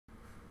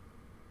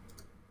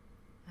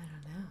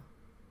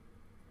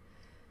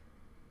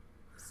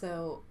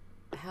So,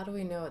 how do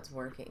we know it's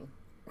working?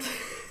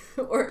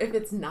 Or if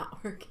it's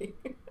not working?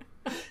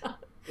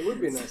 It would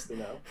be nice to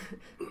know.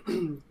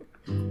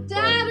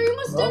 Dad, are you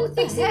almost done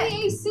fixing the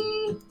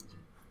AC?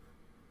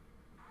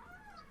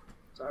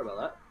 Sorry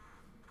about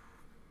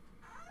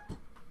that.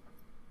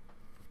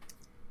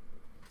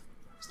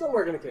 Still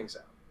working a king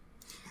sound.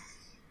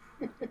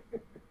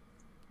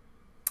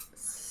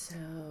 So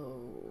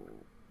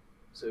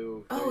there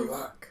Oh, you are.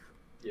 look.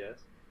 Yes.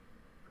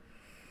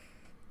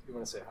 You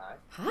want to say hi?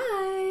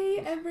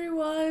 Hi,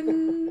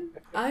 everyone.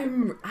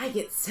 I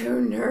get so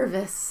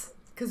nervous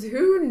because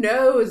who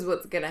knows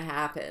what's going to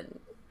happen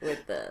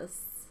with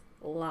this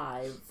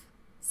live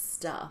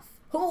stuff.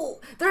 Oh,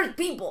 there's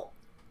people.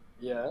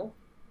 Yeah.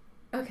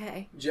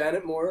 Okay.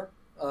 Janet Moore.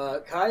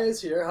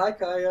 Kaya's here. Hi,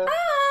 Kaya.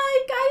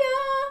 Hi,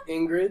 Kaya.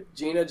 Ingrid,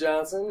 Gina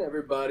Johnson.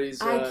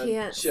 Everybody's I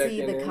can't see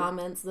checking the in.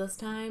 comments this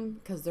time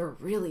because they're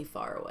really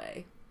far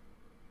away.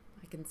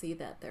 I can see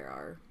that there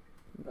are.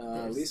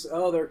 Lisa.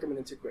 Oh, they're coming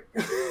in too quick.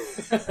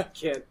 I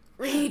can't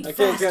Faster,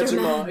 catch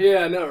them all.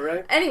 Yeah, I know,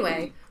 right?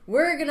 Anyway,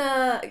 we're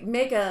gonna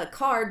make a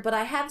card, but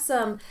I have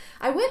some.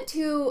 I went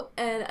to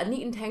a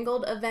Neat and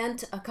Tangled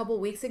event a couple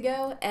weeks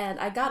ago, and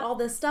I got all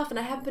this stuff, and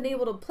I haven't been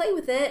able to play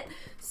with it.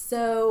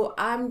 So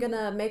I'm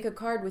gonna make a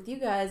card with you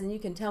guys, and you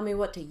can tell me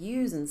what to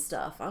use and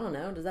stuff. I don't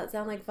know. Does that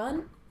sound like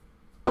fun?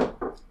 I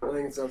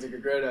think it sounds like a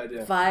great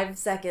idea. 5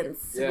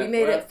 seconds. Yeah, We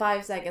made it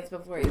 5 seconds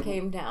before you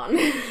came down.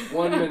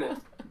 1 minute.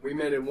 We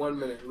made it 1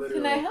 minute,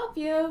 literally. Can I help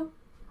you?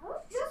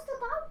 Just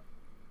about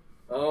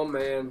Oh,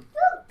 man.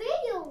 the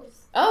videos.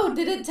 Oh,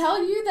 did it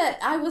tell you that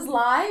I was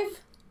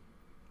live?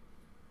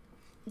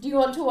 Do you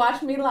want to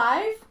watch me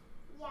live?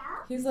 Yeah.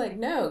 He's like,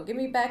 no, give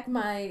me back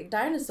my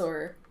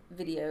dinosaur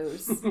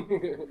videos.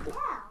 Yeah.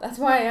 That's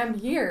why I'm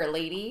here,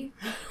 lady.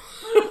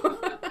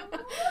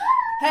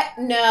 Heck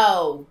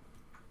no.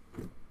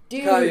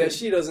 Dude. Kaya,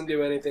 she doesn't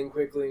do anything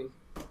quickly.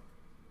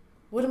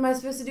 What am I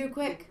supposed to do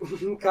quick?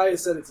 Kaya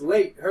said it's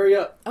late. Hurry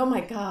up. Oh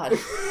my god.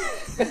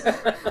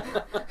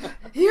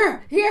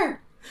 Here.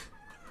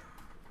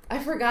 I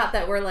forgot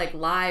that we're like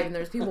live and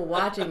there's people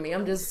watching me.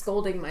 I'm just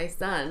scolding my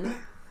son.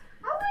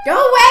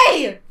 Go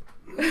away!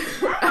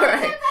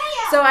 Alright.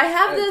 So I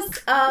have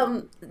this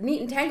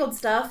Neat and Tangled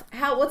stuff.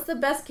 What's the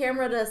best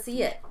camera to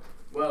see it?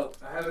 Well,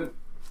 I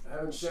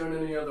haven't shown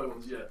any other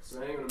ones yet,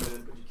 so hang on a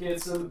minute. But you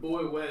can't send the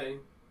boy away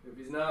if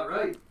he's not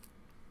right.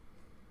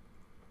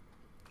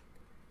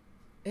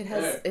 It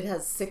has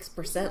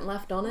 6%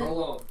 left on it.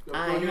 Hold on. Don't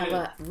I plug it have in.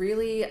 a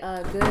really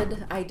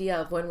good idea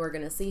of when we're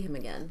going to see him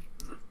again.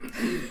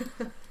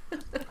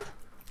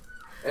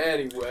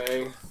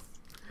 Anyway,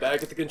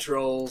 back at the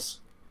controls.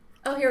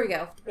 Oh, here we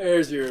go.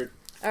 There's your...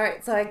 All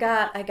right, so I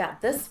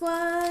got this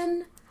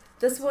one.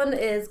 This one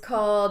is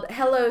called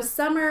Hello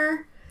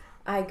Summer.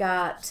 I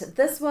got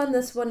this one.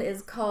 This one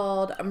is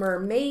called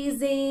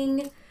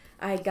Mermazing.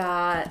 I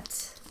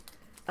got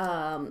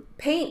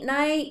Paint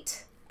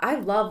Night. I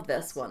love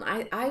this one.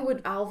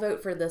 I'll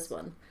vote for this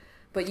one.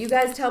 But you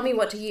guys tell me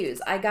what to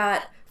use. I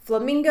got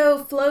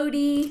Flamingo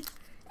Floaty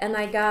and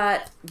I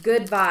got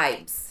Good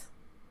Vibes.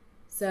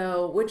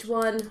 So which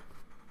one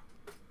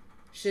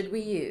should we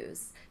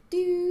use?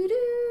 Do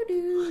do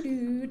do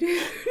do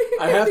do.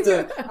 I have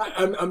to...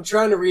 I'm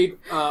trying to read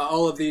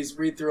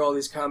through all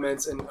these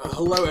comments, and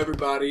hello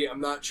everybody. I'm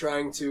not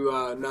trying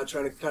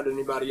to cut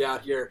anybody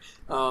out here.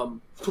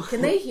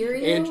 Can they hear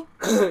you?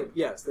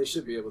 Yes, they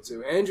should be able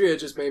to. Andrea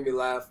just made me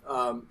laugh.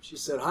 She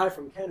said, hi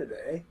from Canada,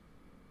 eh?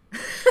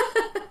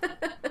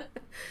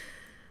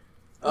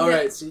 All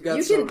right, so you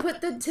got some... You can put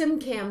the Tim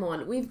cam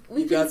on. We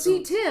can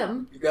see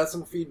Tim. You got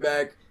some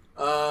feedback.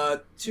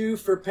 2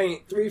 for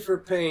paint, 3 for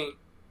paint,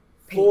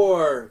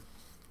 4,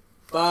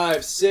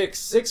 5, 6.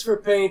 6 for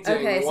painting,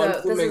 Okay, 1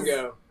 so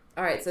flamingo.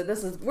 All right, so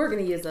we're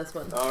going to use this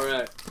one. All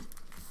right.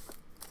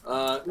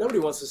 Nobody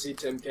wants to see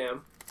Tim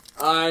Cam.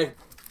 Hi.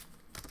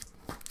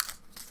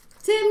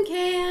 Tim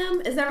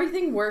cam, is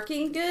everything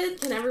working good?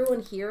 Can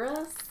everyone hear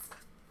us?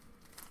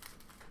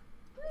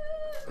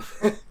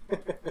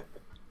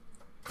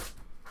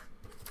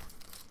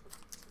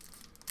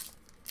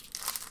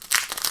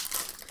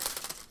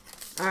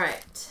 All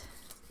right.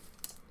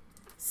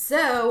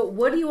 So,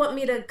 what do you want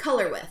me to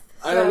color with?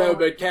 I don't know,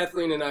 but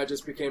Kathleen and I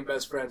just became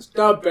best friends.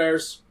 Dub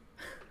Bears.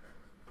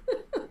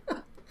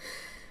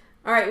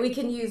 All right, we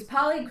can use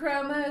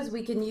polychromos.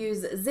 We can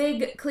use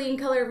Zig Clean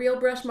Color Real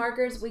Brush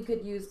Markers. We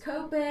could use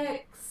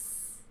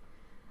Copics.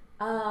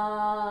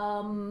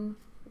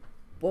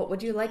 What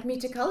would you like me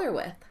to color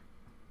with?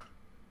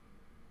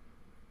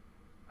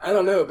 I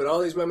don't know, but all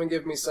these women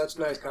give me such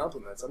nice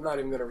compliments. I'm not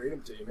even going to read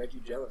them to you. Make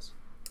you jealous.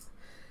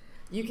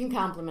 You can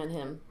compliment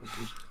him.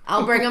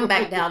 I'll bring him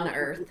back down to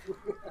earth.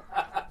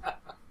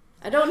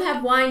 I don't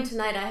have wine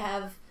tonight. I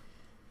have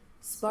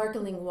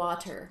sparkling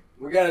water.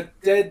 We got a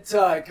dead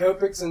tie.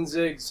 Copics and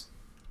Zigs.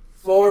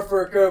 4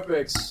 for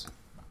Copics.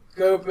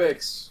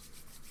 Copics.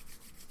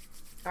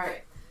 All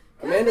right.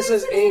 Amanda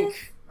says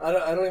ink. I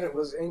don't even...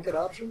 Was ink an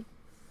option?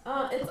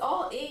 It's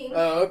all ink.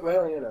 Oh,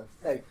 well, you know.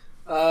 Hey.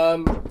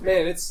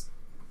 Man,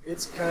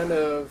 it's kind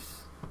of...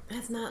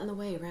 That's not in the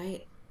way,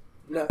 right?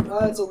 No,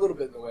 it's a little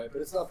bit in the way,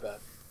 but it's not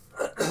bad.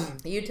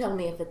 You tell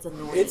me if it's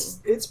annoying.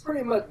 It's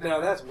pretty much... No,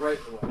 that's right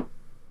in the way.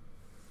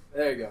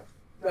 There you go.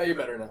 No, you're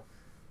better now.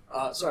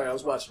 Sorry, I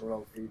was watching the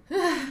wrong feed.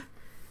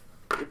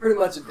 You're pretty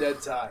much a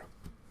dead tie.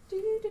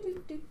 Okay,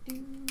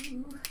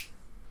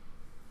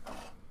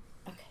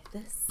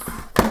 this. And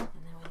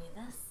then we need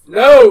this.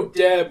 No,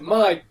 Deb!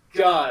 My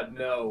God,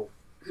 no.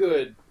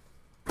 Good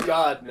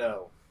God,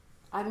 no.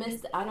 I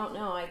missed. I don't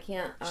know. I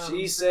can't.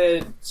 She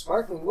said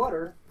sparkling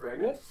water,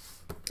 pregnant.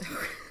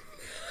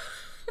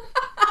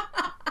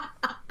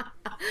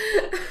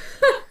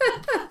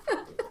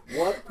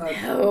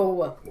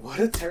 What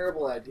a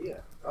terrible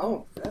idea.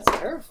 Oh, that's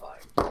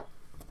terrifying.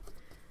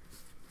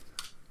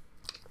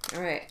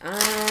 Alright,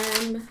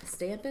 I'm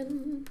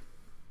stamping.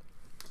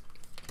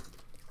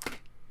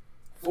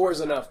 4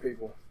 is enough,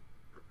 people.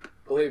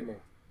 Believe me.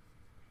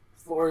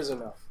 4 is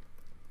enough.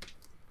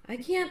 I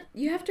can't.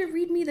 You have to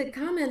read me the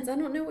comments. I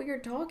don't know what you're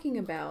talking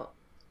about.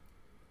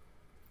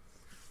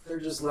 They're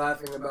just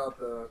laughing about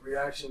the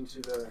reaction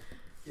to the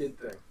kid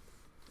thing.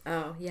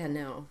 Oh, yeah,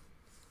 no.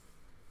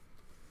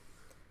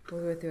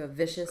 We'll go through a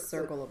vicious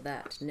circle of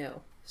that.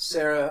 No.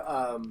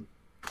 Sarah,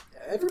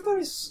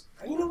 everybody's...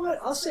 You know what?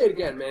 I'll say it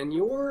again, man.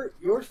 Your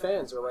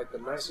fans are like the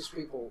nicest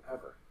people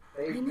ever.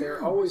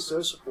 They're always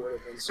so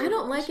supportive and so I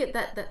don't nice. like it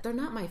that they're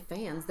not my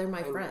fans. They're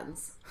my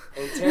friends.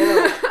 And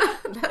Tana...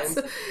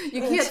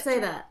 You can't say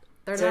that.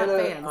 They're not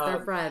fans.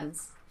 They're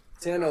friends.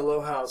 Tana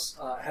Lowhouse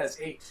has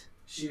 8.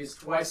 She's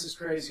twice as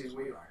crazy as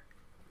we are.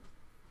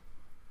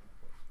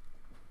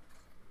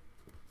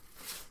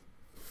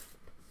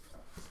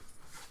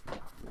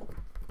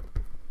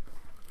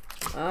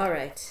 All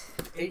right.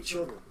 8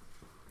 children.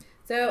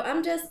 So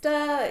I'm just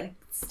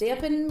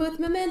stamping with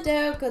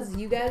Memento because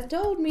you guys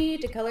told me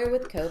to color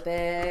with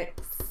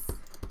Copics.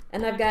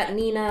 And I've got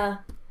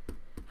Nina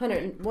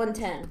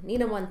 110.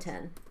 Nina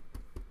 110.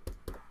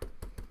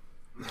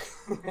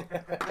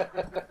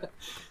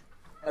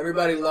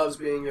 Everybody loves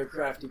being your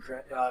crafty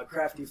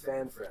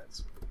fan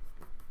friends.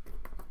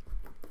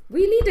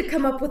 We need to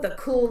come up with a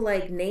cool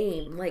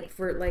name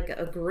for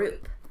a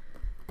group.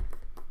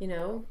 You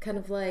know, kind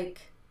of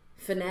like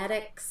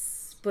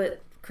Fanatics,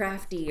 but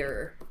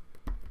craftier.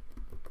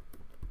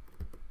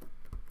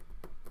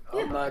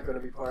 I'm not going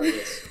to be part of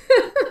this.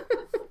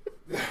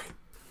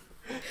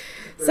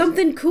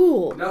 Something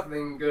cool.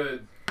 Nothing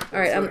good. All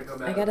right,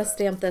 I gotta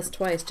stamp this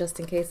twice just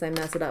in case I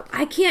mess it up.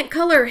 I can't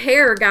color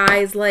hair,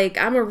 guys.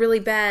 I'm a really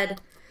bad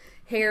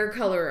hair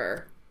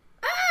colorer.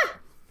 Ah!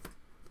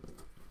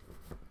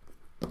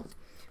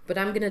 But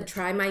I'm gonna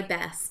try my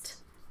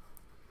best.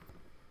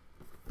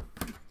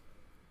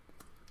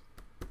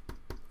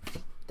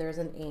 There's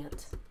an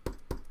ant.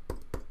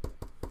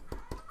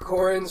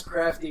 Koren's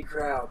Crafty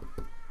Crowd.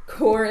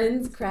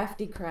 Koren's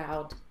Crafty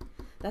Crowd.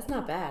 That's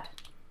not bad.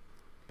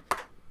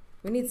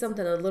 We need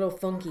something a little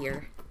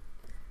funkier.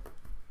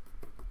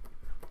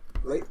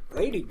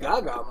 Lady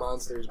Gaga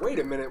monsters. Wait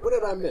a minute. What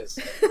did I miss?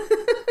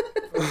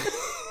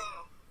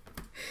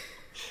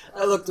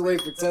 I looked away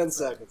for 10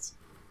 seconds.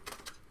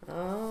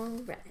 All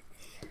right.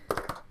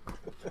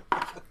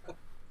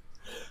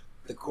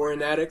 The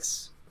Koren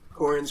addicts.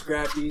 Koren's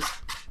Crafties.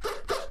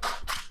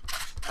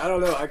 I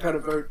don't know. I kind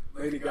of vote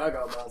Lady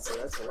Gaga monster.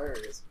 That's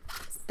hilarious.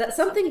 That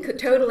something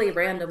totally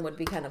random would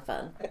be kind of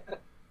fun.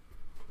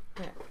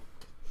 Yeah.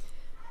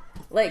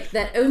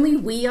 That only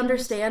we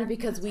understand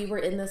because we were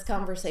in this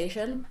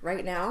conversation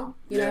right now.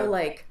 You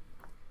know,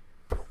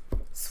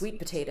 sweet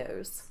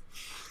potatoes.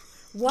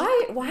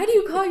 Why do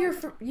you call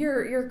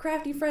your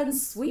crafty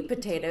friends sweet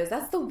potatoes?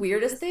 That's the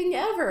weirdest thing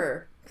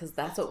ever. Because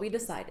that's what we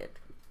decided.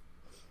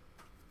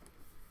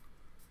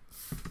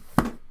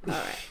 All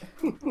right.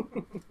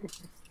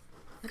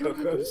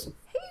 Coco's.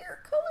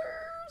 Hair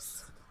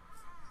colors.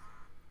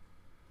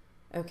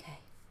 Okay.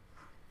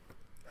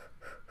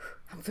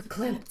 I'm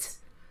verklempt.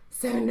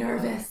 So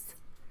nervous.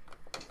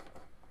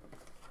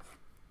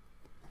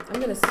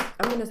 I'm gonna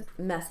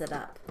mess it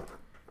up.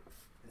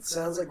 It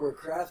sounds like we're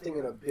crafting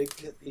in a big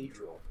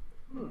cathedral.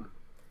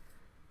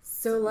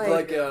 So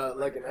like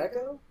an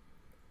echo?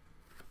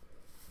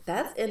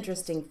 That's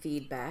interesting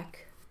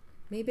feedback.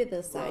 Maybe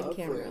the side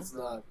camera. It's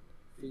not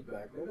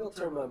feedback. Maybe I'll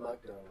turn my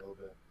mic down a little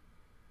bit.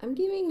 I'm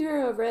giving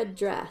her a red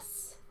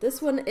dress.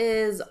 This one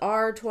is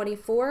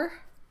R24.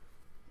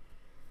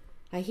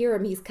 I hear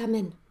him. He's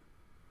coming.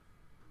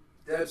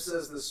 Deb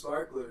says the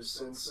sparklers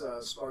since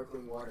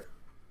sparkling water.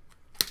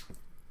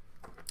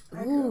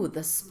 Ooh,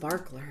 the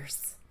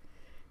sparklers.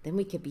 Then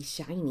we could be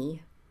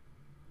shiny.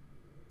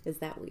 Is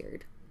that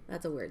weird?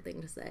 That's a weird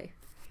thing to say.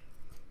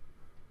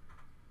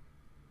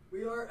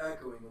 We are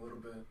echoing a little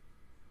bit.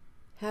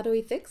 How do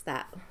we fix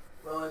that?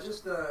 Well, I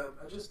just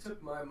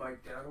took my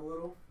mic down a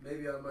little.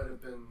 Maybe I might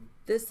have been...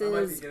 This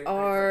is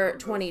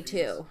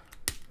R22.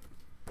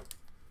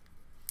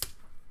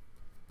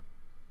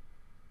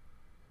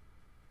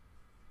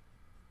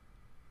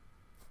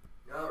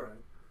 All right.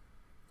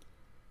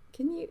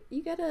 Can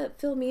you gotta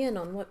fill me in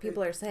on what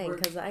people are saying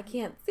because I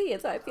can't see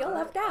it, so I feel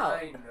left out.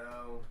 I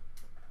know.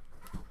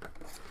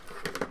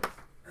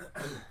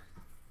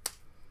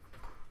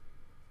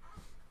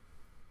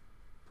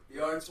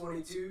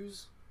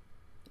 22s.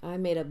 I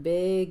made a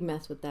big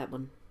mess with that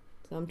one,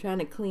 so I'm trying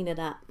to clean it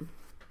up.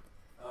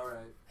 All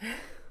right.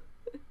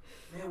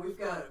 Man, we've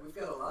got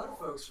a lot of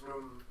folks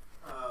from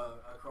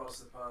across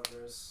the pond.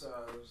 There's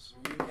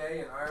UK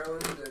and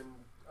Ireland and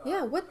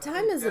Yeah, what I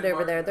time think is it over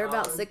Denmark there? and They're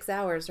about Holland. 6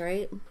 hours,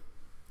 right?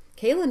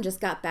 Kaylin just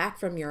got back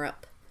from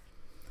Europe.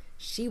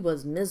 She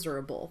was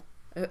miserable.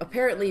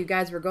 Apparently, you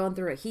guys were going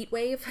through a heat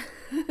wave,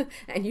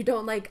 and you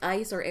don't like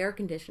ice or air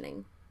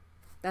conditioning.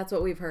 That's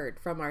what we've heard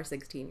from our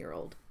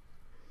 16-year-old.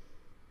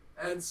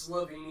 And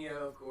Slovenia,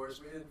 of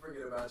course. We didn't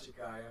forget about you,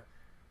 Kaya.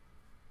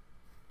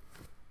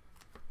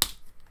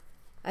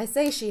 I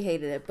say she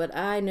hated it, but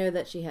I know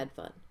that she had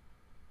fun.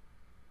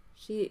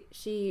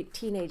 She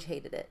teenage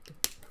hated it.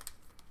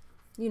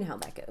 You know how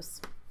that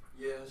goes.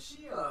 Yeah,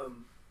 she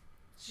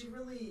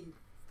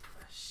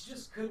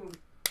just couldn't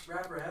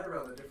wrap her head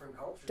around the different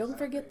cultures. Don't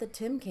forget the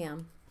Tim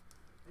Cam.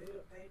 They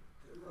look,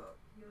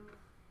 you know.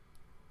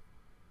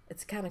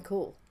 It's kind of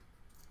cool.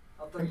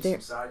 I'll throw you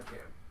There- some side cam.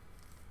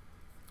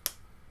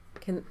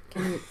 Can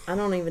you, I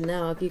don't even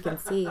know if you can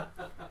see.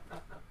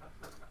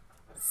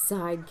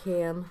 Side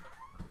cam.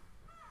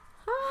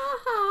 Ha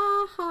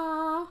ha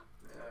ha.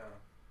 Yeah.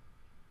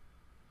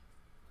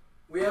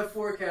 We have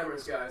 4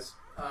 cameras, guys.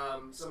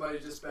 Somebody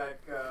just back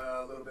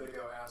a little bit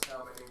ago asked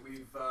how many.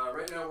 We've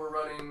right now we're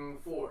running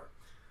 4.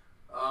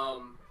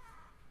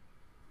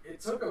 It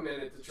took a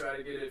minute to try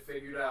to get it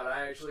figured out.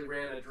 I actually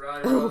ran a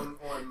dry run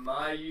on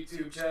my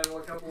YouTube channel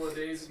a couple of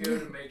days ago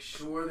to make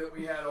sure that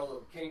we had all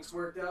the kinks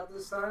worked out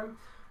this time.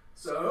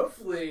 So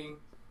hopefully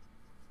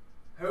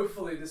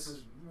this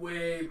is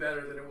way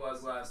better than it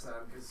was last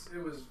time because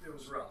it was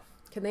rough.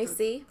 Can they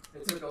see?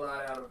 It took a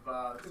lot out of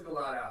us.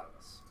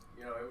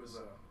 You know, it was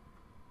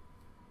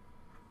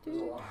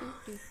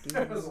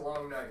it was a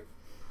long night.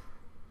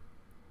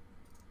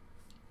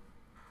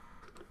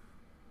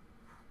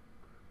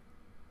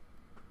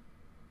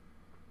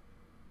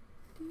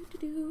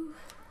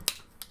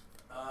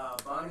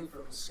 Bonnie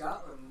from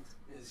Scotland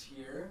is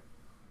here.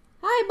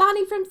 Hi,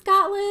 Bonnie from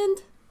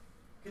Scotland.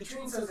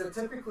 Katrine says that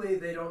typically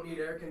they don't need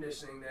air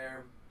conditioning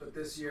there, but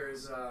this year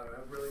is a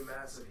really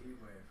massive heat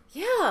wave.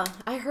 Yeah,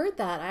 I heard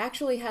that. I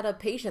actually had a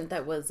patient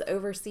that was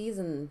overseas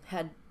and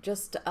had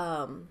just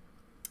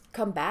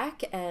come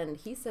back, and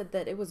he said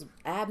that it was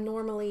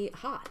abnormally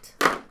hot.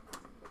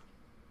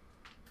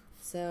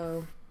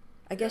 So,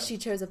 I guess she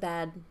chose a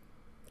bad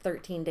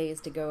 13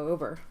 days to go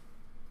over.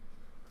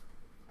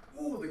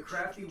 Ooh, the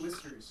crafty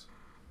whiskers.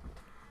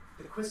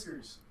 The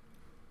quiskers.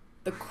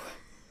 The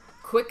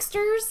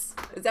Quicksters?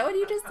 Is that what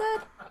you just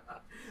said?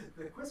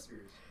 The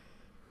quiskers.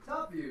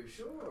 Top view,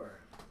 sure.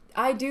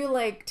 I do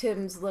like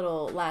Tim's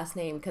little last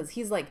name because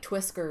he's like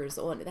Twiskers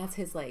on. That's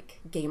his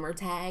like gamer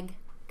tag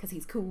because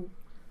he's cool.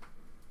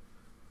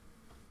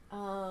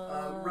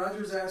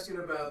 Roger's asking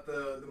about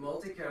the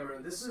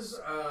multi-camera. This is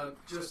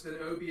just an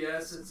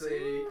OBS. It's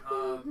the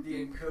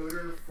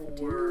encoder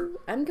for.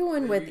 I'm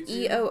going the with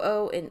YouTube.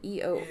 EOO and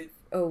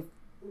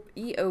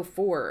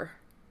EO4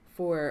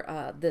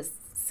 for this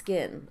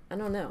skin. I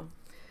don't know.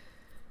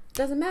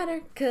 Doesn't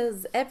matter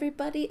because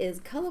everybody is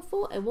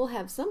colorful and we'll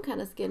have some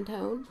kind of skin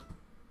tone.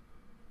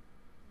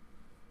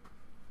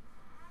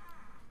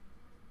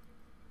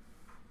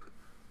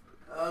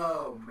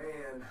 Oh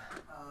man.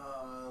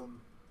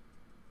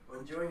 Well,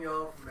 enjoying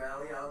y'all from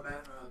Valley,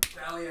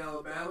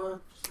 Alabama,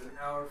 just an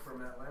hour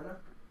from Atlanta.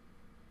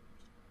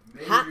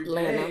 Man, Hot your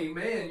Atlanta. day,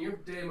 man, your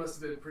day must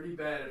have been pretty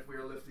bad if we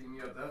were lifting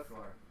you up that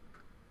far.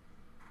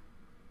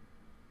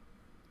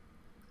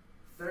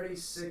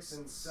 36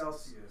 in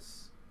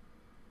Celsius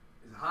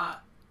is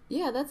hot.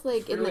 Yeah, that's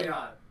like It's in really the.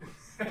 hot.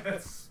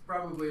 That's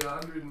probably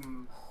 100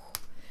 and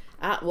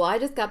Well, I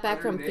just got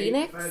back from 108,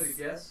 Phoenix if I had to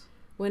guess.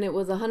 when it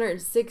was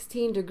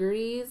 116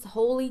 degrees.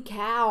 Holy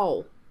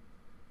cow.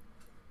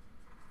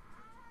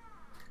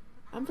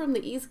 I'm from the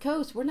East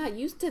Coast. We're not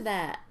used to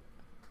that.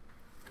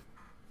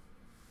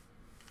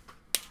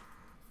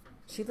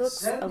 She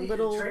looks a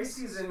little.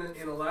 Tracy's in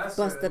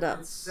Alaska. busted up.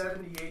 It's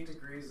 78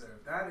 degrees there.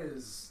 That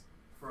is,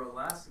 for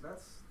Alaska,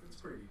 that's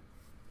pretty.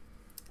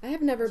 I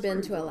have never That's been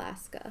pretty to cool.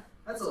 Alaska.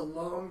 That's a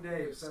long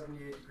day of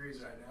 78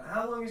 degrees right now.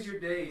 How long is your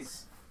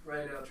days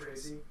right now,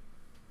 Tracy?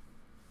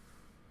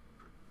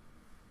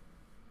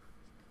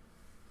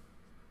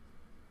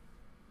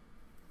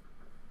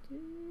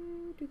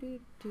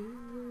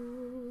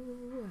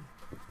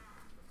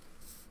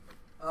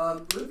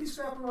 Luffy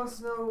Scrapper wants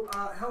to know,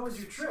 how was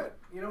your trip?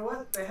 You know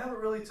what? They haven't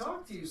really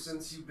talked to you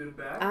since you've been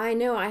back. I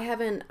know. I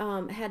haven't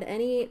had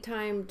any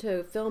time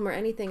to film or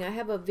anything. I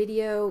have a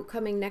video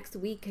coming next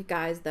week,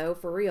 guys, though,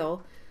 for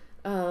real.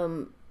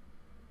 For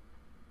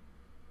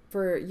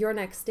Your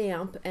Next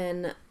Stamp.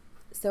 And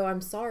so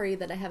I'm sorry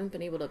that I haven't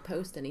been able to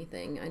post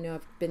anything. I know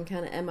I've been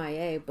kind of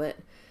MIA, but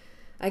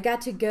I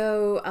got to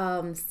go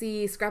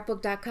see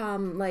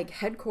scrapbook.com like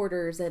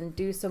headquarters and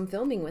do some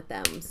filming with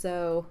them.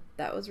 So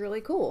that was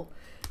really cool.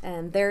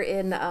 And they're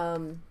in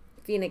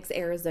Phoenix,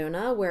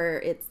 Arizona, where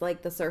it's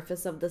like the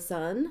surface of the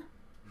sun.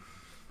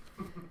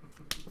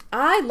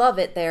 I love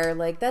it there.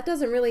 Like, that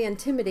doesn't really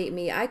intimidate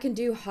me. I can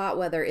do hot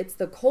weather. It's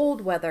the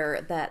cold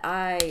weather that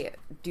I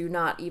do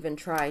not even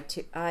try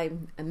to.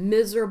 I'm a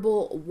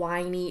miserable,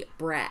 whiny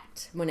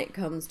brat when it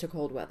comes to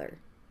cold weather.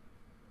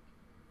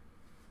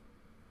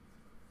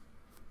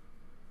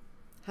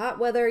 Hot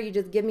weather, you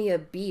just give me a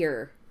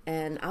beer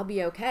and I'll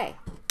be okay.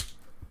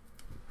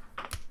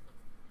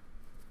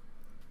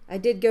 I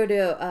did go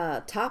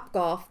to Top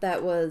Golf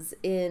that was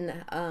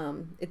in,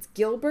 it's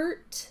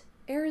Gilbert,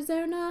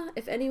 Arizona,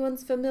 if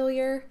anyone's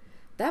familiar.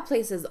 That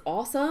place is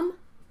awesome.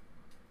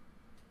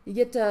 You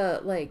get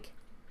to, like,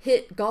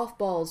 hit golf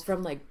balls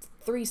from, like,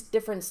 3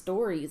 different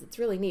stories. It's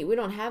really neat. We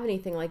don't have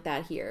anything like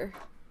that here.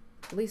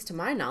 At least to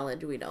my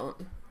knowledge, we don't.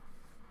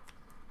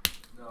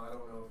 No, I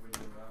don't know if we do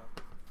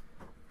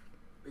that.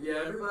 But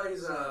yeah,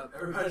 everybody's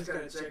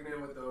kind of checking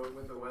in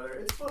with the weather.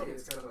 It's funny.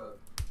 It's kind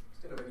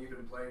of an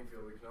even playing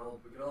field.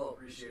 We can all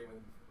appreciate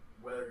when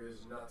weather is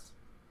nuts.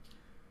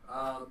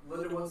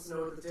 Linda wants to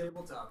know what the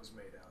tabletop is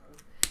made out of.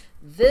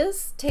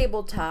 This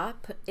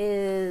tabletop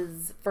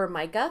is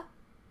Formica.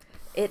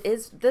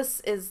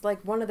 This is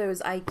like one of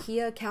those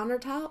IKEA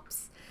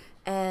countertops,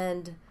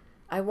 and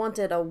I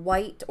wanted a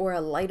white or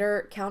a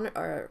lighter counter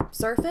or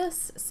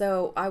surface,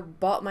 so I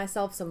bought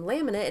myself some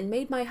laminate and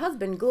made my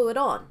husband glue it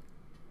on.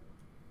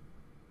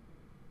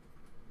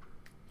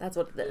 That's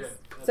what it is.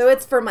 Yeah, so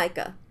it's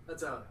Formica.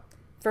 That's out.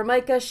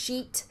 Formica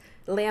sheet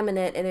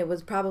laminate, and it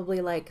was probably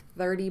like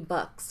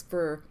 $30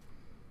 for.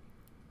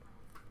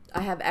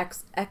 I have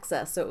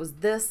excess, so it was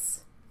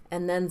this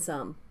and then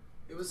some.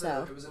 It was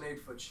an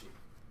 8-foot sheet.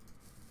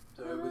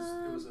 So it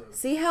was a.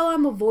 See how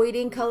I'm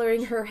avoiding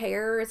coloring her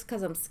hair? It's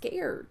because I'm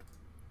scared.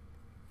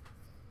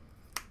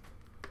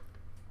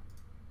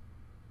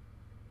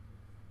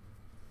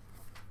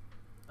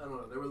 I don't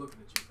know. They were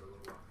looking at you for a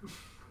little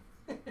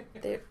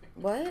while.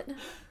 What?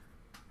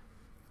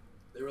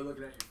 They were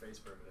looking at your face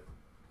for a minute.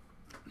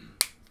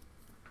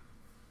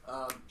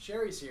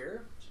 Sherry's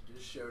here. She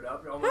just showed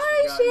up.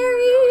 Hi,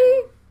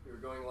 Sherry. You were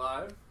going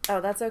live.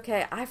 Oh, that's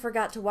okay. I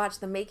forgot to watch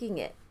the Making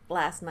It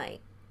last night,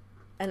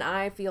 and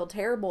I feel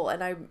terrible,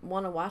 and I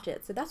want to watch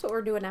it. So that's what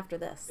we're doing after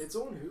this. It's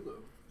on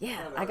Hulu.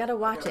 Yeah, I gotta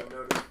watch it.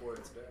 For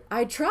it today.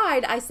 I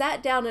tried. I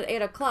sat down at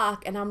 8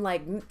 o'clock, and I'm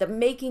like, the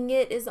Making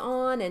It is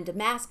on, and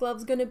Damask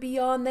Love's gonna be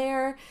on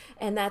there,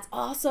 and that's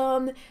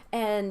awesome.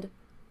 And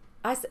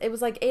it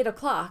was like 8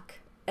 o'clock,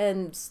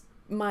 and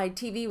my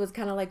TV was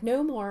kind of like,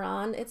 no more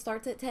on. It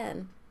starts at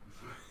 10.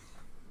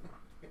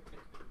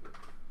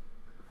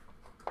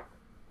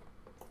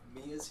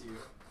 Mia's here.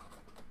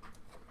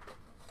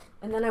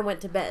 And then I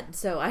went to bed,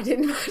 so I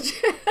didn't watch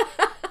it.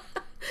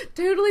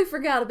 Totally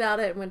forgot about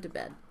it and went to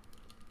bed.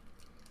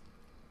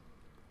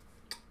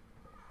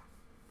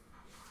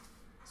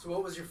 So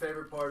what was your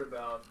favorite part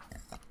about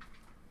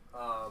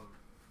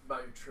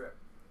your trip?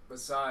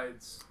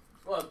 Besides,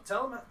 well,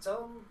 tell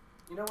them,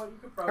 you know what, you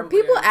could probably... Are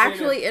people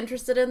actually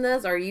interested in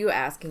this, or are you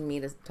asking me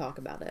to talk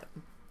about it?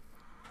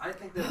 I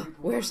think that people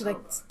Where should I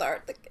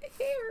start the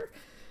hair?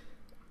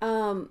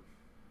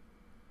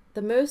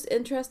 The most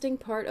interesting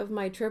part of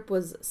my trip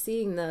was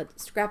seeing the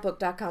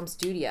scrapbook.com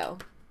studio,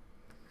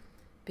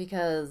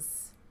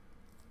 because,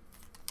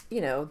 you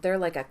know, they're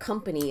like a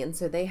company, and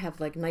so they have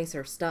like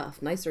nicer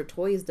stuff, nicer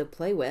toys to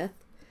play with.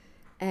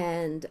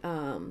 And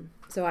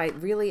so I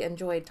really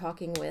enjoyed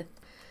talking with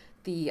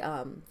the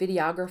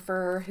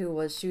videographer who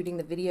was shooting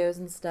the videos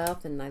and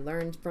stuff, and I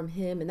learned from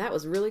him, and that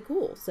was really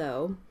cool.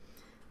 So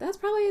that's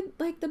probably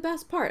like the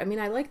best part. I mean,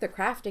 I like the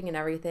crafting and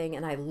everything,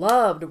 and I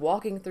loved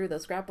walking through the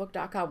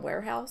scrapbook.com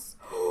warehouse.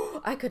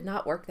 I could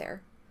not work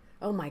there.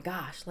 Oh my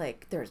gosh,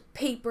 like there's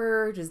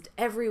paper just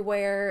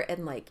everywhere,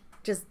 and like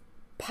just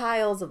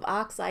piles of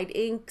oxide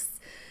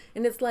inks,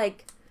 and it's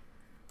like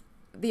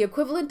the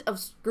equivalent of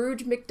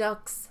Scrooge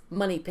McDuck's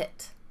money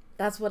pit.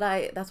 That's what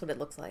it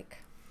looks like.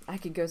 I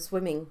could go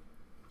swimming.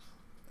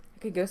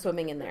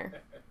 In there.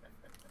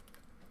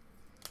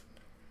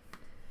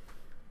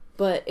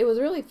 But it was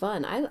really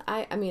fun.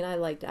 I mean, I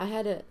liked it. I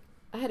had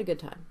a good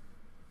time.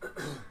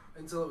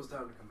 Until it was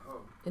time to come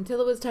home.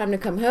 Until it was time to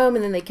come home,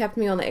 and then they kept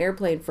me on the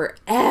airplane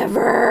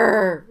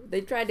forever.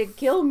 They tried to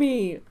kill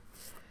me.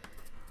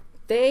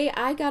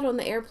 I got on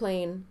the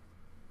airplane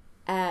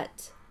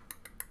at,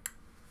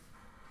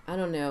 I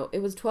don't know,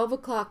 it was 12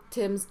 o'clock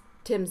Tim's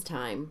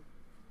time.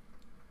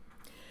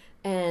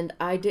 And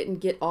I didn't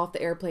get off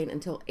the airplane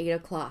until 8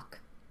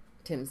 o'clock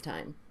Tim's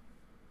time.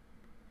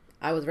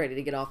 I was ready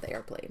to get off the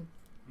airplane.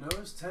 No, it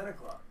was 10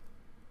 o'clock.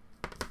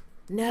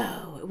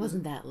 No, it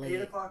wasn't that late.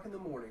 8 o'clock in the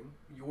morning,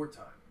 your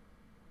time.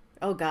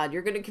 Oh, God,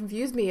 you're going to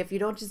confuse me if you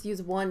don't just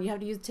use one. You have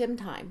to use Tim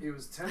time. It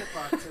was 10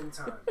 o'clock Tim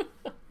time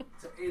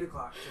to 8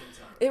 o'clock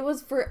Tim time. It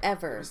was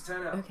forever. It was 10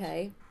 hours.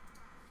 Okay?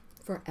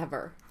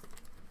 Forever.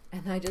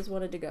 And I just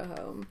wanted to go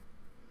home.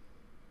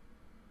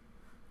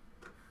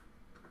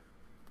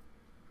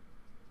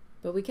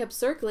 But we kept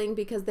circling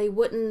because they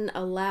wouldn't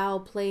allow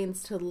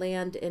planes to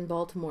land in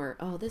Baltimore.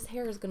 Oh, this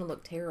hair is going to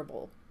look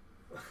terrible.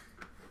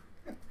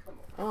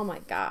 Oh my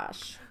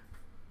gosh.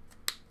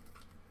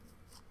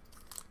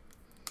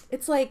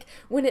 It's like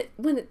when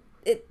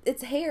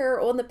it's hair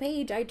on the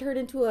page. I turn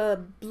into a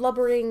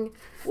blubbering,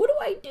 what do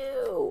I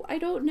do? I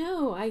don't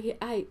know.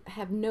 I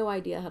have no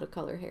idea how to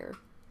color hair.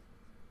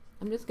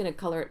 I'm just going to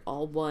color it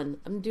all one.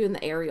 I'm doing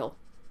the Ariel.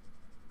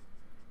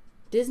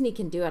 Disney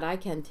can do it. I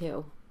can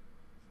too.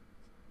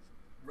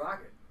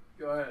 Rocket,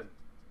 go ahead.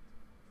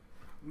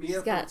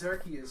 Mia from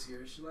Turkey is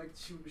here. She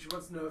wants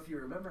to know if you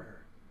remember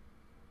her.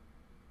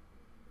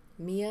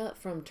 Mia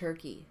from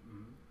Turkey.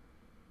 Mm-hmm.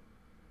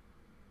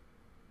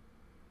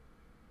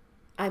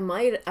 I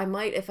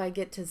might if I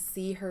get to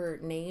see her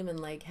name and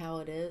like how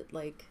it is.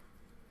 Like,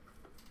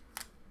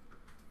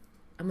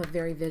 I'm a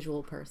very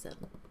visual person.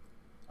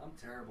 I'm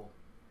terrible.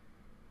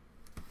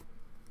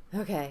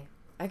 Okay,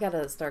 I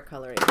gotta start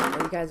coloring.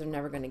 Or you guys are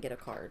never gonna get a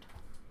card.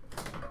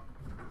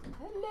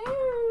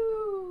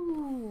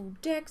 Hello,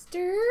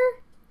 Dexter.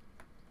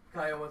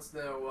 Kaya wants to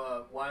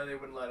know why they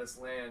wouldn't let us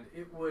land.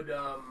 It would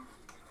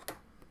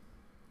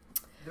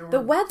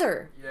the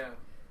weather. Yeah.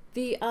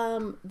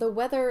 The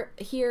weather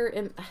here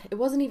it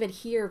wasn't even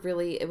here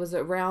really. It was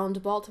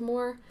around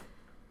Baltimore.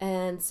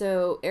 And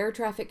so air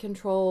traffic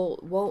control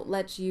won't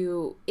let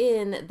you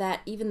in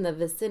that even the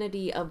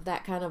vicinity of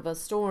that kind of a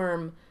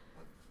storm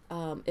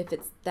if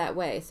it's that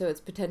way. So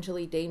it's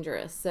potentially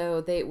dangerous.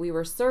 So we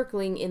were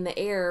circling in the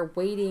air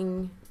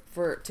waiting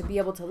to be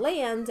able to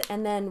land,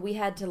 and then we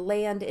had to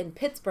land in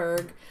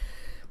Pittsburgh,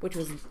 which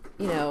was,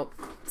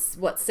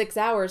 6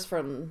 hours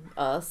from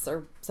us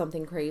or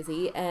something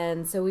crazy.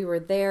 And so we were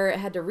there,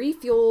 had to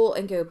refuel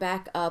and go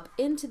back up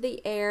into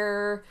the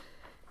air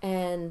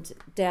and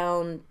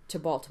down to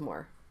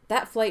Baltimore.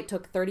 That flight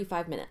took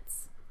 35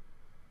 minutes.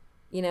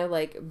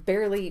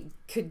 Barely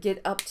could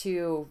get up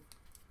to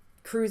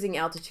cruising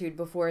altitude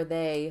before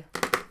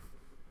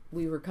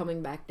we were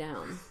coming back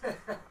down.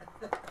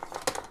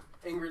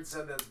 Ingrid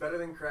said that's better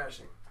than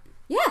crashing.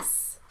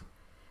 Yes.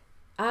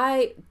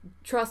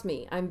 Trust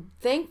me, I'm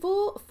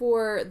thankful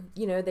for,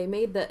 they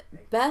made the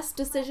best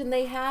decision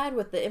they had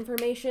with the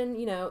information,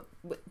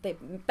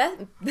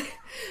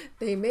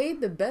 they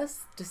made the best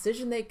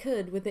decision they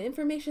could with the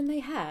information they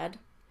had.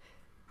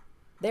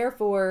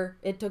 Therefore,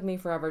 it took me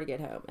forever to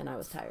get home and I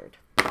was tired.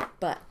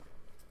 But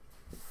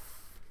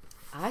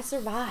I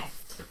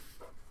survived.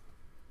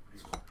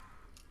 I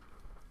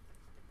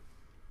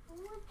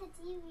want the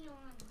TV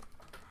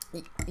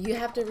on. You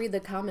have to read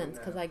the comments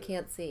because I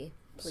can't see.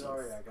 Please.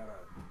 Sorry, I got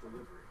a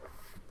delivery.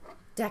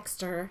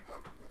 Dexter.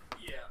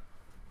 Yeah.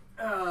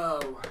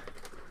 Oh.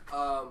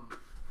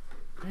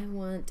 I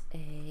want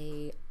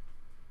a...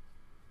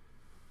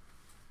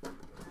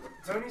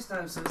 Tony's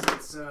time says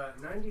it's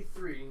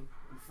 93 in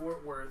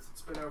Fort Worth.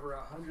 It's been over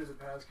 100 the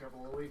past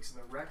couple of weeks, and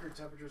the record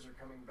temperatures are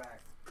coming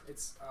back.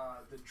 It's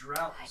the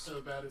drought is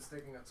so bad it's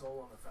taking a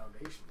toll on the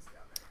foundations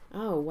down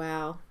there. Oh,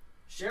 wow.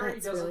 Sherry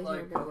That's doesn't really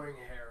like horrible. coloring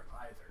hair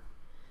either.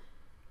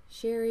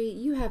 Sherry,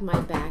 you have my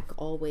back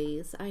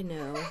always. I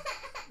know.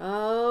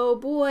 Oh,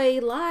 boy.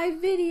 Live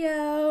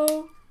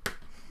video.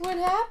 What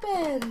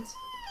happened?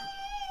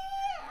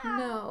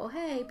 No.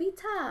 Hey, be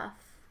tough.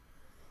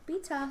 Be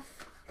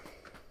tough.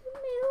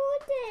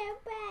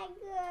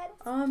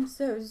 I'm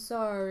so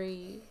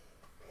sorry.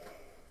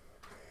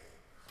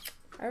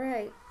 All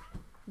right.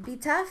 Be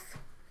tough?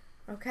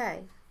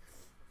 Okay.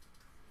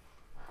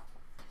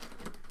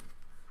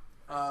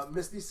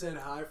 Misty said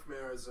hi from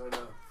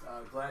Arizona.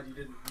 Glad you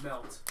didn't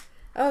melt.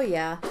 Oh,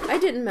 yeah. I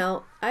didn't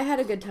melt. I had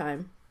a good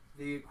time.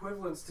 The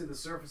equivalence to the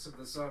surface of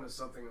the sun is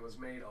something that was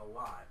made a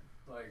lot.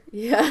 Like,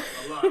 yeah.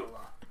 a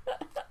lot.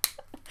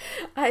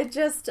 I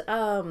just,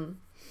 I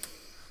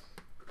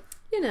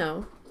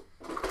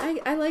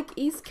like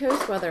East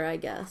Coast weather, I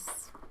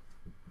guess.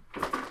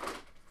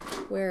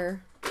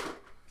 Where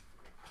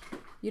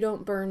you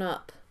don't burn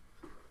up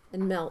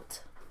and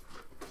melt.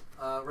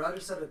 Roger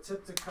said a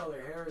tip to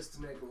color hair is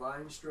to make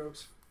line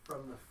strokes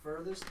from the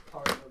furthest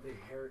part of the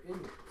hair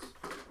inwards.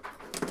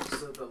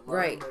 So the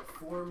line that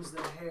forms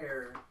the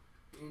hair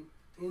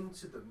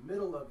into the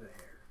middle of the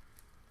hair.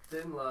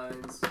 Thin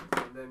lines,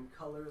 and then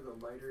color the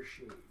lighter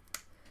shade.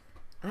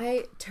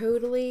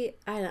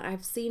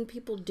 I've seen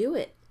people do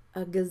it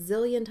a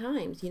gazillion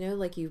times.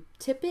 Like you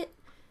tip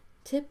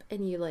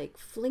and you like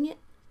fling it.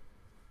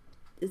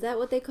 Is that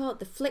what they call it?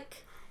 The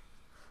flick?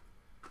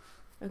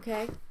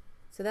 Okay.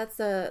 So that's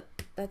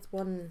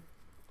one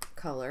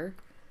color.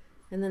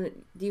 And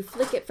then you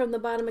flick it from the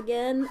bottom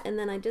again, and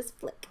then I just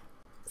flick.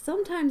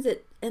 Sometimes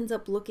it ends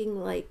up looking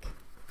like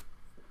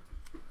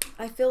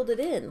I filled it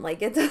in. Like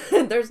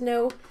there's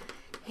no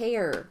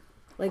hair.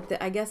 Like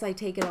I guess I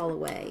take it all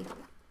away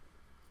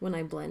when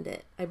I blend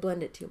it. I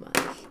blend it too much.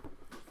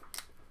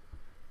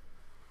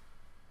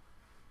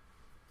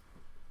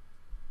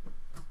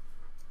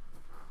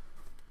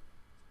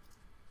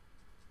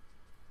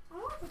 I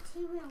want the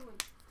TV on.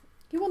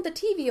 You want the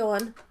TV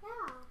on?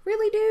 Yeah.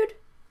 Really, dude?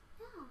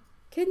 Yeah.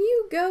 Can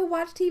you go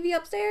watch TV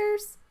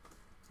upstairs?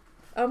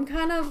 I'm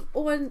kind of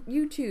on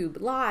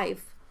YouTube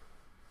live.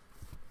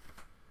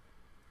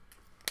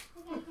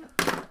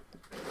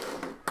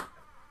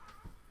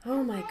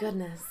 Oh my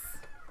goodness.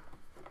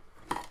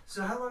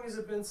 So how long has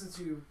it been since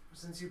you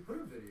put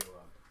a video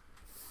up?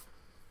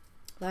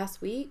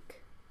 last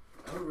week.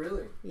 Oh,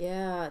 really?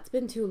 Yeah, it's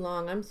been too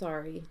long. I'm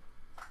sorry.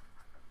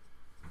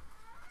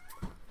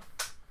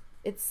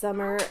 It's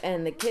summer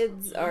and the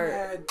kids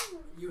are...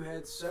 You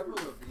had several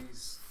of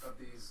these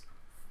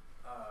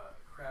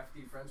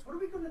crafty friends. What are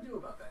we going to do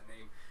about that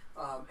name?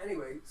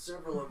 Anyway,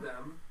 several of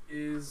them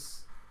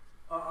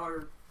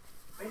are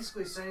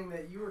basically saying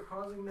that you are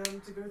causing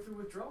them to go through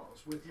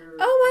withdrawals with your...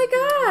 Oh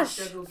my gosh!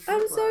 scheduled trip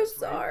I'm so last week.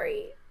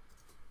 sorry.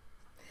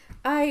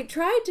 I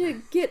tried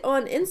to get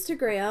on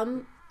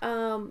Instagram.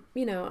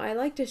 You know, I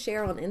like to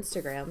share on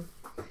Instagram.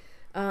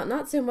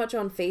 Not so much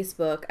on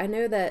Facebook. I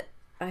know that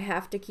I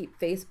have to keep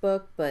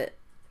Facebook, but,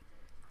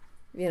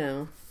 you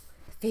know,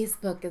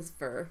 Facebook is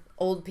for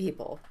old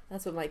people.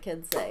 That's what my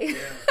kids say.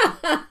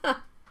 Yeah.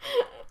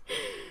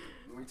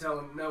 We tell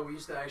them, no, we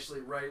used to actually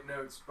write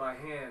notes by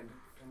hand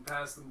and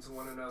pass them to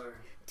one another.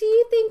 Do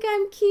you think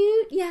I'm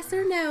cute? Yes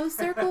or no?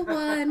 Circle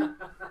 1.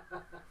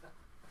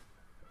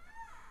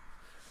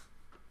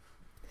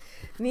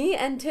 Me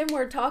and Tim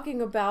were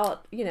talking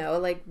about, you know,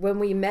 like when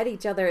we met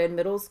each other in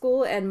middle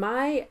school, and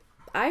I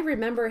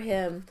remember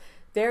him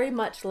very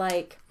much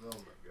like,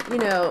 you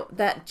know,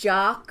 that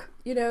jock,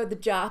 you know, the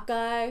jock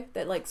guy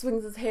that like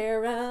swings his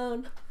hair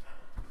around.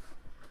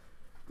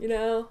 You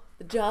know,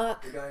 the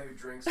jock. The guy who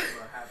drinks from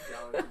a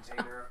half-gallon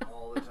container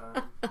all the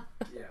time.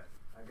 Yeah,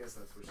 I guess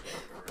that's what she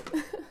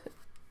remembers.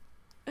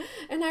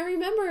 And I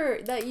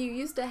remember that you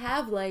used to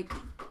have like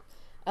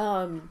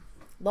long,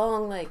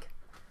 like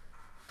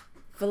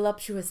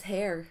voluptuous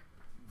hair.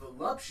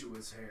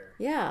 Voluptuous hair?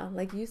 Yeah,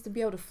 like you used to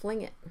be able to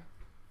fling it.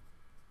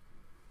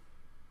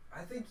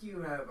 I think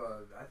you have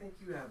a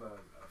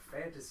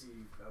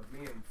fantasy of me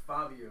and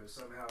Fabio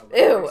somehow.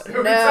 Ew,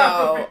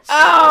 no.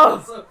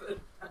 Oh,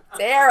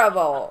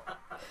 terrible.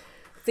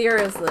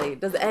 Seriously,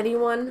 does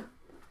anyone?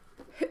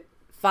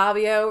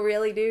 Fabio,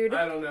 really, dude?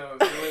 I don't know.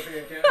 It's the only thing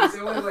I can. It's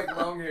the only like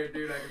long-haired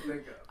dude I can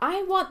think of.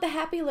 I want the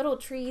happy little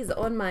trees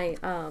on my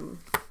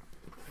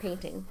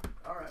painting.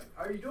 All right.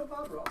 Are you doing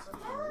Bob Ross? Oh,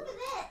 look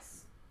at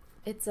this.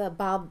 It's a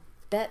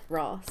Bobette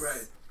Ross.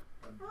 Right.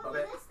 Look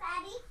at this,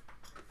 Daddy.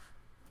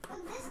 Look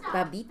at this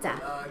dog. Babita.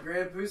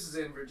 Grand Poos is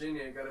in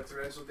Virginia. Got a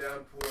torrential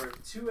downpour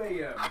at 2 a.m.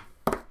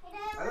 Hey,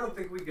 Dad, I don't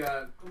think we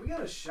got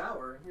a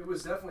shower. It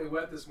was definitely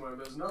wet this morning,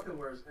 but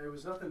it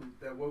was nothing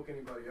that woke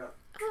anybody up.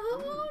 Oh,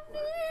 look no.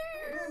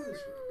 at this.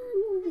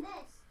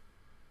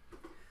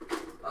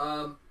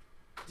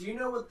 Do you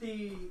know what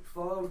the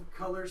fog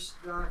color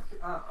stock?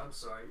 I'm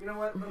sorry. You know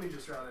what? Let me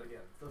just try that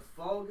again. The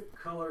fog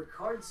color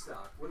card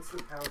stock. What's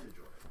the poundage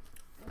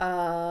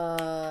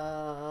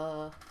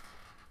on it?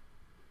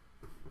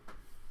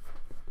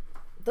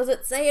 Does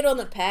it say it on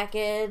the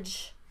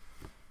package?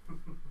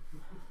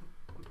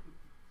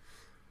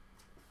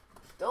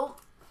 Don't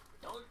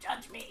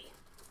judge me.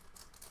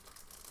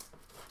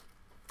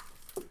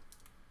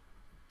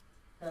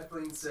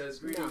 Kathleen says,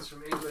 greetings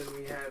from England.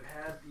 We have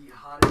had the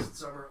hottest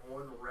summer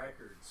on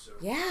record. So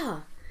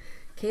Yeah.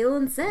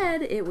 Kaylin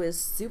said it was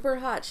super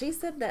hot. She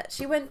said that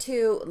she went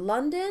to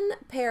London,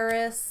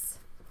 Paris,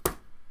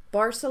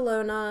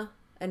 Barcelona,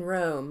 and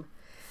Rome.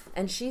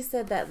 And she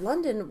said that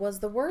London was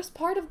the worst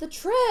part of the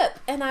trip.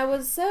 And I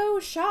was so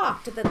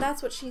shocked that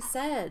that's what she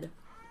said. now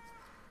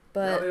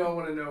But they all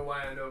want to know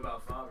why I know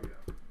about Fabio.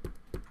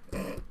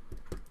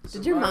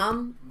 did your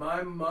mom?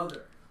 My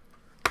mother.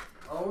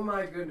 Oh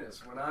my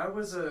goodness! When I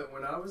was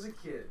a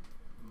kid,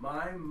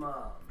 my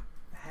mom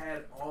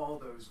had all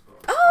those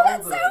books. Oh, all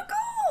that's so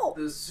cool!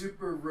 The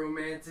super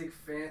romantic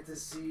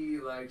fantasy,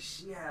 like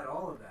she had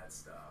all of that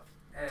stuff.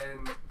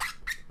 And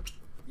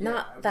yeah,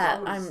 Not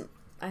that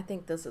I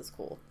think this is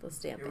cool. The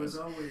stamping. It was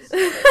always.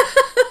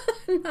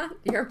 Not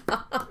your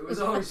mom. It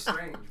was always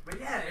strange, but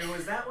yeah, it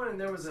was that one, and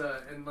there was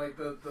like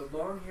the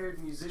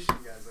long-haired musician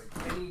guys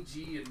like Kenny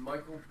G and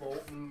Michael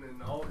Bolton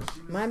and all.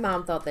 My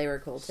mom thought they were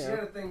cool She too. had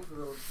a thing for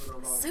the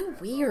long. So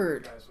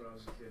weird. Guys when I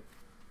was a kid.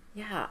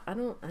 Yeah, I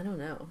don't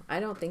know. I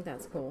don't think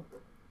that's cool.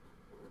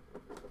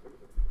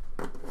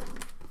 Hey,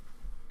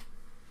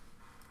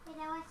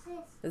 Dad, watch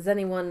this. Is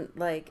anyone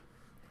like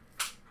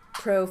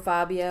pro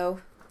Fabio?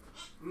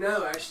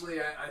 No, actually,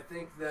 I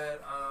think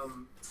that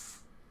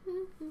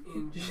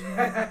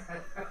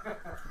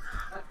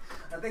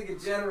I think in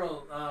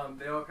general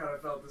they all kind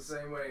of felt the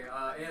same way.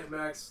 Aunt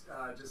Max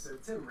just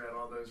said Tim read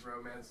all those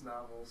romance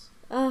novels.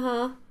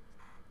 Uh-huh.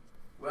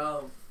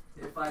 Well,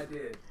 if I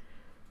did,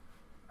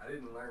 I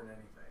didn't learn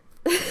anything.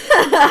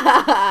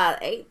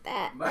 Ain't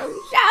that no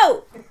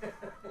show?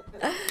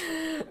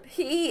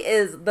 He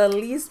is the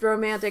least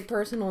romantic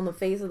person on the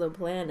face of the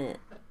planet.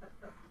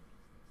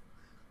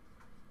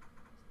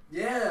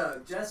 Yeah,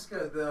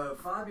 Jessica, the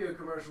Fabio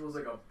commercial was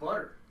like a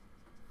butter.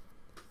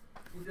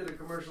 He did a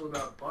commercial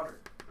about butter,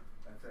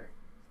 I think.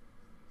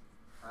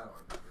 I don't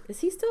remember.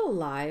 Is he still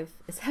alive?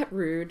 Is that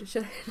rude?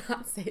 Should I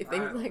not say things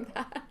don't like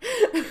that?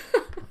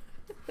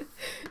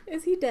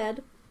 Is he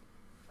dead?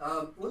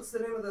 What's the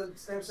name of the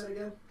stamp set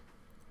again?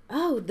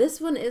 Oh,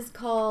 this one is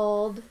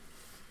called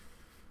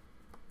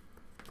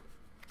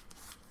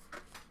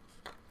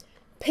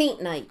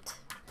Paint Night.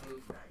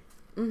 Paint Night.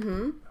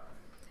 Mm-hmm.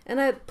 And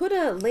I put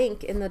a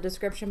link in the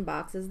description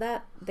box. Is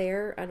that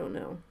there? I don't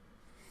know.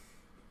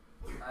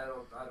 I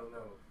don't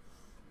know.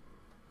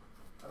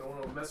 I don't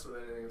want to mess with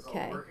anything. It's all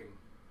Okay. working.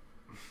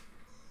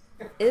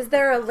 Is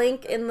there a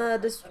link in the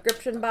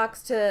description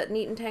box to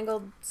Neat and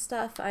Tangled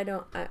stuff? I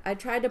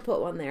tried to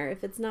put one there.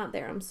 If it's not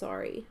there, I'm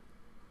sorry.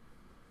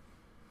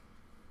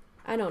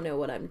 I don't know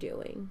what I'm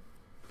doing.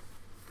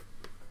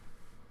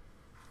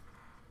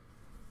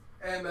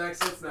 And Max,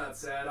 it's not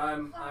sad.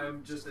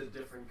 I'm just a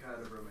different kind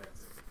of romantic.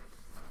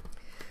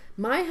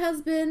 My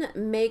husband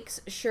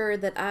makes sure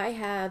that I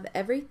have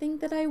everything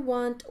that I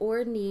want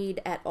or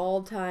need at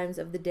all times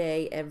of the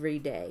day, every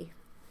day.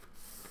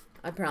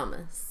 I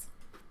promise.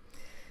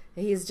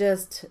 He's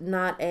just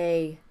not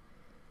a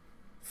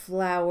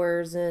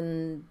flowers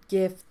and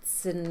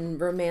gifts and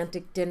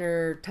romantic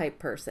dinner type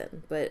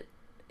person. But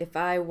if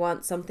I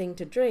want something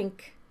to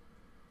drink,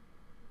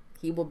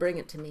 he will bring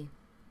it to me.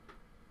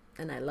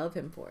 And I love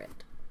him for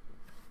it.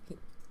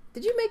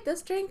 Did you make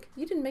this drink?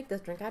 You didn't make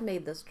this drink. I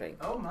made this drink.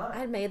 Oh my.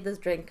 I made this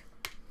drink.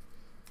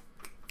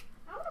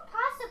 I want a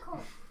popsicle.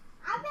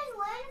 I've been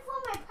waiting for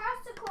my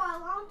popsicle a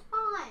long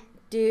time.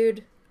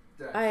 Dude,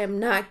 Dax, I am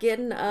not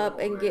getting up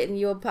Go and away. getting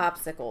you a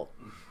popsicle.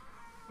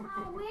 I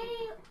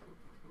really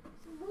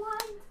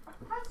want a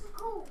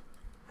popsicle.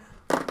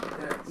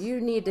 Dax, You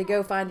need to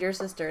go find your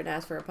sister and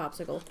ask for a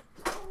popsicle.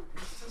 your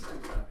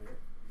sister's not here.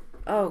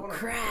 Oh, Wanna-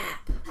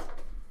 crap.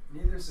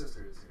 Neither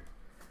sister is here.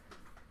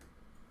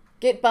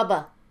 Get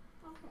Bubba.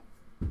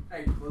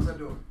 Hey, close that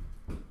door.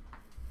 Do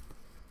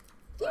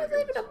you My live in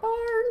a goodness.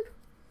 barn?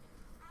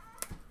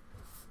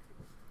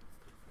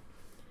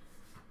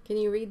 Can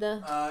you read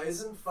the...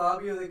 Isn't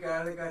Fabio the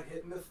guy that got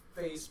hit in the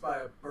face by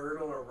a bird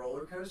on a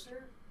roller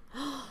coaster?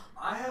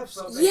 I have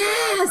something.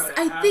 Yes, that I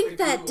kinda I have think to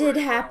that Google did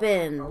right now.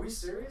 happen. Are we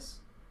serious?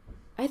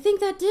 I think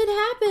that did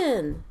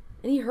happen.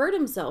 And he hurt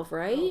himself, I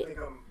right?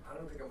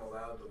 don't think I'm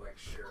allowed to like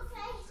share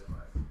feeds in my.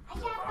 I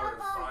So got if I were to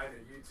Bubba. find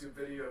a YouTube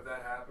video of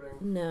that happening.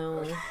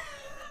 No.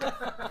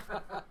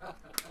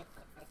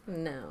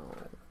 No.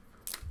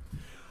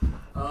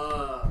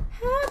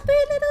 Happy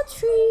little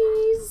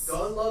trees.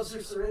 Dawn loves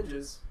her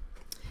syringes.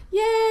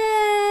 Yay!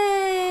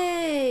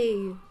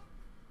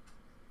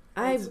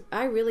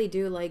 I really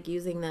do like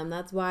using them.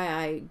 That's why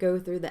I go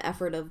through the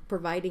effort of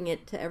providing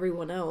it to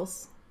everyone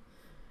else.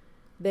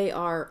 They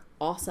are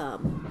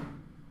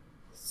awesome.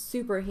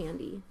 Super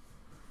handy.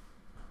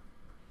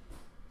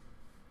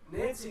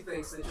 Nancy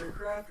thinks that your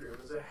craft room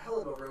is a hell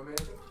of a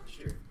romantic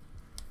t-shirt.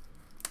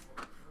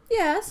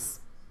 Yes.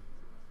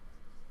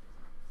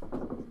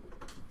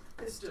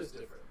 It's just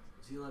different.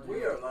 Is he allowed to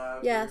We are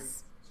live.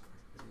 Yes.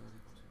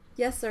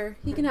 Yes, sir.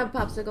 He can have a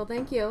popsicle.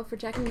 Thank you for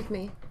checking with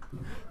me.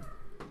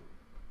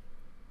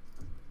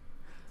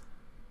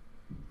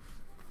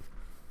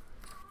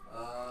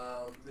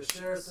 The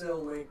share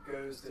sale link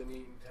goes to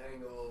Neat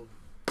and Tangled.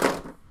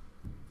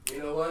 You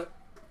know what?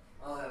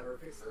 I'll have her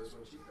fix those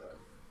when she's done.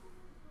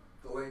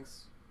 The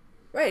links,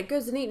 Right, it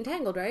goes to Neat and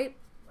Tangled, right?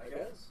 I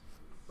guess.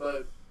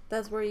 But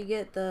That's where you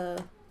get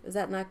the... Is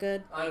that not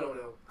good? I don't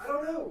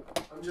know.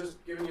 I'm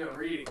just giving you a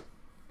reading.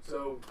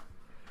 So,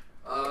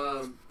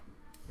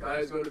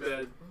 guys, go to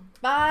bed.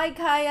 Bye,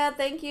 Kaya.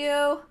 Thank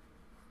you.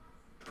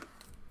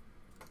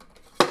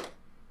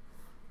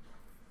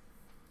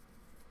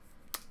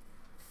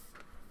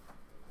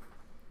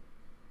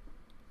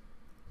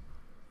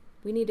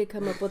 We need to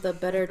come up with a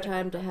better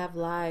time to have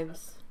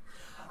lives.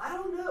 I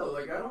don't know.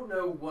 Like, I don't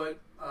know what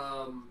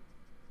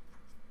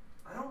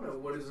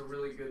is a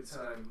really good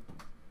time.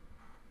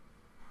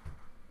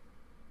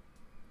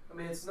 I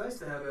mean, it's nice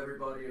to have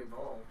everybody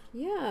involved.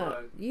 Yeah,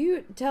 But-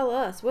 you tell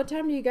us. What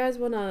time do you guys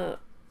want to...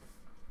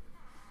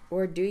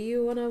 Or do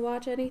you want to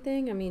watch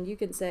anything? I mean, you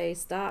can say,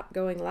 stop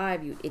going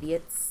live, you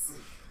idiots.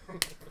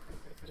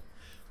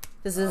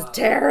 This is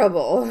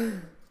terrible.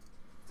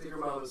 Tinker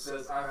Mama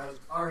says our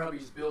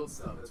hubbies build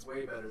stuff that's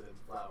way better than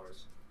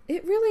flowers.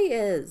 It really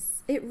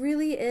is. It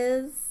really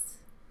is.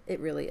 It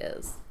really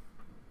is.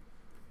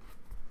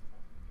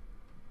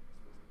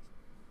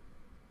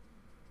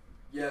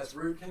 Yes,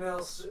 root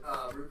canal syringes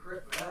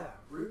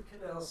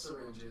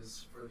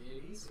for the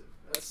adhesive.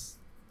 That's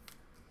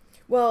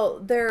Well,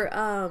 they're,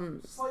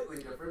 slightly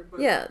different, but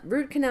yeah,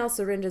 root canal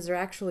syringes are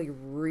actually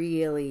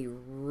really,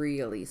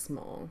 really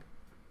small.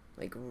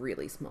 Like,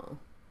 really small.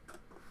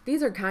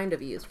 These are kind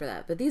of used for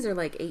that, but these are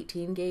like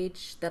 18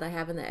 gauge that I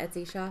have in the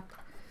Etsy shop.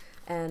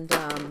 And,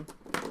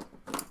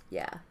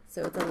 yeah,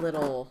 so it's a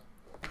little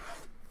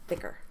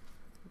thicker.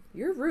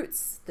 Your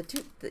roots,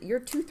 your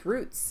tooth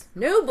roots.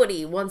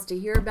 Nobody wants to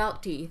hear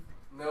about teeth.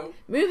 nope.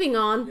 Moving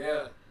on.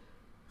 Yeah.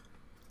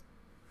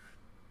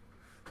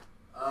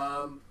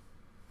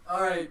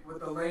 All right, with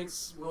the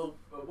links, we'll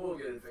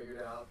get it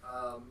figured out.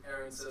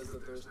 Aaron says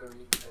that there's no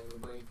Neat and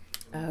Tangled link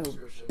in the Oh,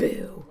 description.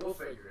 boo. We'll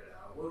figure it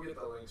out. We'll get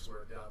the links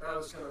worked out. That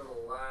was kind of the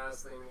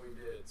last thing we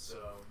did, so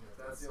if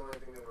that's the only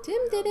thing that we're Tim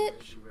really did having it. an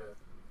issue with,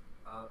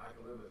 I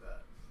can live with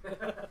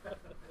that.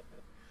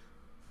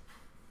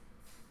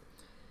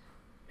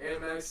 And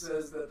Max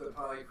says that the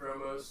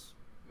polychromos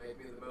make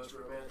me the most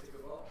romantic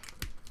of all.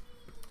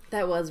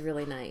 That was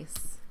really nice.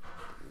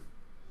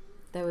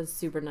 That was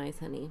super nice,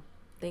 honey.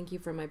 Thank you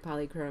for my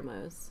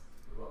polychromos.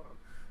 You're welcome.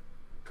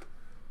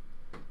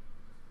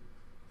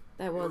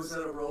 That Was was...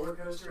 at a roller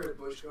coaster at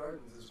Busch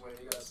Gardens is when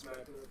he got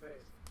smacked in the face.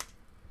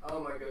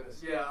 Oh my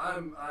goodness. Yeah, I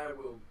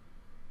will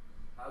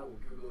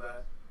Google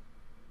that.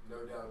 No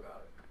doubt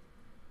about it.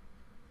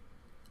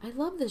 I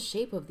love the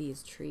shape of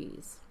these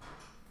trees.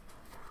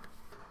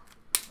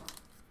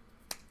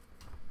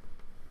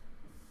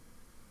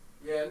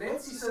 Yeah,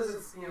 Nancy says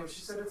it's,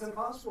 she said it's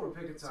impossible to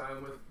pick a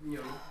time with,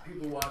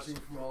 people watching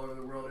from all over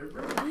the world. It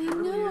really, I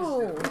really know.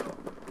 is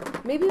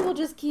difficult. Maybe we'll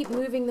just keep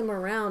moving them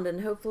around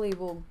and hopefully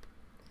we'll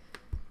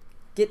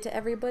get to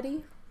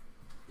everybody.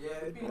 Yeah,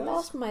 it'd be I nice.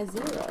 lost my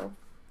 0.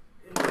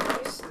 It'd be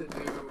nice to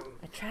do.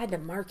 I tried to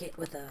mark it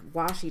with a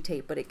washi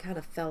tape, but it kind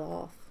of fell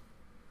off.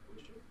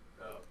 Would you?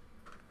 Oh.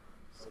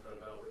 Something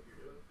about what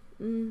you're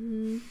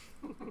doing. Mm-hmm.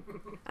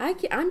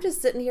 I'm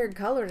just sitting here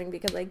coloring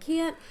because I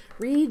can't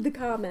read the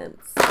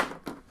comments.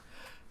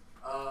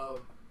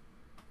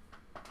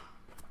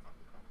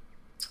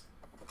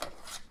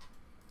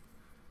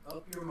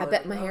 I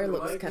bet my hair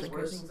looks kind of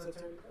crazy. Okay,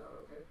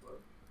 well,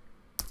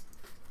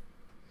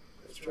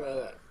 let's try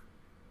that.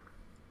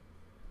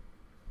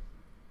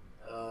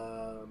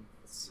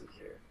 Let's see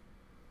here.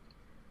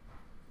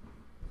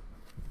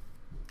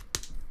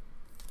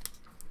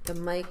 The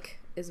mic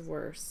is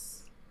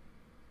worse.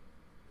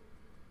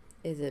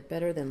 Is it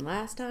better than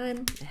last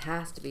time? It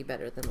has to be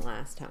better than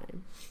last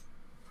time.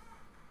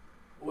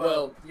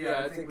 Well,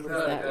 yeah, I think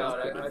without a That was doubt,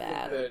 I pretty think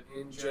bad. that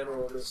in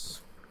general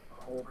this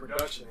whole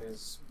production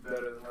is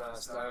better than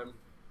last time.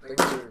 Things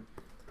are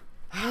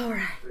All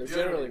right. they're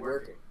generally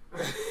working.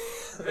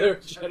 They're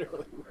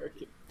generally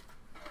working.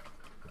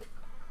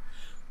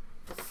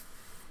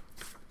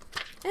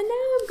 And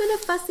now I'm gonna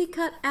fussy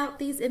cut out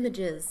these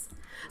images.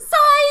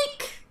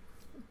 Psych!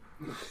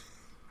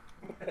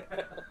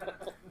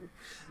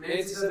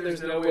 Nancy said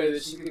there's no way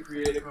that she could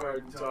create a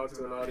card and talk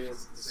to an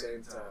audience at the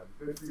same time.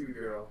 Good for you,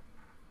 girl.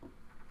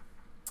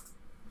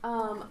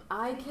 I'm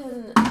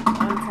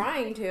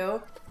trying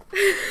to.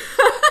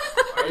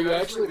 Are you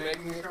actually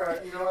making a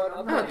card? You know what?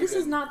 I'm Oh, not this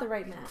even. is not the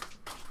right mat.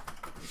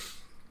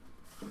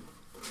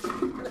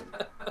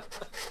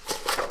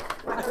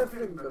 I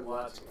haven't been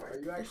watching. Are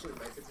you actually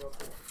making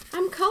something?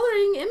 I'm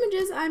coloring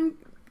images. I'm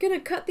gonna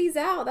cut these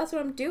out. That's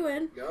what I'm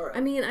doing. Alright.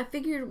 I mean, I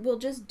figured we'll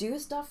just do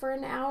stuff for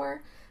an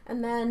hour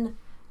and then,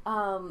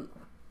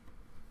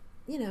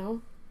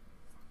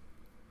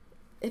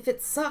 if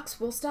it sucks,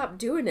 we'll stop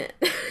doing it.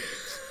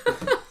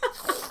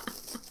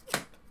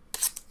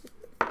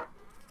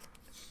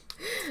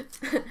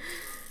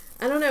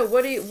 I don't know.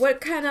 What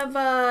kind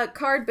of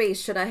card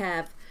base should I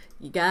have?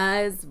 You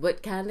guys,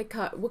 what kind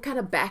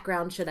of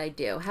background should I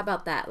do? How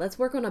about that? Let's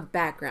work on a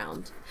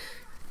background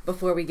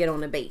before we get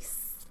on a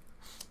base.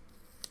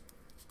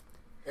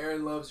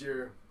 Aaron loves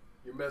your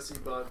messy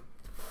bun.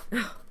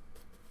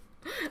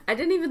 I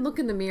didn't even look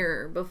in the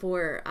mirror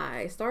before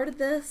I started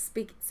this,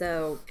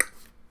 so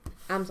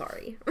I'm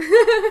sorry.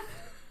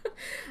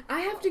 I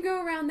have to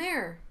go around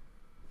there.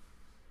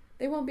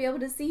 They won't be able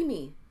to see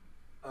me.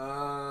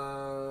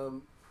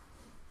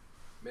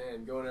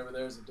 Man, going over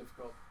there is a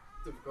difficult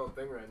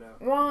thing right now.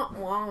 Wah,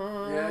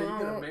 wah. Yeah, you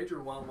get a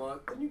major wah-wah.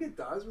 Then you get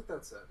dies with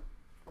that set.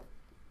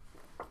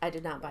 I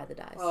did not buy the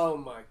dice. Oh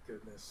my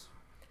goodness.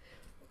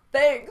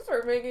 Thanks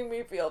for making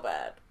me feel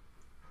bad.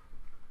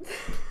 You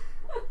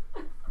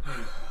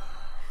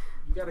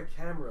got a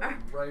camera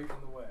right in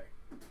the way.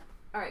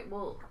 Alright,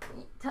 well,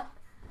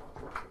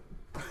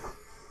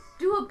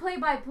 do a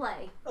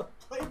play-by-play. A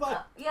play-by-play?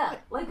 Yeah,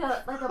 like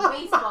a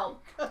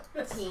baseball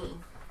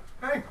team.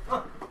 Hang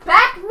on.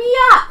 Back me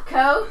up,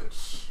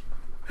 coach!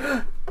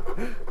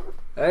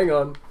 Hang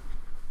on.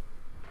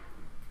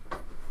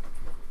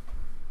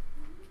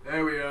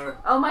 There we are.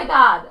 Oh my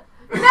god.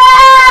 No!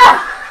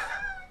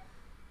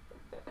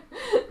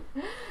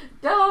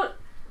 Don't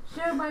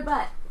show my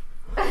butt.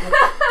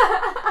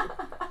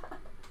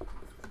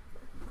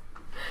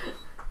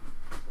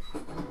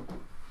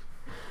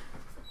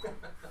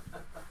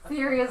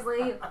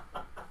 Seriously.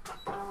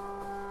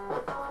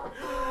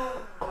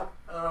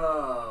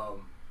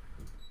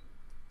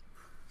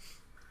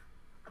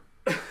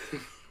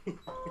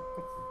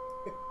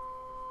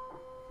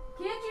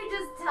 Can't you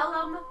just tell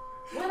them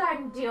what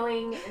I'm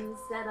doing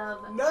instead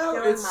of No,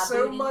 showing it's my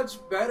so booty?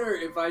 much better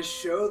if I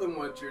show them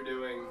what you're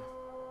doing.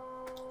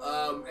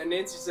 And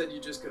Nancy said you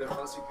just could have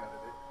fussy cutted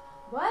it.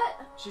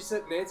 What?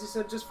 Nancy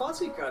said just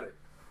fussy cut it.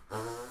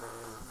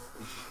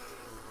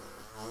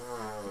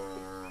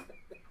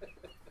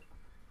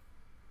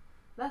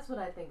 That's what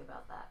I think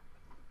about that.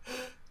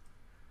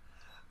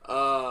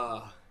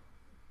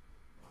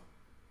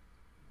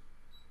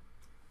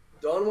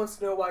 Dawn wants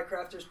to know why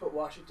crafters put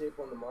washi tape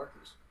on the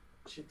markers.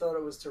 She thought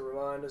it was to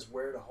remind us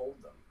where to hold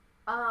them.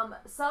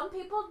 Some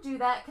people do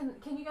that.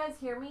 Can you guys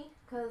hear me?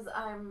 Because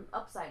I'm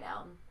upside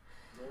down.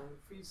 No, the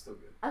feed's still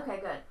good. Okay,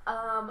 good.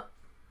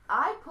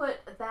 I put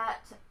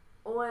that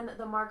on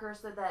the marker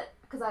so that,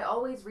 because I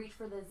always reach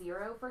for the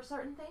 0 for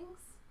certain things.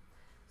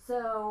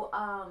 So,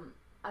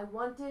 I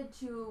wanted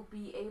to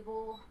be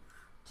able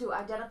to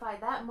identify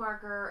that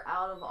marker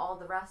out of all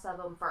the rest of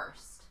them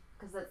first,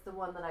 because that's the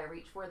one that I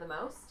reach for the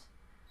most.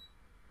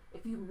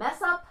 If you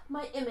mess up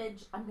my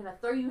image, I'm going to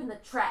throw you in the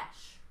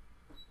trash.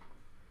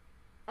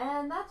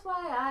 And that's why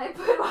I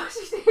put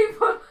washi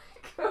tape on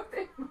my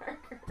coding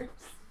markers.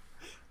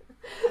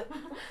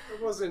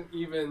 It wasn't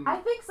even... I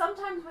think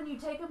sometimes when you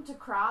take them to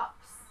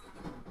crops,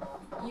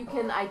 you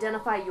can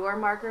identify your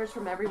markers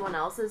from everyone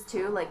else's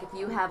too. Like if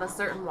you have a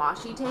certain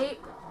washi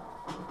tape.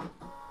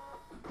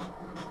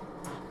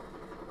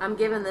 I'm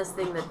giving this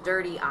thing the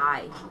dirty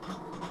eye.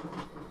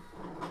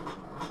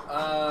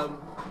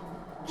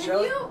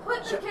 Can you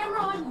put the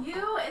camera on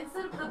you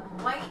instead of the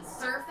white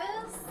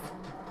surface?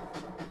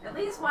 At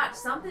least watch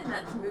something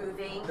that's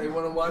moving. They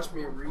want to watch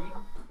me read?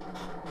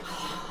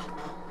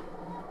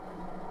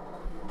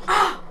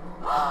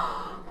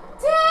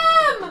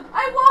 Tim!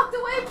 I walked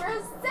away for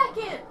a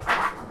second!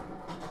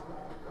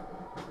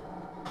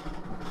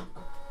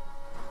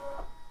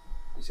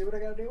 You see what I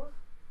gotta deal with?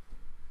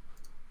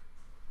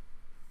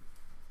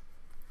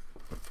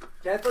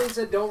 Kathleen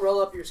said don't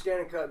roll up your scan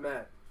and cut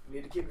mat. You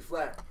need to keep it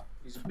flat.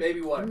 Use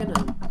baby water. I'm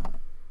gonna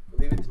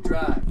leave it to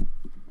dry.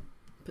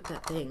 Put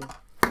that thing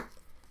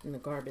in the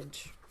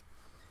garbage.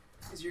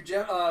 Is your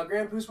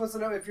Grand Poos wants to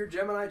know if your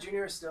Gemini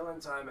Junior is still in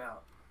timeout.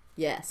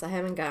 Yes, I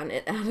haven't gotten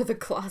it out of the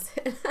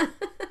closet.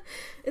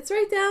 It's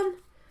right down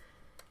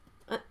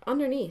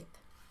underneath.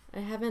 I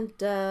haven't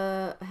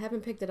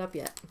picked it up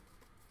yet.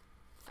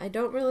 I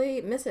don't really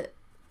miss it,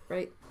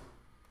 right?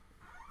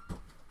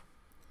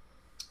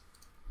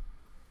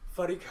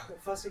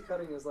 Fussy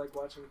cutting is like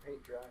watching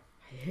paint dry.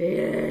 I hate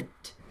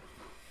it.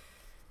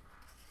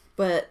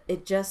 But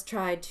it just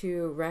tried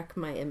to wreck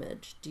my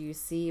image. Do you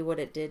see what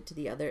it did to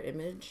the other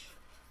image?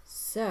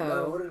 So...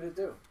 No, what did it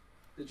do?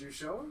 Did you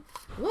show him?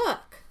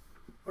 Look!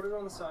 Put it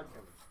on the side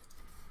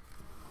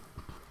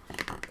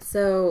camera.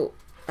 So,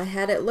 I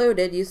had it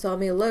loaded. You saw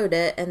me load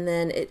it. And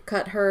then it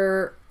cut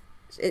her...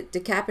 It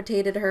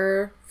decapitated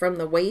her from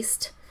the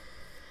waist.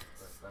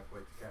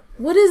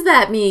 What does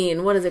that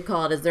mean? What is it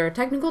called? Is there a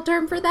technical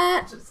term for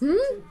that?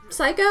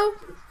 Psycho?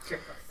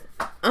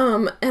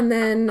 And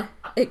then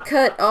it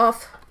cut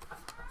off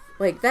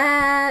like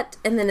that,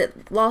 and then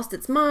it lost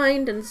its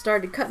mind and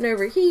started cutting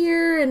over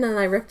here, and then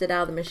I ripped it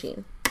out of the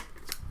machine.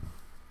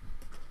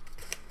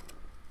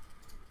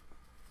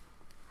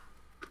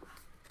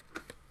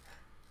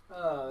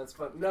 Oh, that's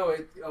fun. No,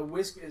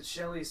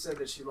 Shelly said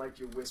that she liked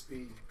your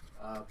wispy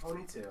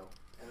ponytail,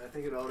 and I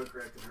think it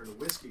auto-corrected her to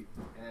whiskey,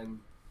 and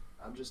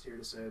I'm just here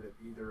to say that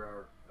either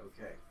are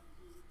okay.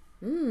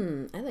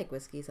 I like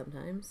whiskey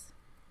sometimes.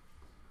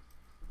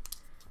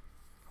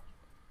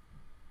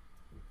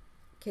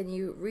 Can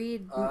you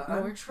read more?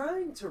 I'm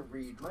trying to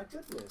read. My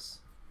goodness.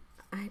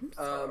 I'm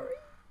sorry.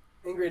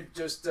 Ingrid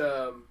just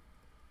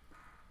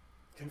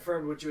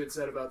confirmed what you had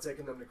said about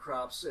taking them to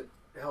crops. It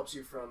helps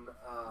you from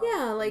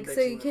yeah, like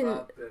so you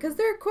can, because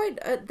they're quite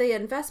the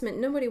investment.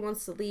 Nobody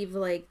wants to leave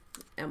like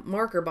a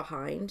marker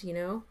behind, you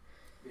know.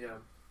 Yeah.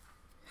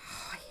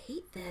 Oh, I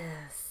hate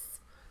this.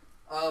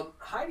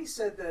 Heidi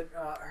said that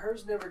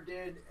hers never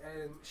did,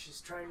 and she's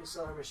trying to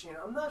sell her machine.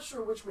 I'm not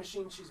sure which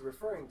machine she's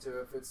referring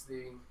to. If it's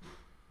the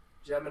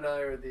Gemini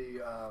or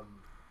the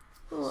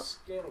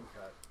scanning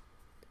cut.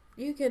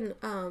 You can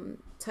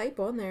type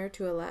on there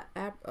to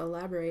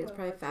elaborate. It's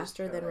probably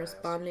faster than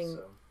responding.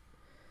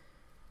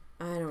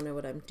 I don't know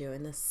what I'm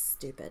doing. This is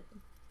stupid.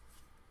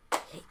 I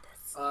hate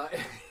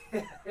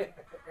this.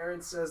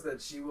 Erin says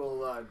that she will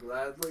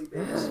gladly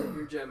babysit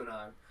your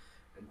Gemini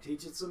and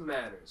teach it some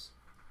manners.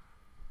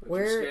 But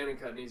your scanning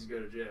cut needs to go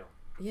to jail.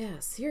 Yeah,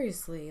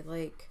 seriously,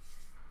 like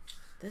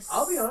this.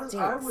 I'll be honest.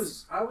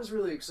 Stinks. I was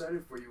really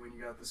excited for you when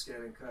you got the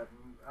scanning cut,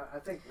 and I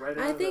think right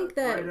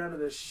out of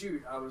the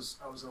chute, I was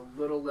a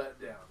little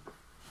let down.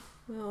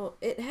 Well,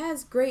 it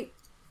has great.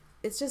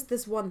 It's just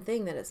this one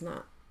thing that it's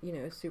not,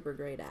 super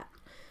great at.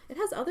 It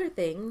has other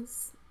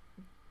things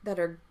that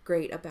are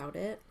great about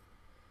it,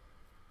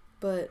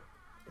 but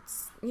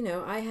it's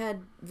I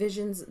had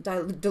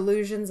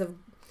delusions of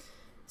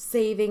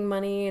saving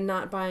money and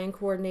not buying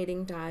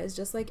coordinating dies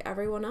just like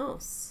everyone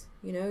else.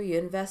 You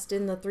invest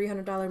in the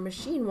 $300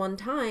 machine one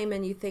time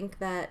and you think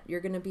that you're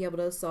going to be able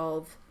to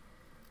solve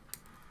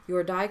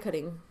your die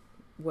cutting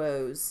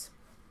woes.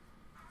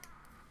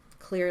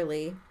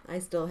 Clearly, I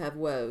still have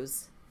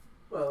woes.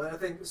 Well, I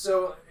think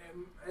so,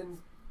 and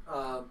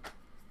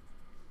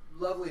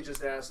Lovely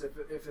just asked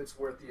if it's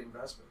worth the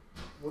investment.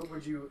 What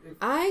would you...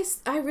 I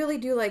really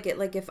do like it.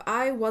 Like, if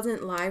I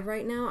wasn't live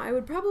right now, I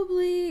would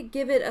probably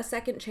give it a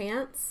second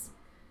chance.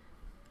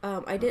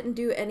 I didn't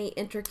do any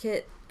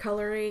intricate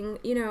coloring.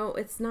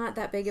 It's not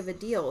that big of a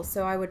deal.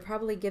 So I would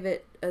probably give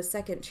it a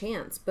second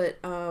chance. But,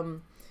 I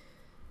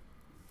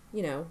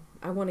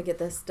want to get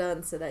this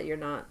done so that you're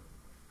not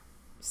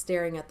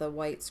staring at the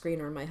white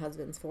screen or my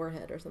husband's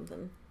forehead or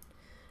something.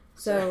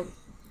 So...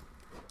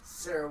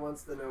 Sarah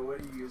wants to know,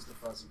 what do you use the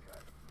fussy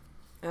cut?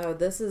 Oh,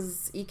 this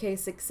is EK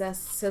Success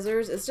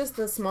scissors. It's just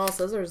the small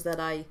scissors that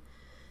I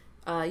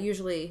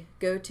usually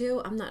go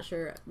to. I'm not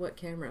sure what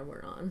camera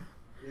we're on.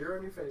 You're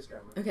on your face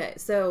camera. Okay,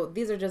 so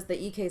these are just the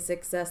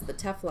EK6S, the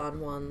Teflon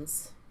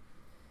ones.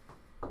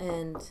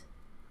 And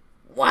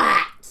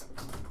what?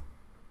 Can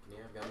you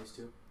have gummies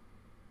too?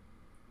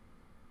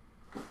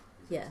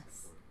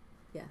 Yes.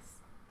 Yes.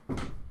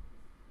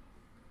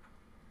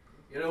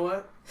 You know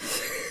what?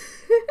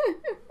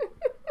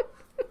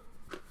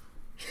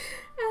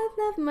 I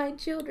love my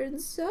children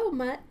so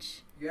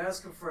much. You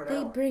ask them for an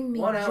They hour. bring me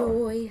 1 hour.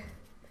 joy.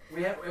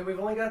 And we've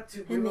only got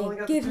two. And We've only they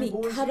got give the two me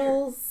boys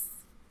cuddles.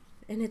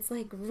 And it's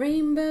like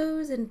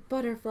rainbows and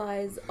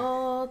butterflies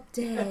all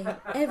day,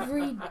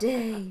 every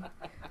day.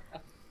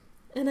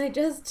 And I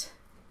just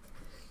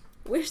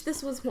wish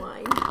this was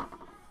wine.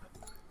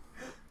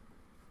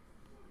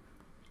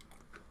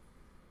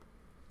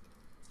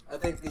 I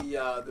think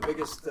the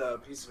biggest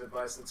piece of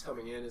advice that's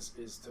coming in is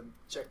to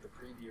check the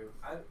preview.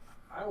 I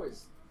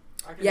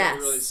can Yes.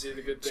 never really see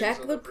the good things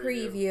Check on the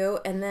preview,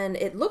 and then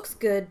it looks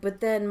good, but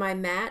then my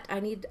mat,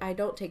 I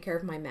don't take care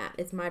of my mat.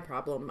 It's my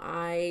problem.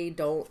 I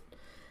don't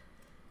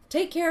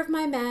take care of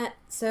my mat,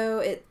 so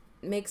it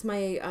makes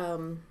my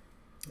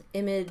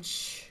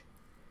image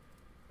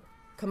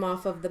come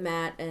off of the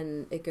mat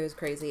and it goes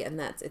crazy, and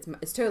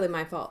it's totally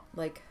my fault.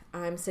 Like,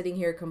 I'm sitting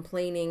here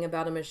complaining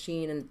about a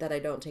machine that I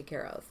don't take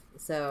care of.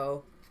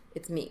 So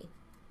it's me.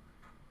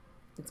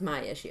 It's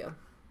my issue.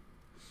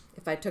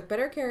 If I took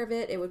better care of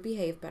it, it would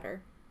behave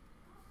better.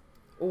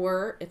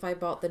 Or if I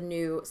bought the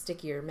new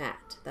stickier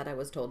mat that I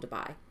was told to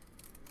buy.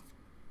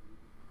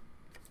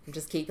 I'm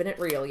just keeping it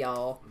real,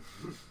 y'all.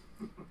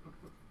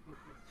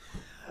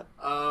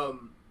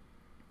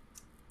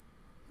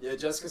 Yeah,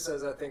 Jessica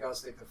says I think I'll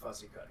stick to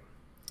fussy cutting.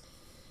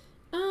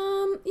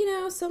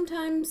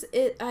 Sometimes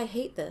I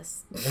hate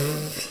this.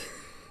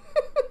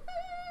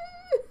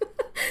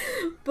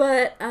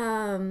 But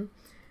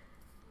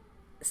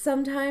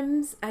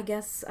sometimes I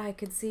guess I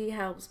could see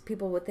how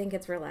people would think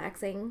it's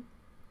relaxing.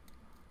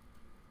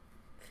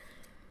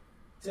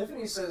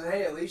 Tiffany says,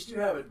 hey, at least you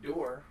have a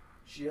door.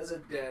 She has a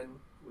den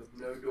with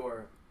no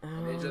door.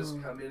 And they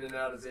just come in and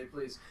out as they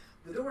please.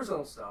 The doors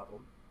don't stop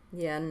them.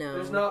 Yeah, no.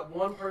 There's not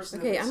one person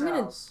Okay, in this I'm going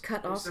to house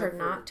cut off her except for-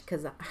 knot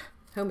because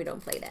homie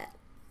don't play that.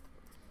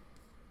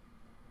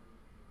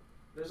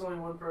 There's only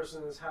one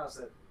person in this house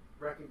that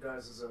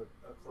recognizes a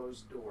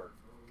closed door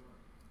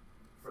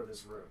for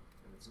this room,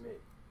 and it's me.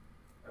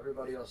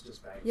 Everybody else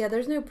just bangs. Yeah,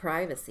 there's no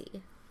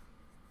privacy.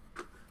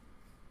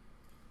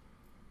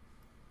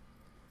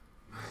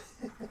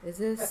 Is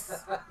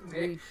this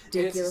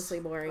ridiculously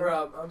boring?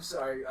 I'm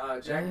sorry.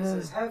 Jackie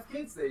says, have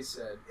kids, they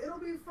said. It'll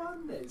be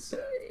fun, they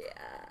said.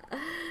 Yeah.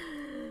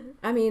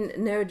 I mean,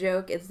 no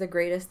joke. It's the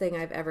greatest thing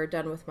I've ever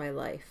done with my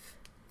life.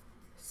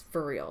 It's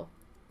for real.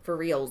 For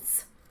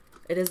reals.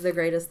 It is the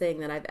greatest thing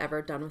that I've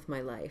ever done with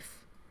my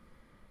life.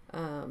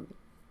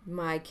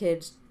 My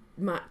kids,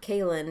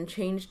 Kaylin,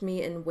 changed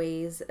me in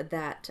ways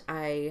that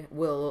I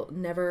will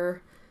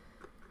never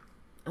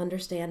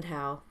understand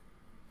how.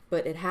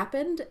 But it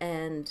happened,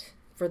 and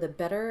for the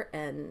better,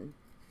 and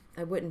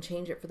I wouldn't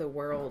change it for the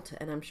world,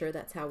 and I'm sure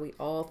that's how we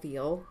all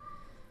feel.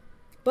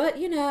 But,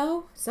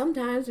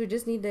 sometimes we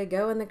just need to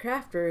go in the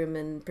craft room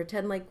and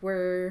pretend like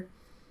we're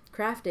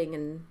crafting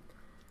and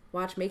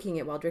watch making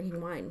it while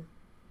drinking wine.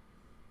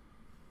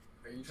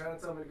 Are you trying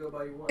to tell me to go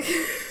buy you wine?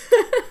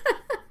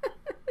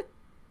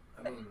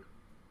 I mean...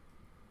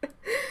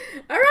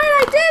 All right,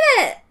 I did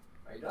it!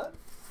 Are you done?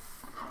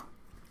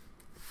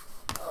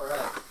 All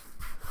right.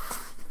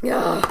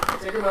 Yeah.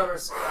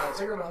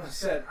 Tigger Mama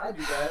said, I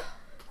do that.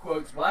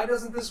 Quotes, why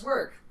doesn't this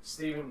work?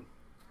 Steven,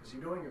 because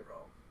you're doing it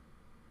wrong.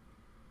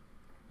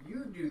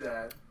 You do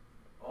that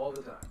all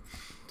the time.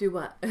 Do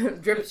what?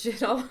 Drip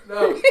shit all?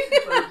 No,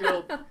 like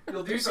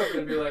you'll do something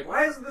and be like,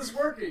 why isn't this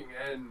working?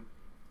 And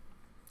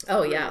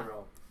Oh, you're yeah. doing it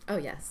wrong. Oh,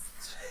 yes.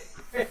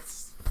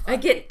 It's I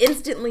get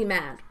instantly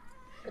mad.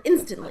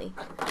 Instantly.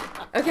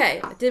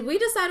 Okay, did we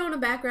decide on a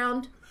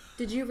background?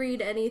 Did you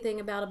read anything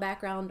about a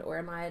background, or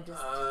am I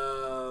just...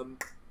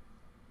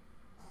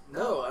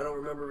 No, I don't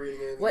remember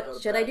reading anything What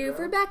about should I do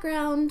for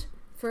background. background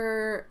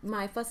for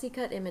my fussy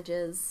cut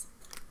images?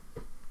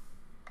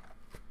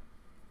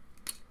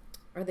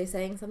 Are they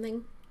saying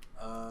something?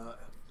 I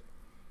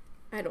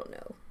don't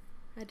know.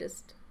 I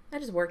just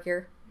work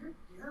here.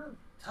 You're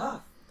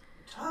tough.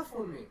 You're tough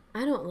on me.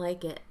 I don't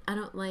like it. I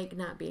don't like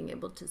not being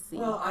able to see.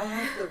 Well, I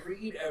have to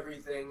read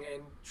everything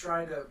and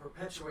try to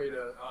perpetuate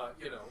a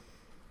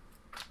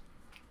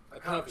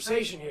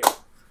conversation here.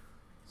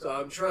 So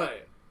I'm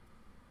trying.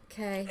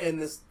 Okay.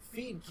 And this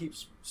feed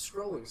keeps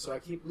scrolling, so I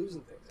keep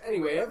losing things.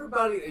 Anyway,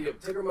 everybody,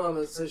 Tigger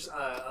Mama says,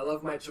 I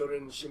love my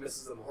children, and she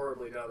misses them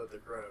horribly now that they're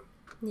grown.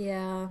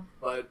 Yeah.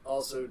 But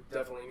also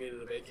definitely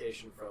needed a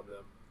vacation from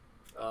them.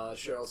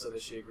 Cheryl said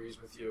that she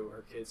agrees with you.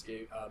 Her kids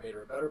made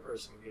her a better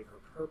person and gave her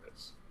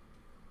purpose.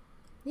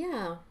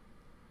 Yeah.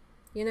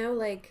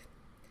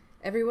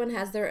 Everyone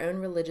has their own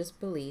religious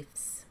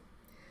beliefs,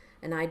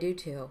 and I do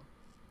too.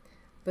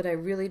 But I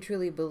really,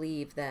 truly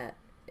believe that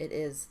it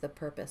is the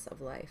purpose of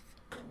life.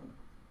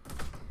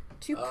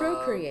 To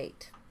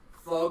procreate.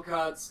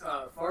 Flowcots,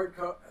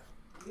 Fard,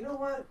 you know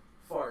what?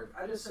 Fard.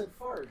 I just said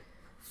Fard.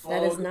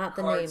 That is not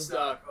the name.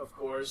 Cardstock, of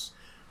course.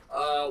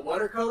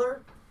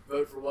 Watercolor.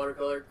 Vote for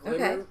watercolor. Glimmer,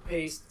 Okay.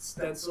 paste,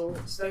 stencil.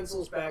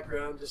 Stencil's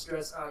background.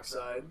 Distress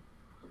oxide.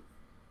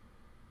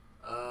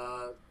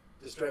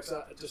 Distress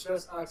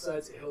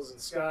oxides, hills and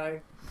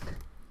sky.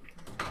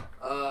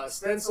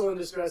 Stencil and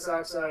distress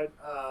oxide.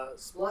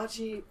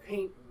 Splotchy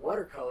paint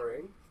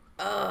watercoloring.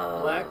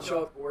 Oh. Black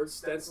chalkboard,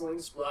 stenciling,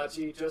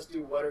 splotchy. Just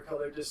do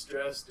watercolor,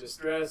 distress.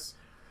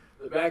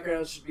 The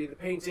background should be the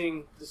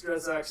painting,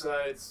 distress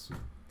oxides.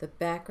 The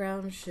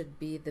background should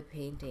be the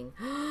painting.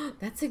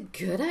 That's a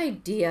good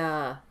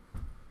idea.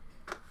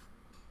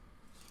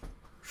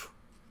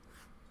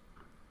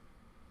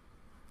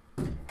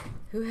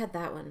 Who had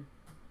that one?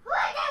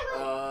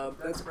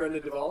 That's Brenda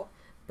Duvall.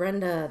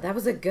 Brenda, that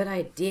was a good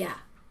idea.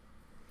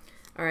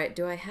 All right,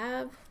 do I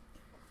have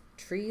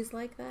trees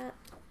like that?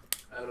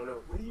 I don't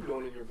know. What are you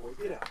doing in here, boy?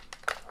 Get out.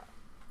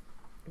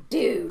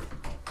 Dude.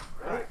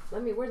 Right.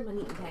 Where's my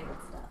neat and tangled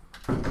stuff?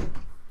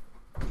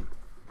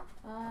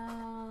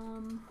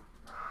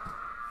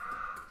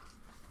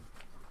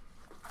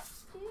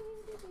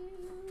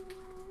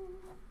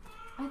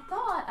 I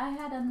thought I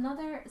had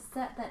another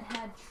set that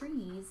had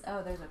trees.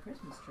 Oh, there's a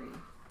Christmas tree.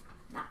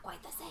 Not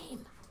quite the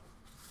same.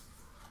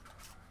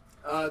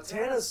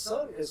 Tana's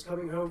son is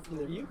coming home from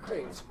the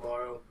Ukraine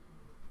tomorrow.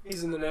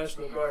 He's in the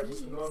National Guard.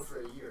 He's been gone for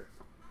a year.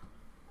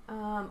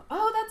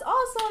 Oh, that's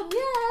awesome!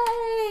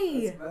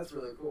 Yay! That's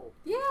really cool.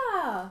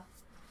 Yeah.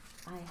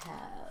 I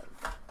have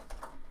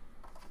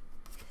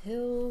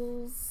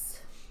pills.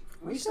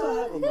 We still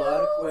have a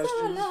lot of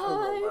questions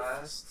from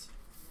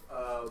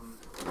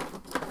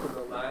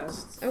the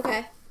last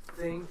Okay.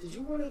 thing. Did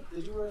you want to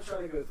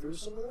try to go through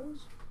some of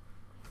those?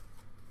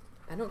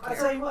 I don't I'll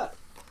care. tell you what.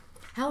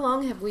 How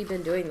long have we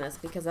been doing this?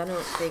 Because I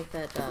don't think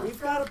that. We've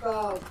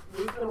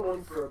been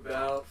on for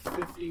about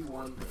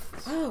 51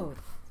 minutes. Oh,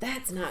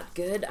 that's not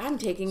good. I'm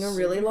taking a So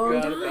really we've long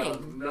got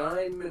time. about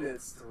 9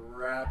 minutes to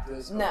wrap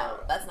this No,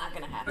 up. that's not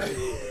gonna happen.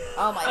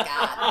 Oh my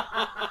god.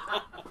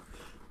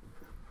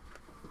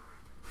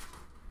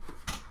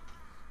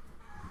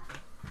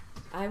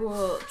 I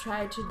will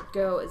try to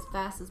go as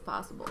fast as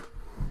possible.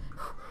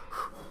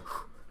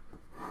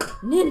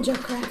 Ninja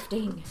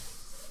crafting.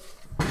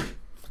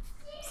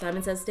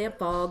 Simon Says Stamp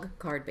Fog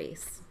card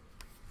base.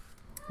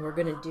 We're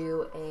gonna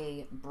do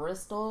a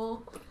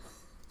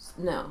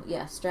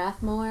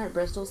Strathmore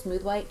Bristol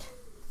Smooth White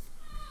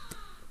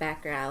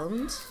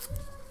background.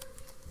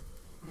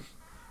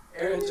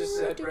 Aaron just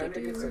said Brenda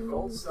gets a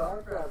gold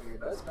star for having the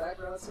best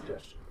background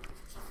suggestion.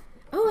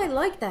 Oh, I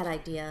like that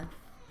idea.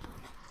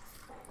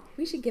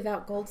 We should give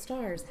out gold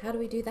stars. How do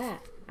we do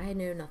that? I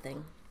know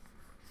nothing.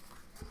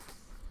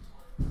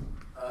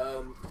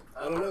 I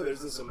don't know. There's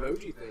this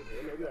emoji thing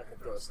here. Maybe I can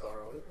throw a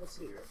star on it. Let's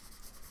see here.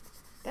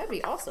 That'd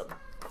be awesome.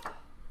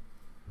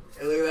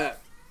 Hey, look at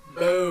that.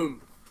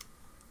 Boom.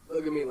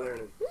 Look at me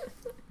learning.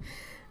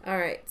 All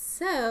right,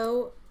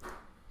 so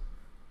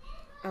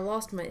I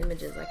lost my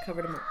images. I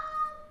covered them up.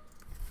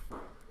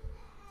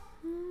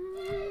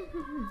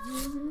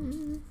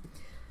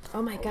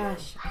 Oh my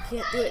gosh, I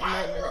can't do it in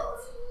 9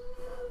 minutes.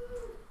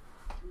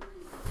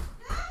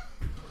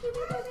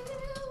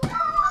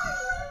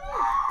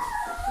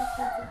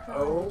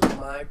 Oh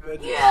my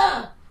goodness.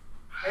 Yeah!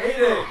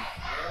 Hayden!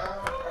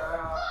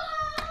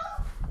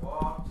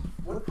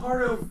 What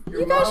part of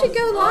your You guys should mom's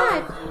go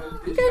live.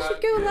 life You did guys not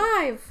should go get?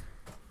 live.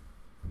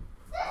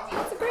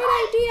 That's a great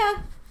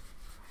idea.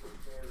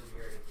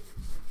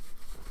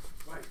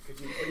 Mike, could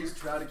you please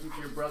try to keep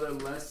your brother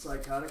less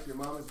psychotic? Your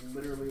mom is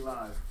literally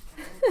live.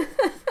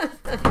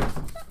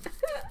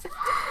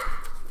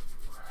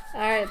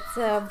 Alright,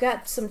 so I've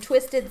got some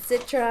twisted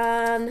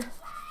citron.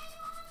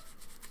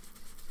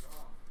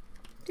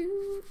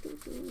 Doo, doo,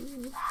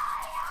 doo.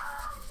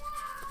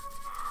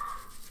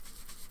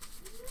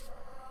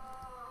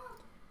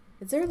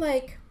 Is there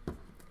like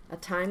a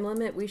time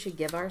limit we should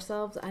give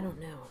ourselves? I don't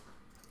know.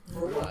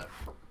 For what?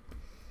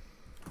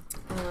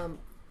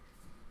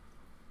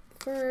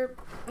 For,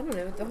 I don't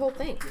know, the whole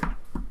thing.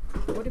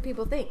 What do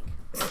people think?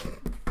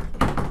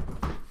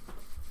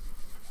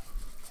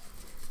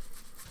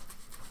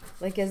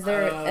 Like, is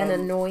there an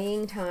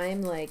annoying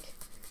time? Like,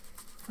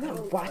 I'm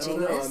not watching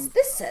I don't know. this.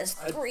 This says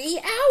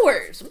 3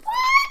 hours.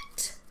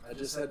 What? I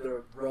just had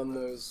to run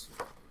those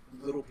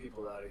little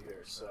people out of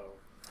here, so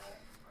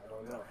I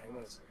don't know. Hang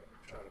on a second.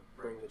 I'm trying to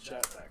bring the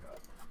chat back up.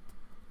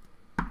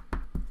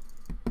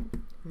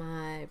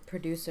 My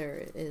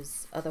producer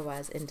is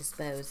otherwise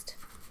indisposed.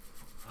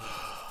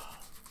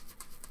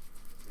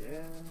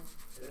 Yeah,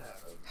 it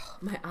happened.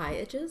 My eye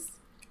itches.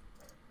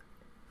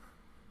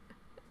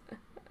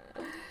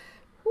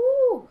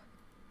 Woo!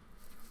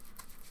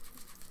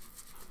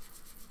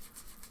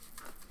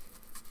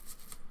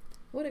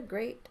 What a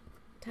great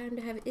time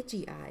to have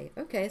itchy eye.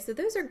 Okay, so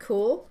those are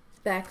cool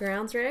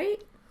backgrounds,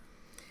 right?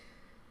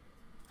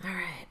 All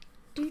right.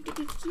 Do.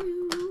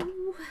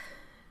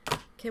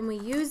 Can we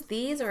use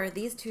these, or are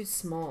these too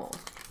small?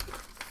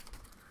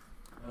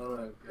 I don't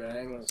know.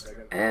 Hang on a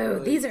second. Oh,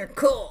 Really, these are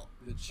cool.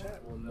 The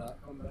chat will not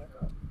come back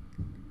up.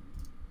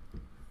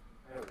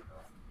 There we go.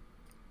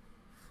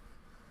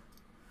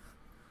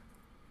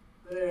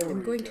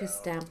 I'm going go. to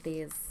stamp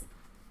these.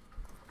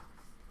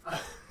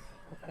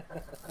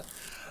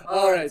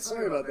 All right,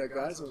 sorry about that,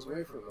 guys. I was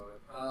away for a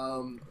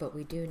moment. But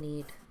we do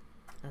need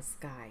a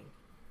sky.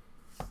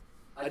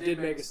 I did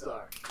make a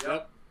star.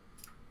 Yep.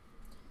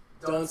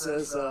 Don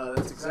says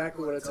that's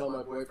exactly what I tell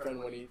my boyfriend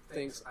when he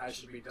thinks I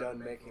should be done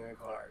making a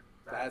card.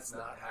 That's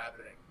not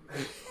happening.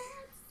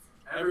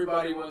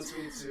 Everybody wants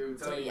me to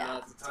tell you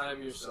not to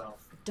time yourself.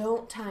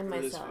 Don't time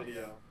for myself. This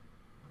video.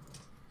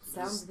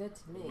 Sounds Just good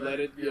to me. let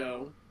it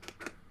go.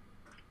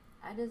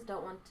 I just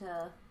don't want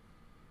to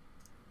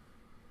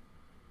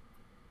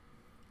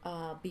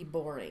be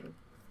boring.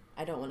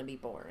 I don't want to be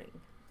boring.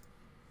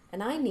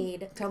 And I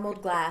need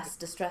tumbled glass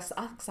distress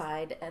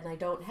oxide, and I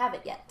don't have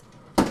it yet.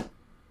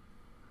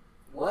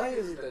 Why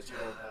is it that you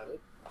don't have it?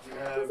 You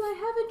have... Because I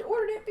haven't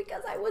ordered it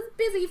because I was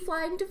busy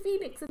flying to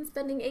Phoenix and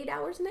spending 8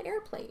 hours in the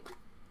airplane.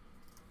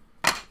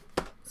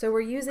 So we're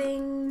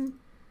using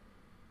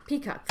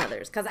peacock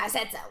feathers, because I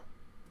said so.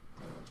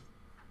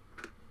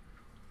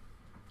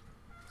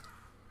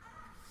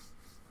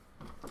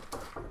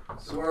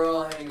 So we're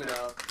all hanging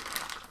out.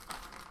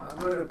 I'm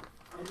gonna.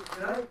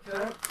 Can I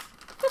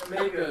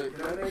make a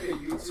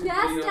YouTube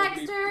Yes, video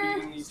Dexter. of me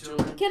feeding these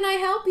children? Can I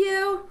help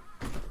you?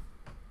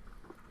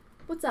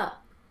 What's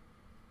up?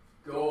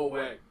 Go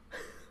away.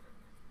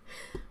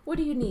 What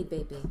do you need,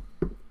 baby?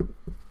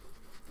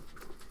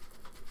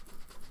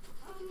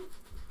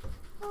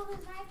 What was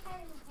my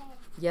cousin saying?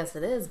 Yes,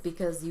 it is,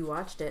 because you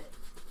watched it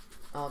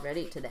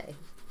already today.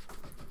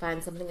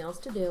 Find something else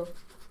to do.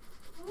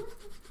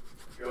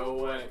 Go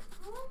away.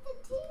 I want the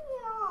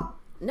TV off.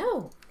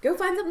 No, go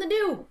find something to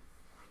do.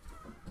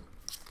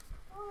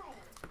 Why?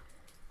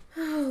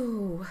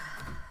 Oh.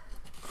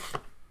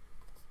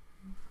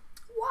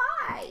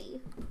 Why?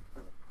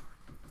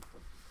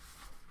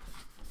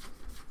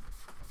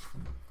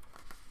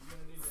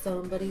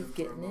 Somebody's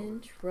getting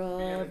in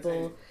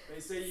trouble. They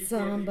say you can't be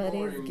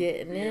Somebody's boring.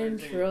 getting Be in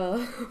entertaining.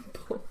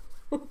 trouble.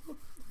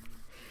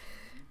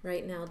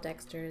 Right now,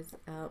 Dexter's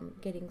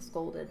getting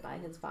scolded by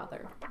his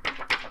father.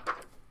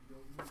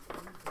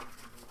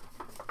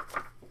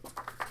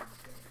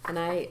 And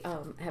I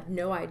have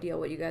no idea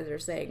what you guys are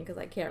saying because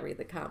I can't read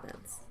the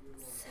comments.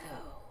 So,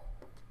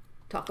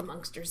 talk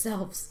amongst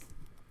yourselves.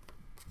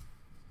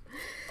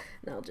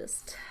 And I'll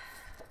just,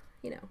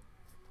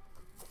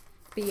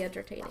 be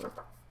entertaining.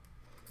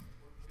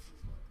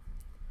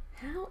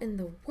 How in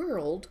the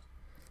world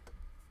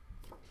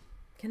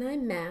can I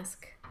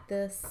mask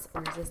this,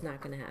 or is this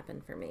not going to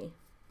happen for me?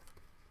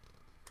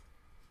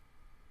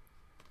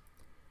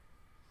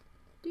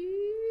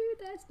 Dude,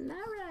 that's not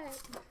right.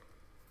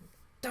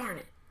 Darn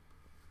it.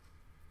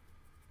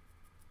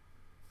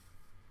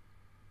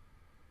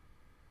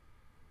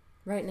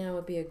 Right now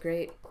would be a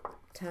great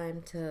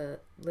time to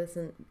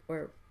listen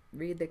or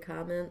read the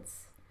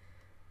comments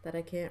that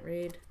I can't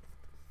read.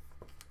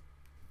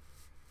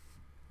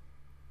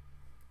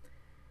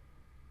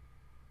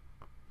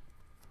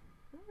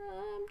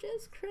 I'm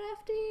just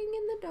crafting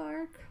in the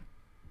dark.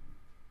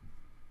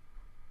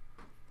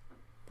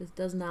 This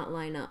does not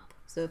line up.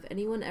 So if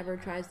anyone ever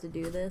tries to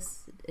do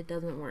this, it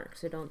doesn't work.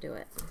 So don't do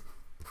it.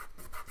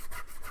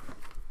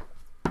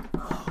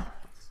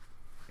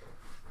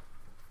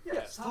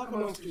 Yes, talk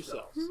amongst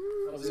yourselves.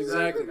 That was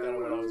exactly kind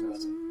of what I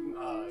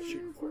was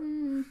shooting for.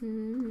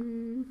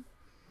 And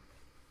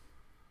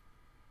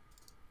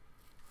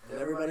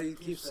everybody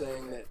keeps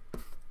saying that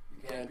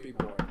you can't be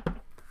bored.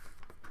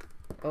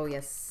 Oh,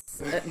 yes.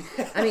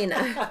 I mean,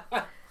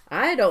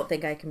 I don't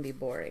think I can be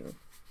boring.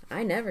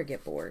 I never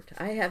get bored.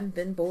 I haven't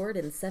been bored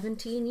in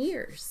 17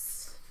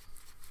 years.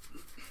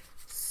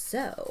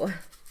 So.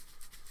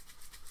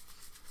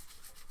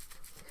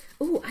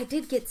 Ooh, I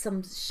did get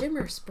some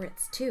shimmer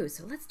spritz too,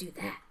 so let's do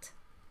that.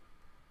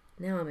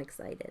 Now I'm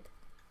excited.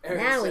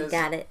 Aaron Now says, we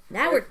got it.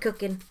 Now we're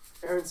cooking.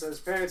 Aaron says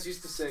parents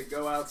used to say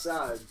go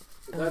outside,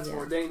 but that's yeah.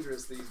 more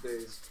dangerous these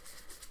days.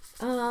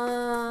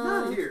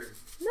 Not Not here.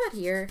 Not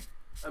here.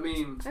 I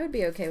mean, I would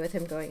be okay with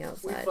him going we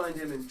outside. find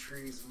him in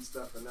trees and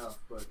stuff enough,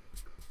 but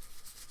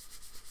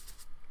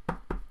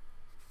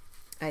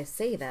I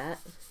say that,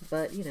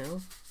 but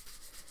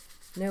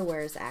nowhere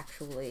is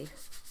actually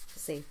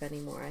safe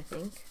anymore, I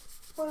think.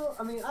 well,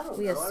 I mean, I don't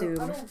We know. assume.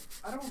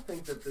 I don't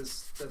think that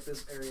this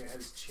area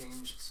has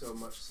changed so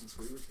much since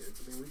we were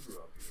kids. I mean, we grew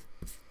up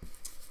here.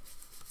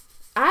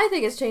 I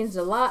think it's changed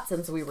a lot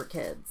since we were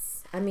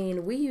kids. I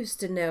mean, we used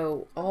to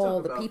know all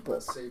Talk the about people.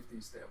 From a safety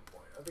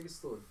standpoint, I think it's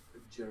still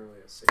generally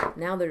a safe.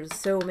 Now there's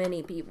so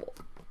many people.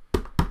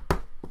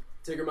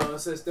 Tigger Mama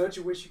says, "Don't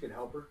you wish you could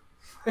help her?"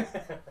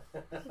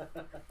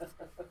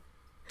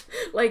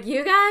 Like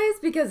you guys,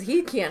 because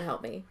he can't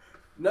help me.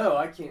 No,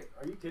 I can't.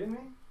 Are you kidding me?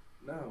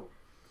 No.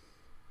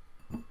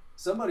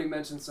 Somebody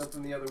mentioned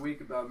something the other week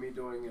about me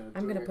doing a.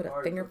 I'm gonna put a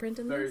card. fingerprint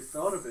in The very this.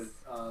 thought of it.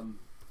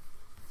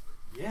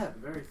 Yeah, the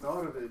very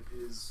thought of it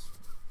is.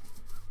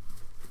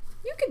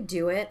 You could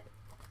do it.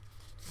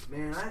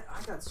 Man, I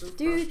got so Dude,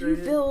 you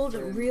frustrated. build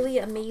and really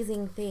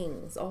amazing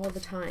things all the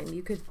time.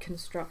 You could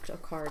construct a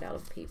card out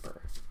of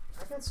paper.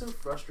 I got so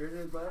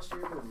frustrated last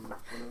year when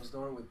I was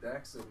doing it with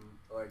Dex and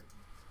like.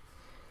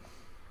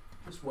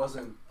 Just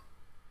wasn't.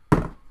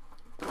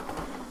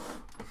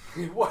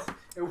 It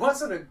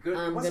wasn't a good.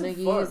 I'm it wasn't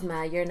gonna fun. use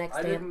my Your Next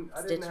I Stamp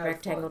didn't Stitch have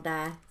Rectangle fun.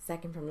 die,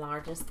 second from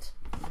largest.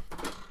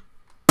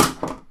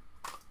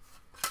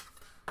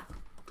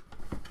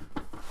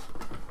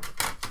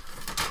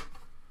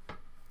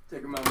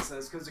 Tiger Mama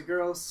says, because a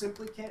girl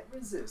simply can't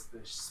resist the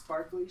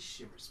sparkly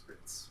shimmer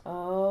spritz.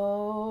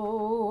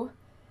 Oh,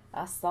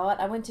 I saw it.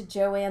 I went to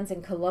Joann's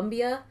in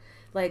Columbia.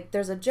 Like,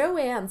 there's a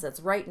Joann's that's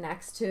right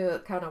next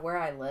to kind of where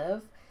I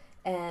live.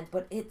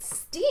 But it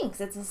stinks.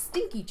 It's a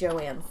stinky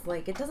Joann's.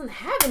 Like, it doesn't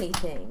have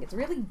anything. It's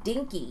really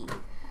dinky.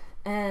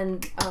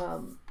 And,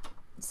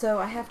 so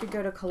I have to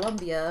go to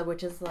Columbia,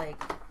 which is like,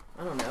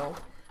 I don't know,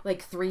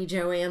 like 3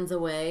 Joann's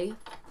away.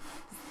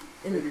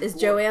 And Maybe is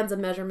 4. Joann's a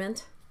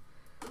measurement?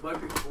 It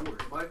might be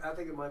 4. I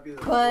think it might be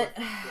the But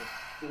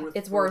fourth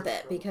it's worth fourth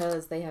it row.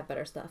 because they have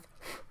better stuff.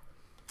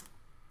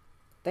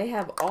 They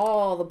have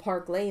all the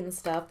Park Lane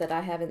stuff that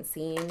I haven't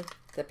seen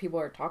that people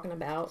are talking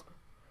about.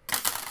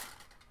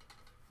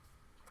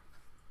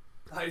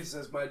 Heidi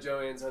says my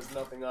Joann's has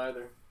nothing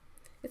either.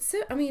 It's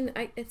so, I mean,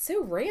 it's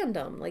so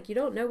random. Like, you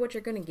don't know what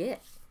you're going to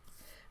get.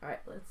 All right,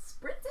 let's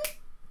spritz it.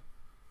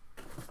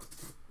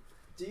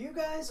 Do you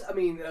guys? I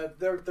mean,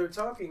 they're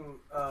talking.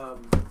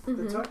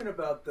 They're talking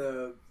about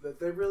that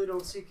they really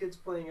don't see kids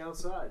playing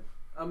outside.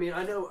 I mean,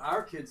 I know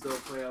our kids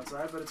don't play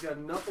outside, but it's got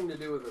nothing to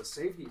do with a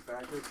safety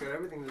factor. It's got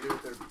everything to do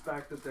with the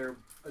fact that they're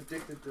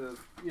addicted to,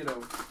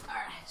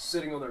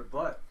 sitting on their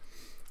butt.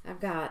 I've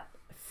got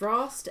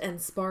Frost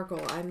and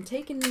Sparkle.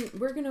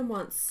 We're going to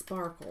want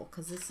Sparkle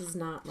because this is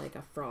not like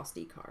a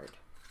Frosty card.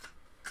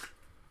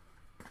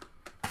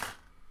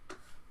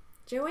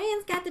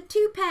 Joanne's got the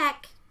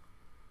 2-pack.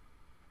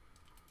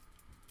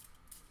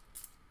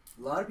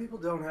 A lot of people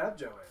don't have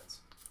Joann's.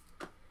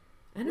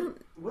 I don't.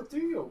 What do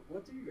you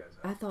guys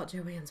have? I thought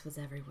Joann's was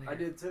everywhere. I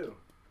did too.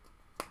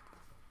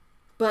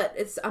 But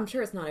I'm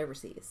sure it's not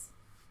overseas.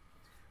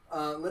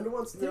 Linda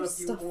wants to know There's if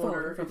you stuff falling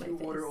order from my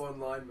face.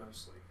 online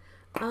mostly.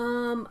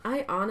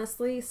 I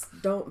honestly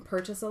don't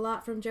purchase a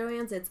lot from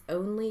Joann's. It's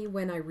only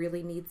when I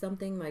really need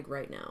something, like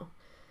right now.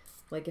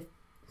 Like if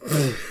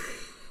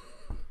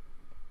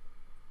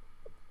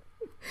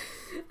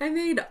I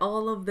made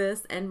all of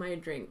this and my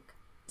drink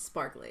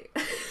sparkly.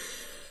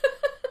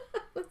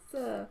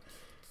 Let's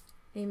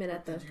aim it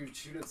at the. Did you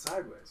shoot it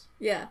sideways?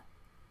 Yeah.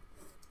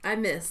 I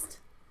missed.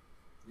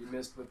 You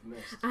missed with the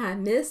mist. I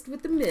missed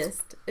with the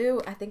mist. Ooh,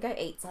 I think I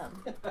ate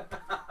some.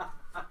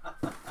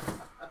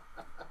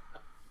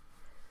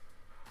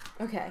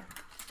 Okay.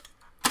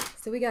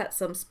 So we got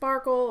some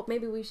sparkle.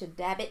 Maybe we should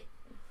dab it.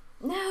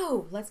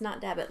 No, let's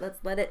not dab it. Let's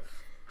let it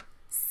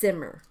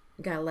simmer.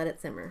 You gotta let it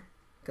simmer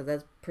because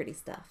that's pretty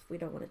stuff. We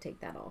don't want to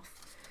take that off.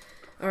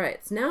 All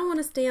right, so now I want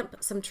to stamp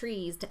some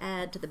trees to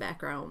add to the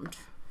background.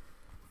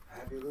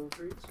 Happy little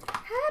trees.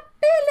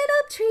 Happy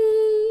little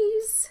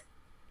trees.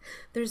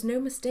 There's no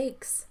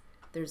mistakes.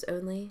 There's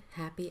only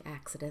happy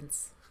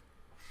accidents.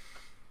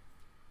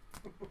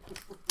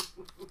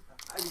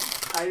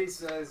 Heidi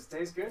says,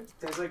 tastes good?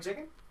 Tastes like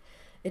chicken?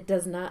 It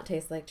does not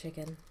taste like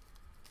chicken.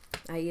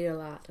 I eat a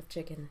lot of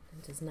chicken.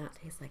 It does not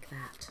taste like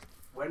that.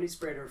 Wendy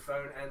sprayed her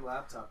phone and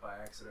laptop by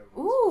accident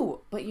once. Ooh,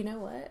 but you know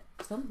what?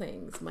 Some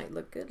things might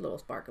look good, little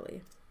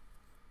sparkly.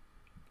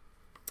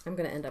 I'm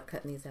going to end up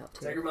cutting these out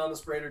too. Take her mom to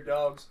sprayed her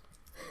dogs.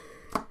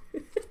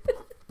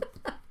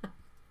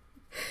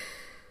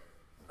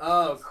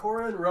 Oh,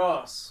 Koren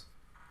Ross.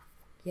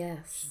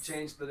 Yes. She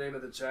changed the name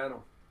of the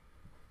channel.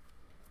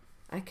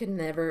 I could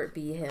never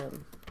be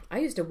him. I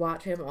used to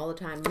watch him all the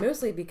time,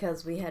 mostly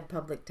because we had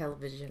public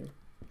television.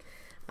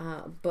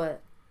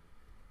 But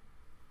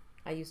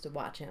I used to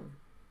watch him.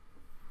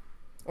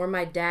 Or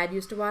my dad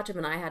used to watch him,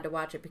 and I had to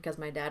watch it because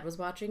my dad was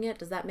watching it.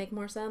 Does that make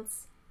more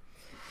sense?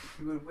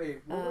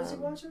 Wait, what was he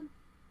watching?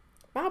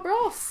 Bob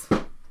Ross.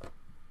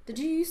 Did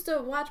you used to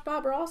watch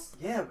Bob Ross?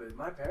 Yeah, but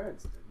my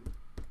parents didn't.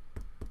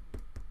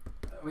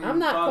 I mean, I'm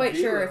not Bob quite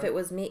sure Vila. if it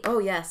was me. Oh,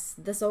 yes.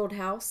 This Old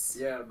House.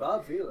 Yeah,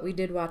 Bob Vila. We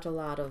did watch a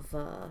lot of,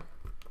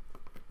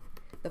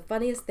 the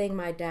funniest thing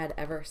my dad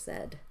ever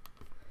said.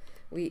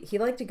 He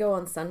liked to go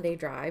on Sunday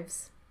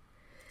drives.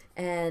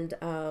 And,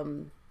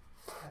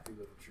 Happy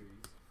little trees.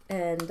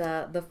 and,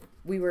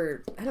 we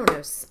were, I don't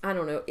know. I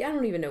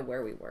don't even know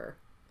where we were.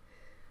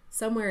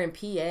 Somewhere in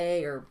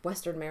PA or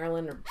Western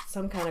Maryland or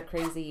some kind of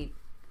crazy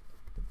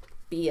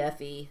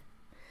BFE.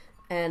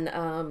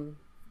 And,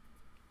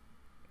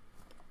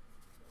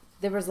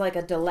 there was like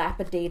a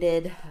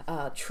dilapidated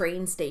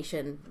train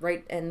station,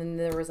 right? And then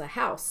there was a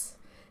house.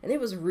 And it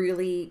was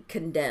really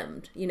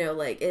condemned. You know,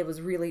 like it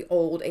was really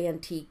old,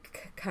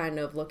 antique kind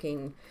of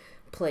looking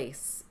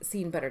place.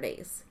 Seen better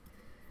days.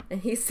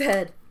 And he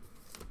said,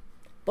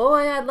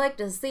 "Boy, I'd like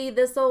to see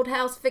this old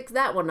house fix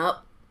that one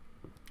up."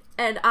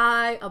 And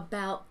I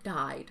about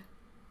died.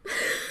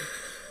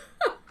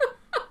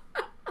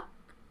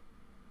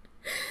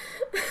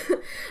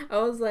 I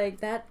was like,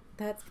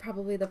 that's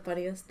probably the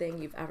funniest thing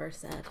you've ever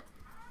said.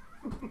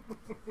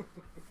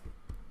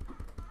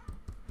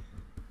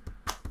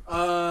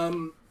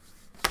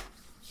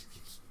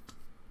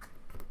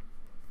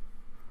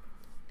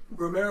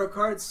 Romero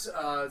Carts,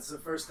 it's the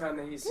first time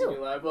that he's seen Ew.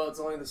 you live. Well, it's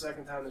only the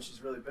second time that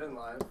she's really been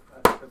live.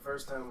 I think the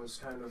first time was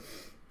kind of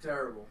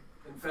terrible.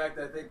 In fact,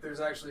 I think there's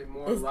actually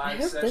more I live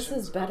hope sessions this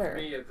is better. of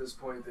me at this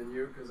point than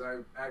you, because I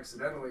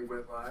accidentally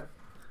went live.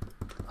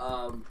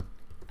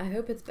 I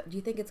hope it's. Do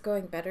you think it's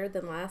going better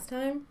than last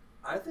time?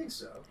 I think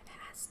so. It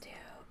has to.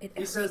 It He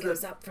only says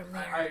goes that up from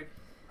there.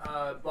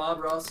 Bob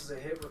Ross is a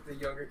hit with the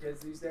younger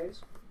kids these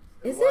days.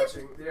 Is it?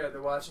 watching, Yeah,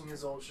 they're watching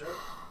his old show.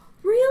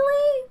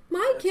 Really?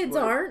 My That's kids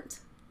what- aren't.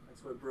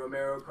 That's what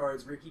Romero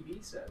Card's Ricky B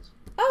says.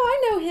 Oh,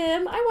 I know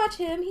him. I watch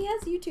him. He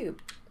has YouTube.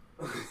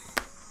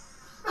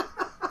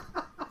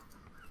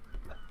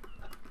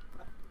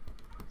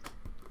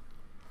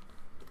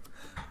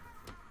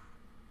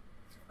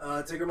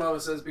 Tigger Mama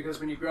says, because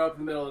when you grow up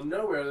in the middle of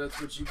nowhere, that's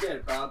what you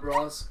get. Bob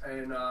Ross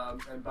and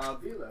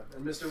Bob Vila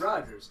and Mr.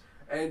 Rogers.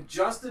 And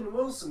Justin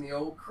Wilson, the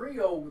old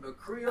Creole, the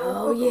Creole.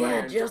 Oh yeah,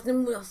 man.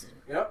 Justin Wilson.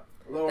 Yep.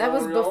 That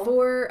was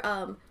before.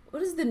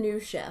 What is the new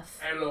chef?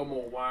 Add a little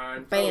more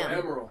wine. Bam. Oh,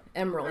 Emerald.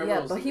 Emerald. Yeah,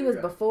 Emerald's but the he new was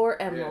guy. before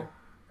Emerald.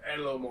 Yeah. Add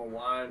a little more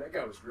wine. That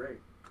guy was great.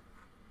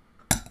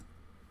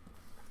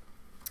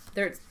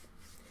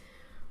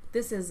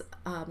 This is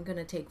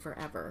gonna take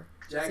forever.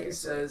 Jackie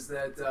Seriously. says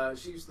that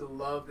she used to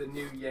love the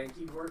new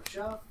Yankee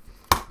Workshop.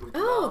 with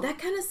Oh, Mom. that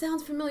kind of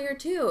sounds familiar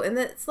too. And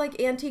that's like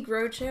Antique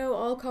Roadshow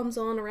all comes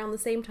on around the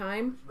same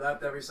time.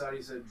 Laughed every time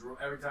he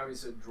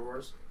said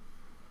drawers.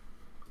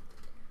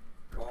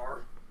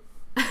 Gar.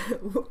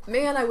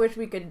 Man, I wish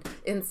we could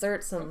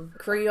insert some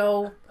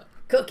Creole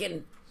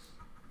cooking.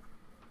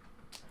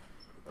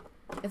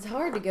 It's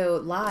hard to go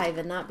live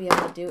and not be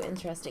able to do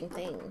interesting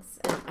things.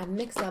 And I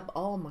mix up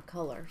all my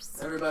colors.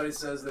 Everybody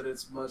says that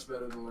it's much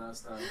better than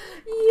last time.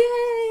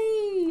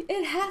 Yay!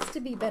 It has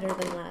to be better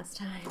than last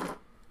time.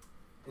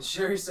 And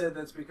Sherry said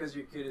that's because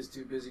your kid is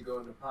too busy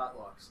going to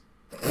potlucks.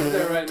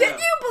 There right Can now.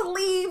 you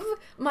believe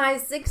my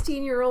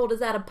 16-year-old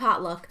is at a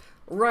potluck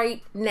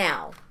right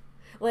now?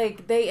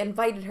 Like, they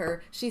invited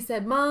her. She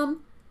said,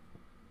 Mom,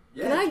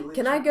 Yeah,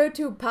 can I go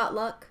to a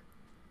potluck?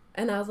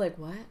 And I was like,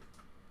 what?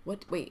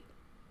 Wait,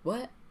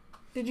 what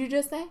did you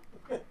just say?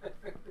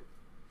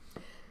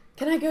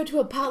 Can I go to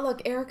a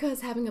potluck? Erica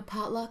is having a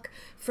potluck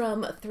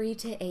from 3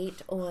 to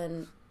 8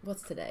 on,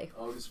 what's today?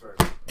 August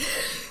 1st.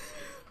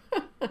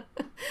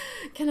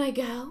 Can I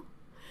go?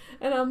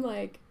 And I'm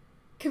like,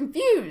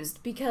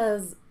 confused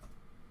because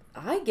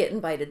I get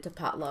invited to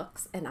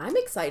potlucks and I'm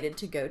excited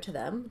to go to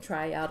them,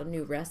 try out a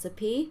new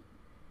recipe.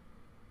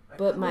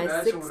 But my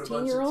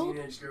 16-year-old,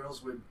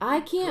 I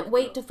can't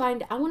wait to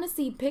find. I want to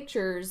see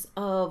pictures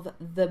of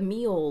the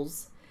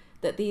meals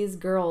that these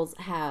girls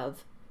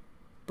have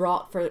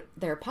brought for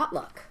their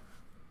potluck.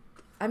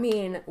 I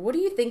mean, what do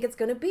you think it's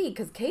going to be?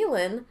 Because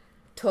Kaylin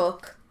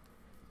took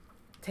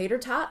tater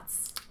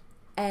tots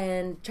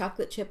and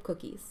chocolate chip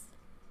cookies.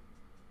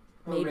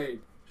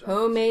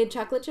 Homemade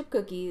chocolate chip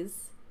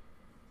cookies,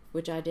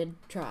 which I did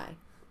try.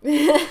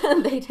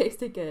 They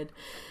tasted good.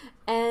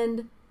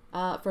 And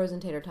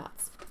frozen tater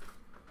tots.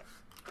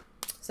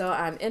 So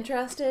I'm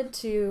interested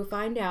to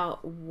find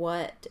out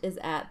what is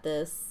at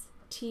this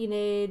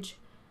teenage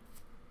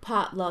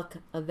potluck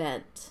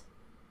event.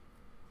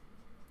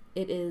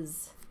 It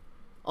is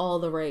all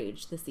the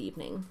rage this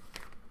evening.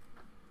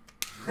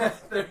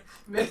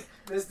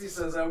 Misty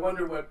says, I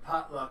wonder what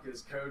potluck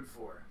is code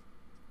for.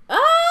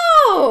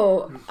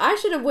 Oh! I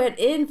should have went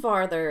in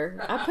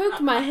farther. I poked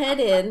my head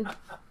in.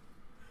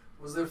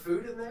 Was there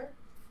food in there?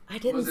 I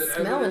didn't Was it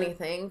smell evident?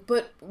 anything,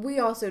 but we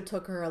also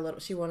took her a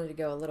little. She wanted to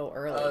go a little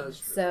early, Oh, that's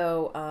true.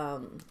 so I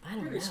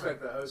don't You'd know. expect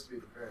the host to be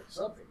prepared for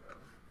something, though.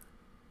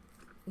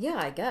 Yeah,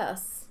 I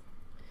guess.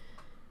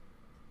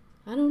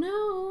 I don't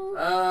know.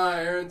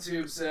 Aaron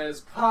Tube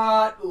says,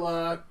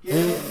 potluck,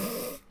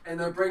 and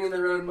they're bringing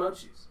their own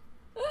munchies.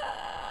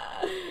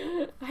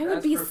 I would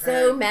That's be so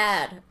preparedness.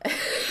 mad.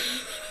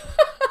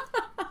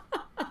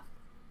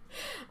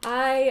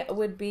 I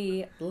would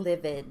be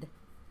livid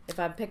if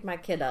I picked my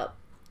kid up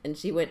and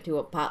she went to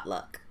a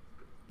potluck.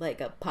 Like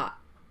a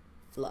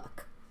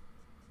potluck.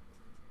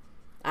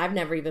 I've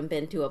never even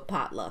been to a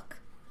potluck.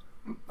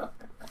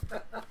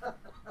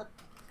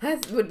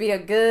 That would be a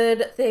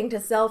good thing to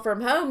sell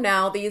from home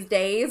now these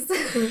days.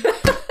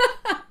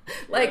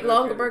 Like no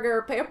Longaberger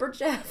or Pampered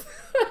Chef.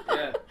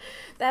 Yeah.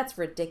 That's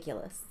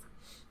ridiculous.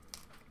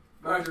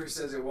 Marjorie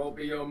says it won't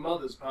be your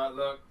mother's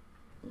potluck.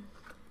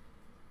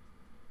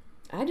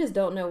 I just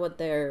don't know what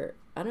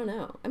I don't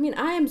know. I mean,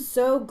 I am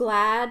so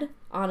glad,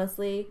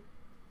 honestly,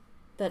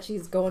 that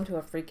she's going to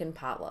a freaking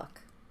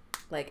potluck.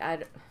 Like I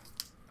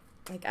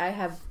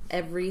have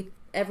every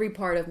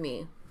part of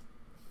me.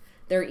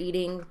 They're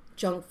eating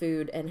junk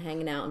food and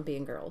hanging out and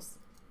being girls.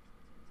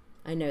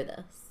 I know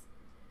this.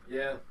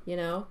 Yeah. You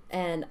know?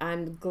 And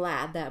I'm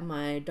glad that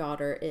my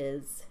daughter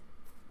is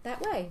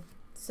that way.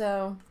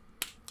 So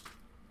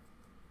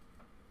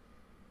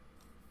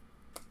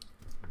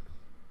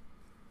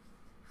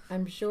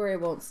I'm sure it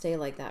won't stay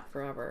like that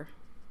forever.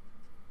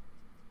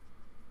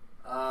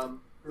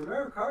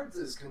 Romero Cards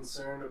is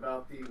concerned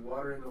about the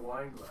water in the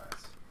wine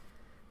glass.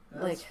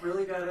 That's Like-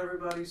 really got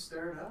everybody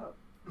stirred up.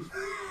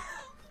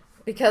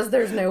 Because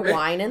there's no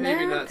wine in Maybe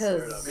there? not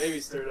stirred up. 'Cause Maybe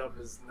stirred up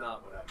is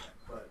not what I meant,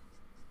 but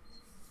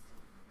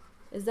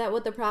is that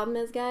what the problem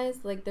is, guys?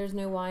 Like, there's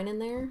no wine in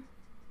there?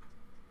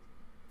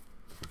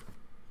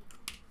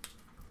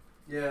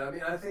 yeah, I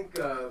mean, I think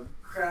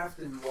craft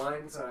and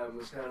wine time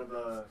was kind of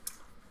a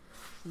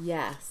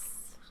Yes.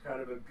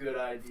 good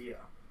idea.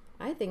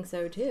 I think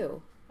so,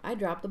 too. I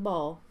dropped the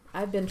ball.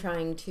 I've been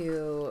trying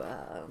to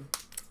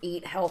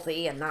eat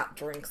healthy and not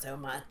drink so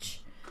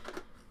much.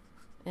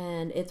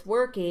 And it's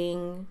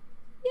working.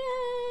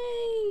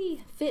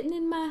 Yay! Fitting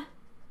in my,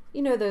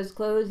 you know, those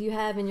clothes you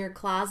have in your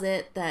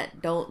closet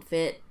that don't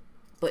fit,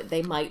 but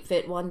they might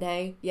fit one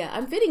day. Yeah,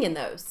 I'm fitting in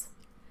those.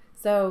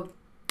 So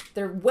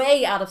they're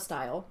way out of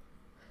style.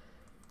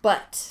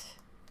 But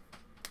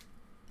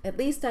at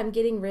least I'm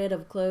getting rid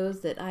of clothes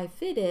that I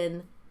fit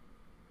in.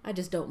 I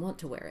just don't want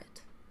to wear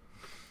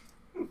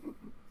it.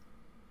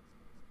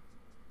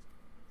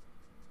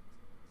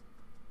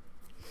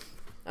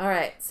 All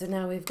right, so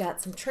now we've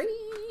got some trees.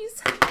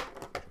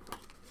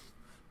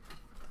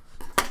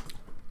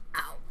 Ow,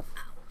 ow.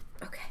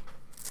 Okay.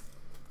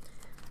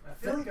 I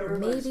feel like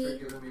everybody's maybe-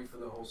 forgiven me for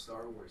the whole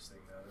Star Wars thing,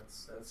 though.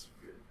 That's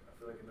good. I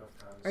feel like enough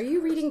time. Are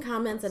you reading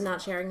comments and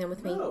not sharing them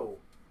with me? No.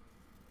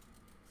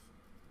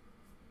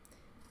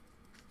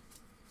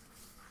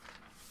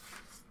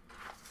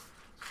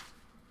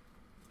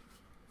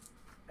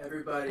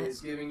 Everybody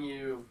is giving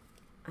you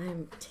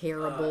I'm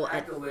terrible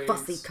at accolades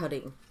fussy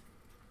cutting.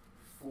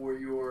 for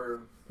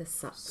your This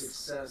sucks.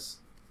 success,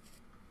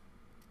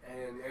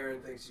 and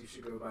Aaron thinks you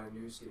should go buy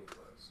new skinny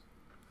clothes.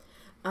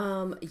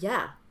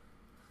 Yeah.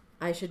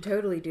 I should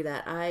totally do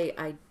that.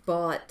 I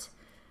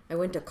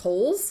went to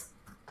Kohl's.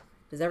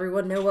 Does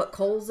everyone know what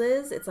Kohl's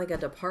is? It's like a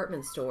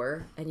department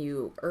store, and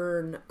you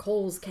earn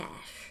Kohl's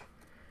cash.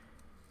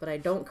 But I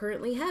don't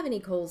currently have any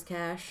Kohl's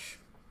cash.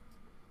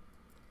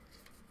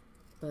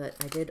 But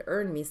I did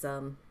earn me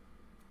some.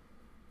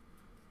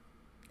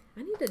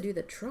 I need to do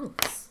the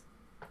trunks.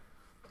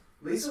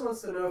 Lisa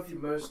wants to know if you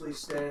mostly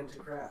stand to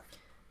craft.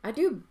 I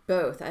do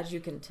both, as you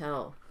can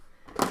tell.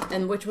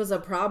 And which was a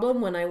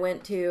problem when I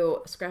went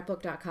to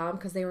scrapbook.com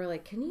because they were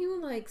like, can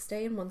you like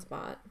stay in one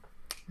spot?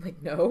 I'm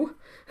like, no.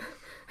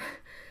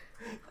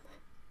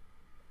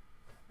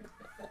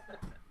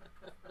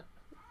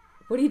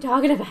 What are you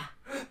talking about?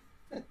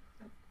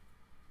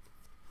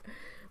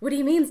 What do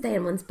you mean stay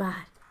in one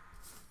spot?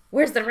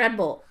 Where's the Red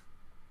Bull?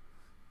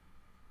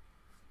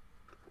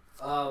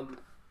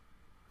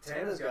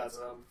 Tana's got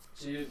some.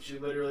 She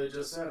literally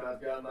just said,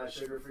 I've got my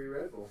sugar-free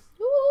Red Bull.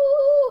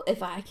 Ooh,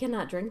 if I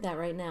cannot drink that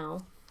right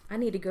now, I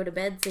need to go to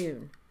bed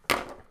soon.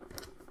 Yeah,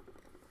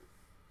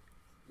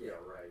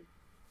 right.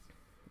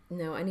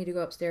 No, I need to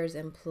go upstairs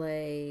and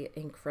play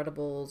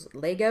Incredibles,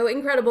 Lego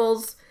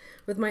Incredibles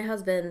with my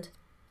husband,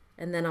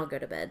 and then I'll go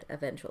to bed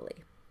eventually.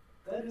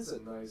 That is a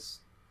nice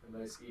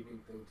evening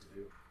thing to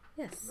do.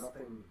 Yes.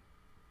 Nothing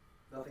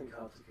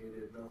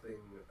complicated, nothing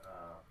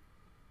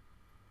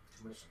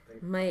too much to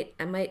think.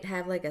 I might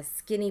have like a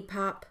skinny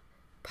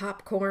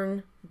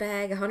popcorn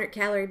bag,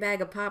 100-calorie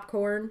bag of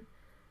popcorn.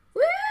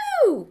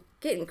 Woo!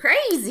 Getting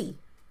crazy.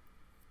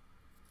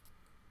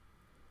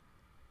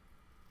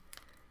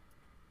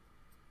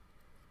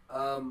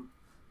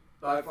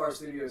 By Far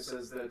Studio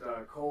says that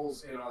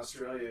Kohl's in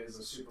Australia is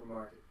a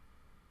supermarket.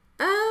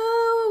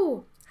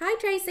 Oh, hi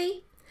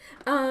Tracy.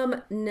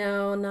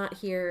 No, not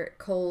here.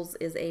 Kohl's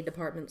is a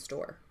department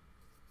store.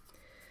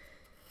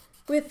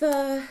 With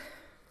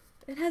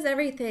it has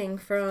everything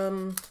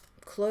from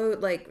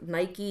like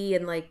Nike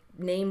and like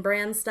name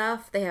brand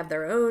stuff. They have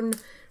their own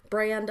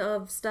brand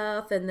of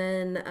stuff, and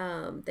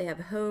then they have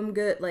home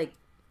good, like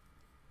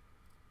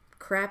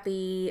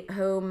crappy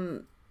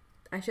home.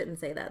 I shouldn't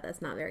say that.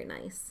 That's not very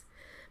nice.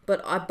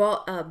 But I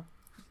bought a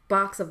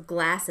box of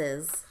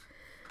glasses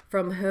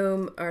from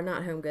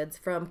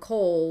from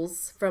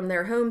Kohl's, from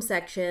their home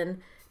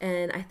section,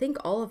 and I think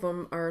all of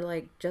them are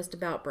like just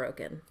about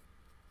broken.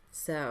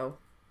 So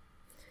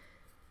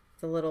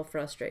it's a little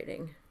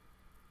frustrating.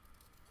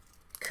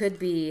 Could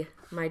be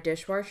my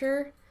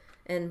dishwasher,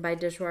 and by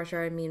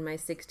dishwasher I mean my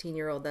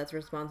 16-year-old that's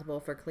responsible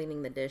for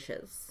cleaning the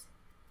dishes.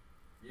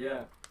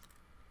 Yeah.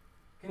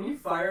 Can you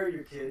fire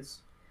your kids?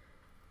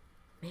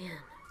 Man,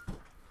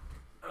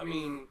 I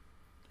mean,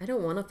 I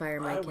don't want to fire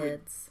my I would-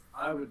 kids.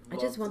 I would. I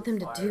just love want them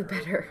to fire do her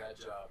better. from That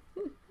job,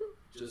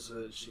 just so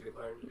that she could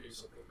learn to do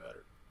something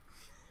better.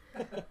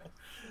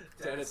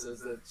 Tana says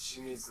that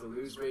she needs to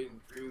lose weight in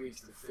 3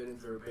 weeks to fit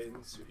into her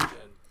bathing suit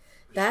again.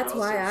 But That's she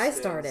why also I stands-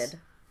 started.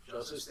 She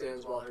also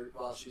stands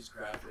while she's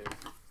crafting.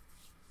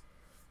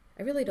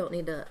 I really don't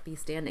need to be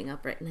standing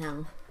up right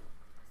now.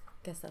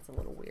 Guess that's a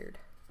little weird.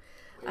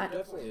 You're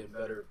definitely in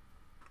better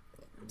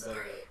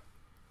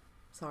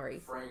Sorry.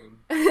 frame.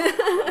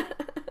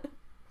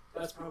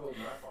 That's probably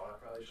my fault. I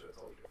probably should have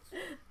told you.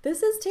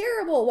 This is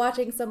terrible,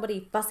 watching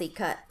somebody fussy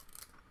cut.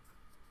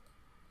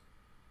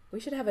 We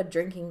should have a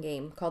drinking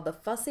game called the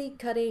Fussy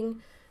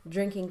Cutting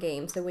Drinking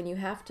Game. So when you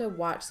have to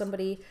watch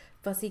somebody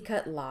fussy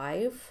cut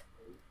live,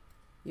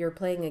 you're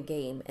playing a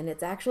game, and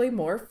it's actually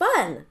more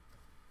fun.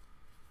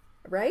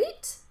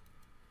 Right?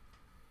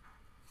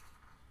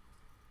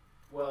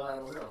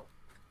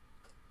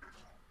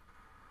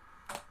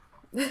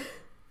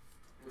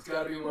 It's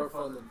got to be more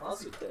fun than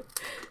fussy.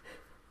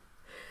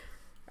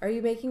 Are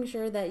you making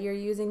sure that you're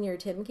using your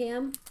Tim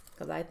Cam?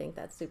 Because I think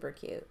that's super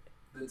cute.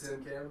 The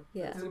Tim Cam?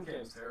 Yeah. The Tim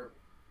Cam's terrible.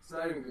 It's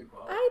not even good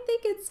quality. I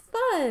think it's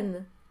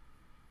fun.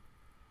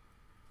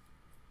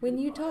 When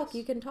you talk,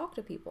 you can talk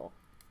to people.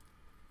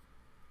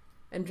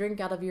 And drink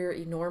out of your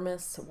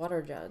enormous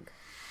water jug.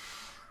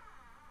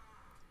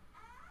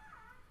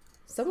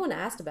 Someone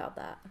asked about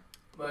that.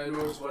 My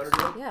enormous water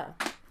jug? Yeah.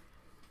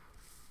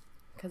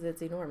 Because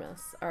it's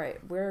enormous. All right,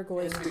 we're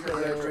going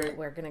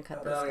to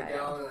cut this guy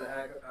off.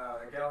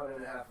 A gallon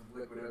and a half of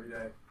liquid every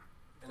day.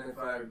 And if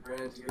I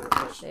ran to get a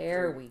fresh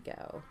There we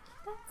go.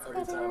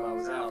 every time I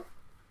was out,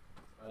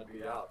 I'd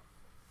be out.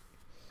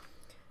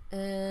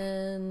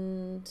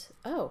 And,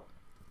 oh,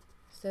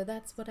 so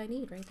that's what I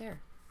need right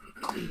there.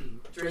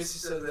 Tracy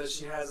said that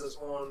she has us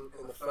on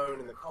in the phone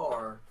in the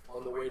car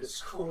on the way to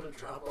school to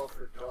drop off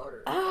her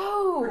daughter.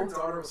 Oh, Her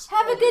daughter was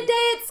have a good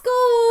day at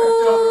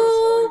Her daughter was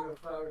school. holding the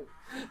phone.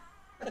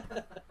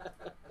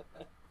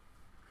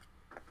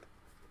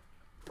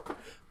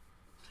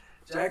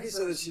 Jackie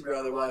said that she'd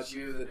rather watch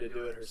you than to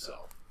do it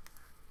herself.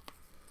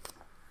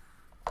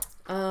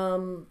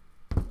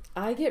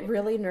 I get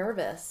really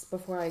nervous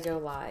before I go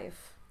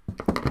live.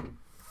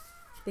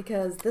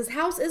 Because this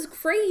house is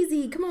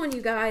crazy. Come on,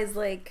 you guys.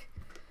 Like,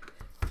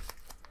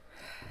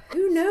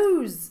 who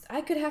knows?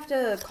 I could have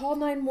to call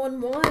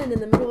 911 in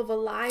the middle of a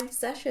live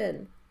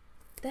session.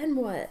 Then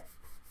what?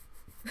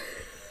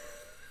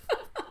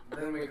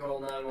 Then we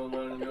call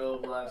 911 in the middle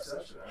of a live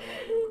session. I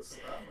don't know what's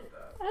the problem with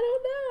that. I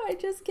don't know. I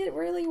just get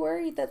really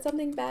worried that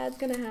something bad's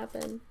going to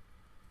happen.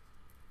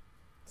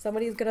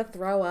 Somebody's going to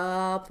throw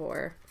up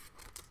or...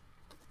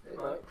 They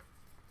might.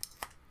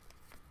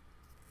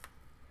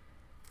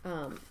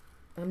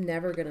 I'm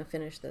never going to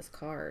finish this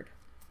card.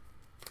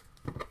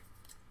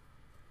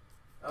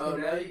 Oh,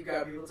 now you've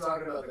got people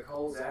talking about the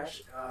Kohl's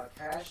Cash app?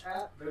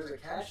 There's a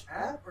Cash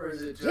app? Or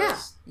is it just... Yeah,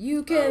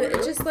 you can... really?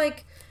 It's just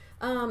like...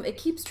 it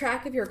keeps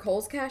track of your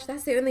Kohl's Cash.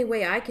 That's the only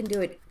way I can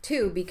do it,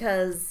 too,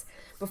 because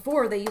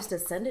before they used to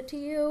send it to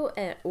you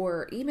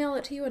or email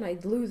it to you, and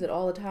I'd lose it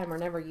all the time or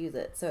never use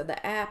it. So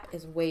the app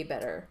is way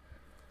better.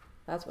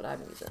 That's what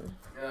I'm using.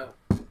 Yeah.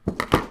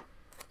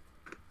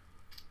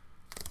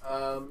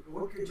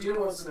 Gina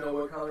wants to know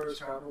what color is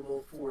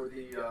comparable for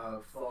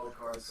the fall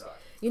card side.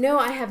 You know,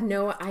 I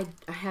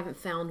haven't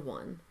found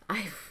one.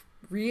 I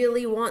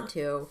really want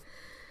to,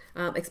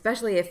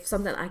 especially if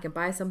I can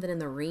buy something in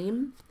the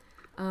Ream.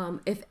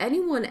 If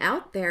anyone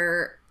out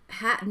there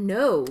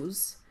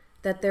knows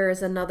that there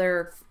is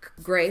another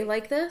gray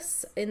like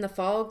this in the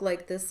fog,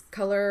 like this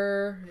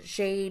color,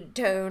 shade,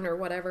 tone, or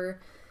whatever,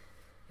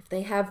 if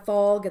they have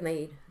fog and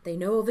they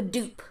know of a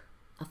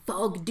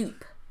fog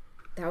dupe,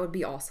 that would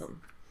be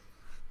awesome.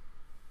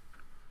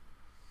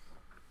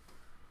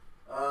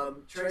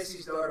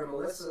 Tracy's daughter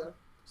Melissa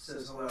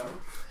says hello.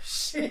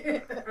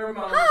 Her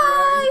mom's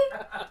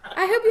Hi!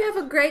 I hope you have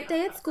a great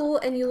day at school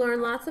and you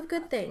learn lots of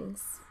good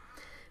things.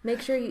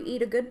 Make sure you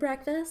eat a good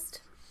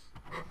breakfast.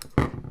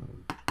 And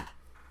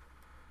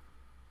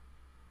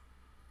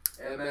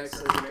Max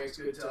says it makes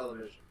good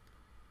television.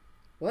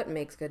 What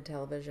makes good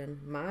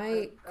television?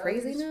 My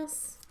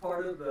craziness?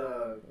 Part of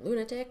the...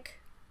 Lunatic?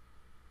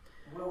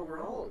 Well,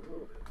 we're all a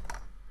little bit.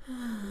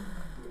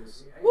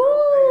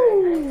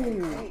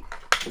 Woo! Hey.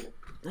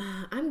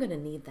 I'm gonna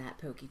need that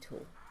pokey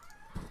tool.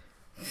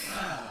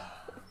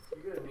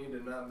 You're gonna need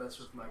to not mess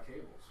with my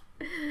cables.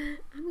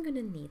 I'm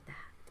gonna need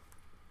that.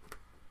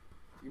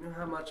 You know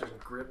how much a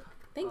grip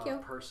Thank you.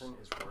 person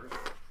is worth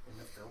in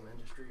the film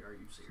industry? Are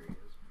you serious?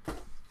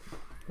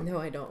 No,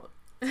 I don't.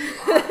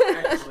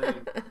 Actually,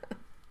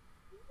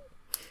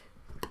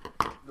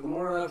 the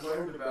more I've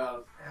learned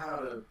about how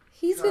to...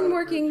 He's try been to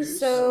working produce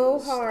so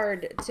some of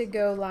hard to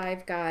go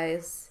live,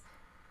 guys.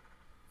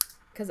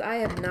 Because I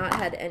have not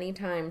had any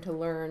time to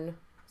learn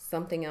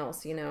something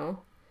else, you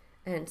know?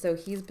 And so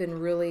he's been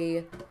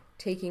really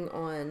taking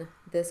on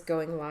this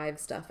going live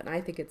stuff. And I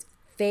think it's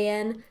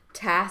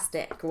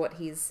fantastic what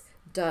he's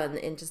done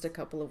in just a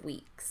couple of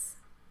weeks.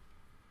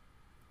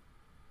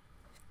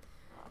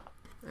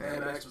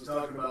 And Max was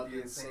talking about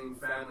the insane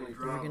family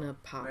drama. We're going to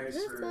pop Makes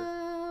this for-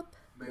 up.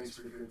 Makes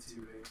for good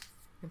TV.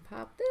 And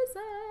pop this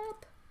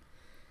up.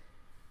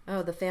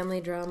 Oh, the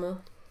family drama.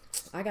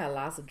 I got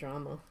lots of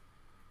drama.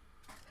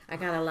 I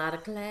got a lot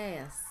of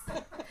class.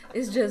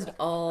 It's just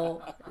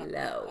all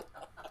low.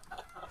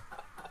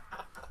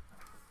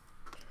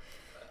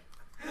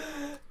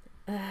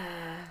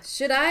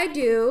 Should I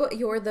do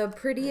You're the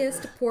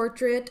Prettiest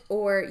Portrait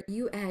or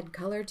You Add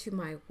Color to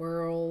My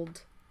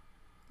World?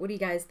 What do you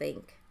guys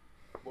think?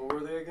 What were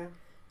they again?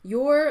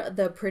 You're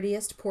the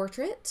Prettiest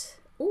Portrait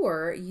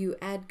or You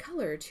Add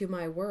Color to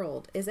My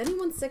World. Is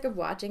anyone sick of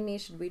watching me?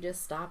 Should we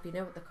just stop? You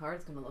know what the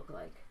card's going to look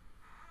like.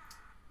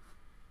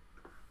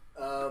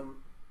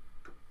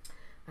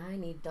 I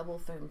need double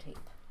foam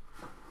tape.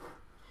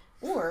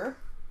 Or...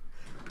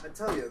 I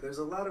tell you, there's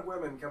a lot of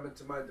women coming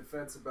to my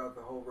defense about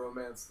the whole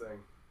romance thing.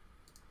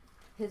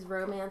 his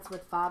romance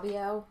with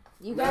Fabio?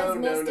 You No, guys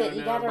no, missed no, it. You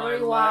no. gotta My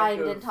rewind lack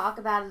of- and talk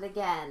about it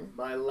again.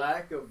 My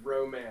lack of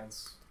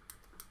romance.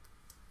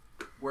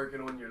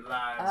 Working on your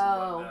lives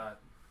Oh. and whatnot.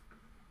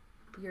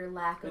 Your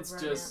lack of It's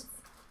romance.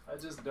 I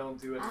just don't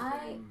do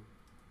anything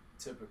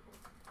typical.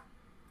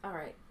 All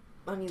right.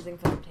 I'm using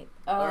foam tape.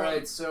 All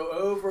right, so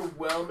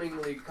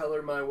overwhelmingly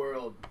color my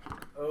world.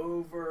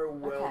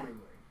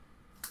 Overwhelmingly.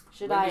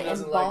 Should Lindy I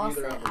doesn't emboss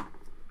like it? either of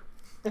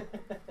them.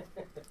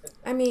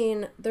 I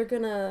mean, we're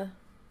gonna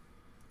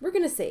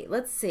see.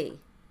 Let's see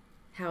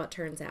how it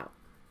turns out,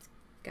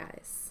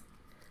 guys.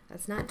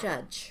 Let's not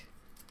judge.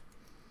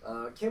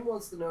 Kim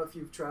wants to know if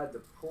you've tried the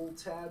pull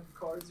tab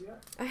cards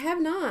yet. I have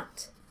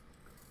not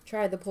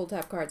tried the pull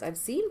tab cards. I've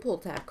seen pull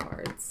tab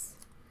cards,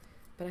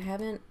 but I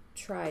haven't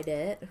tried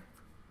it.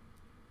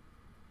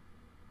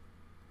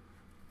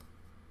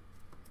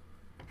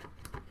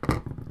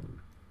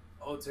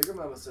 Oh, Tigger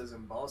Mama says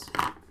emboss it.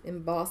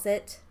 Emboss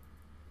it.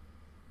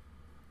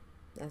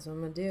 That's what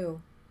I'm gonna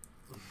do.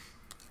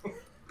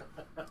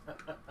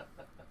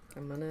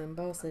 I'm gonna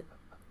emboss it.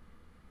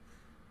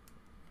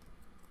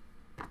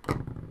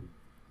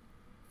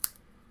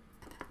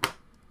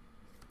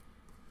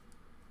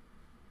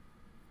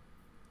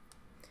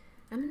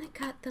 I'm gonna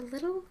cut the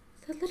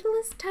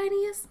littlest,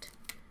 tiniest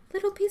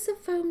little piece of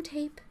foam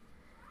tape.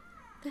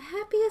 The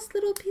happiest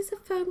little piece of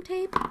foam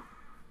tape.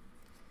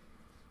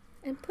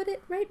 And put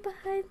it right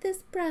behind this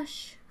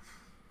brush.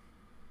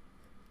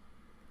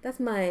 That's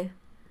my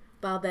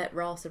Bobette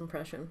Ross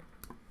impression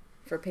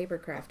for paper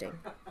crafting.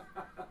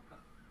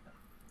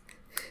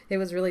 It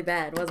was really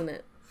bad, wasn't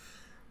it?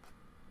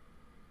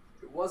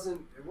 It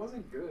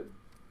wasn't good.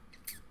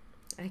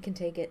 I can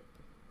take it.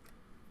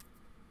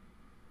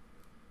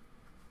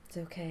 It's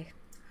okay.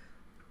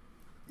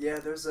 Yeah,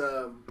 there's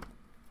a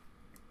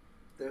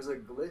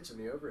glitch in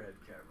the overhead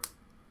camera.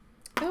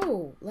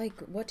 Oh, like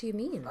what do you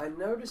mean? I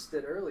noticed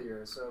it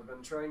earlier, so I've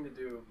been trying to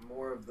do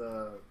more of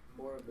the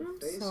I'm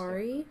face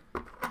sorry.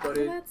 camera. But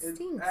Oh, it that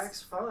stinks.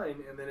 acts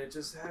fine, and then it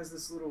just has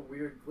this little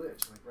weird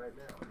glitch, like right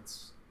now.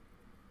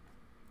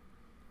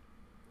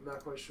 I'm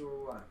not quite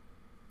sure why.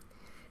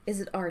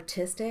 Is it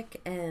artistic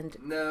and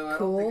No, I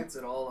cool? don't think it's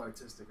at all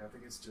artistic. I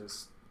think it's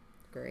just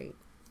Great.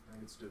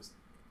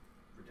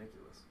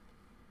 ridiculous.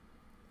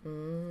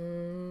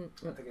 Mm,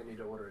 I think I need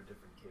to order a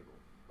different cable,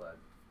 but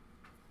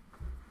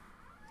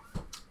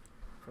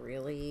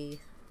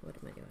really? What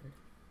am I doing?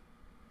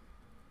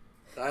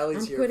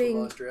 Eileen's I'm here putting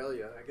from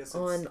Australia. I guess it's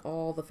On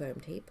all the foam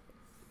tape.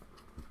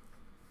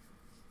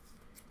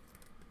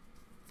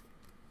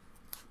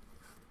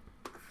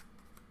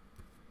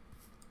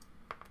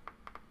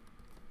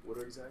 What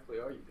exactly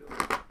are you doing?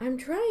 I'm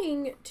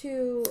trying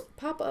to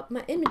pop up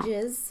my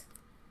images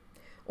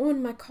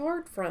on my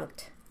card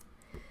front.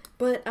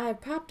 But I've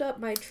popped up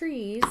my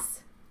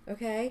trees,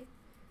 okay?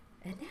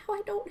 And now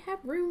I don't have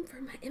room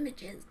for my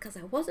images because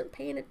I wasn't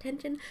paying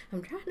attention.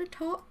 I'm trying to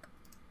talk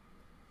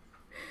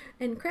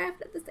and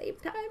craft at the same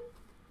time.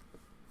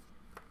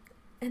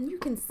 And you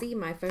can see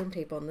my foam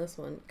tape on this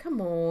one.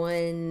 Come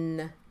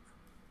on,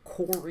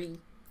 Corey.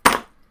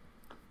 I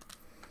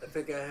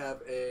think I have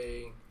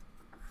a.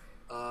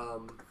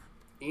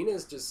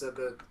 Enos just said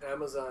that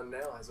Amazon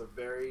now has a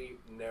very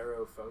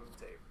narrow foam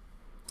tape.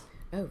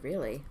 Oh,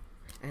 really?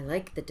 I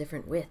like the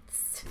different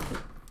widths.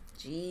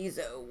 Jeez,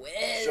 oh,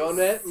 whiz.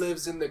 Jeanette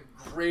lives in the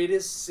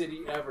greatest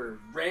city ever,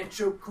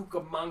 Rancho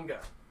Cucamonga.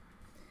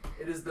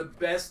 It is the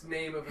best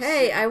name of a city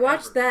Hey, I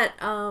watched ever. that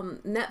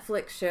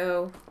Netflix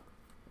show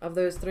of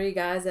those three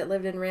guys that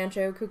lived in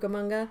Rancho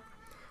Cucamonga.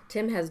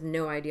 Tim has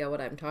no idea what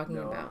I'm talking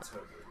No, I'm about.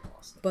 totally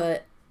lost.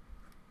 But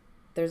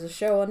there's a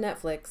show on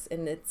Netflix,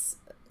 and it's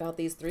about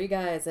these three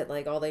guys that,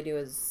 like, all they do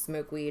is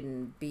smoke weed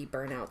and be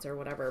burnouts or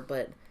whatever,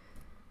 but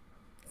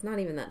it's not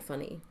even that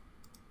funny.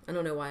 I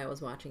don't know why I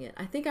was watching it.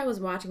 I think I was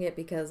watching it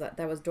because that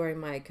was during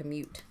my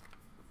commute.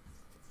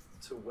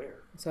 To where?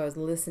 So I was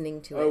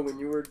listening to it. Oh, when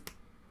you were...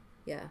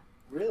 Yeah.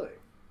 Really?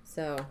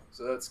 So...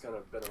 So that's kind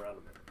of been around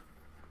a minute.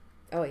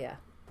 Oh, yeah.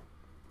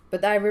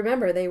 But I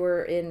remember they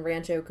were in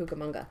Rancho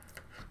Cucamonga.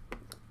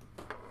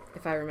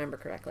 If I remember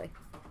correctly.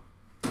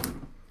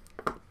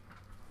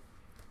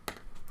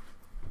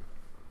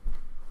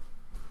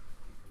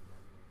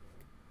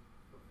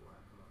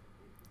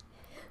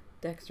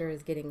 Dexter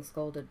is getting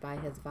scolded by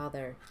his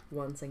father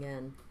once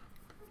again.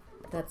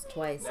 That's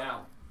twice.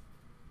 Now.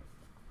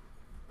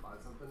 Find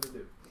something to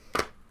do.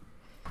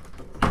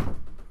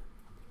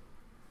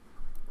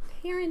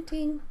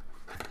 Parenting.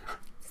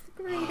 It's the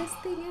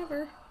greatest thing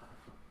ever.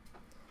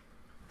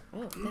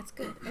 Oh, that's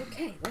good.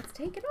 Okay, let's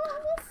take it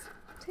off.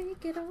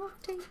 Take it off,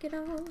 take it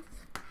off.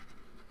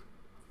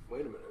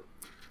 Wait a minute.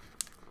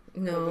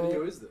 No. What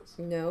video is this?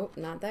 No,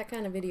 not that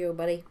kind of video,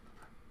 buddy.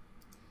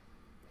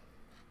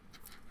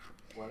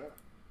 Why not?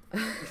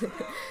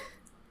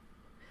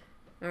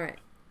 Alright.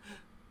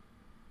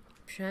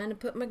 Trying to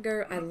put my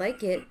girl... I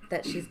like it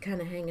that she's kind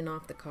of hanging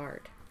off the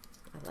card.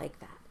 I like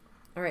that.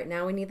 Alright,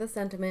 now we need the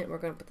sentiment. We're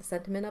going to put the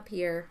sentiment up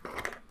here.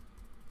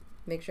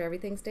 Make sure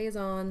everything stays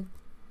on.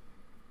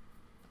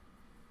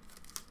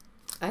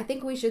 I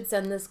think we should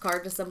send this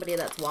card to somebody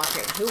that's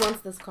watching. Who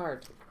wants this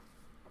card?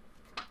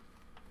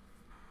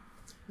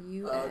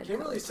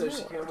 Kimberly says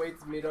she can't wait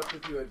to meet up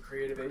with you at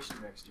Creativation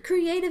next year.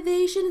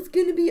 Creativation is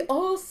going to be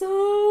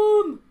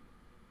awesome!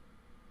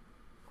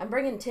 I'm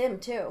bringing Tim,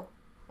 too.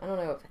 I don't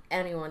know if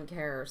anyone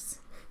cares.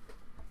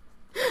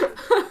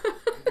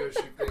 Go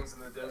shoot things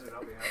in the desert,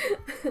 I'll be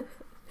happy.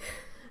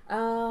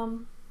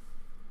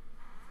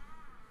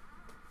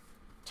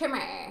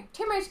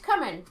 Timmy's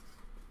coming.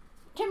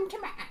 Timmy.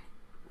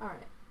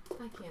 Alright,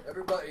 I can't.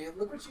 Everybody,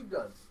 look what you've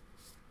done.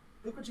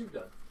 Look what you've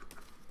done.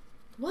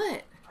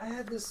 What? I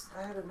had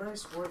a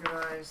nice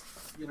organized,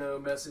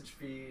 message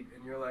feed,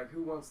 and you're like,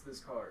 who wants this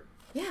card?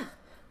 Yeah.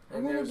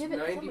 And there's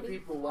 90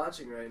 people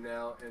watching right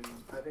now, and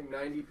I think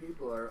 90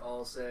 people are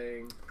all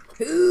saying,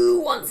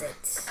 who wants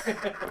it?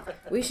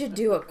 We should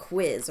do a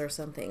quiz or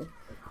something.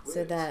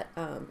 So that,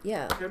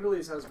 yeah.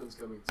 Kimberly's husband's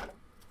coming too.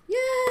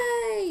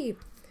 Yay!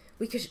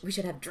 We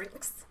should have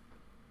drinks.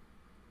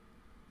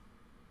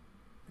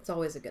 It's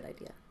always a good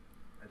idea.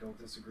 I don't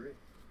disagree.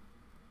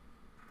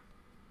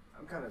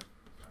 I'm kind of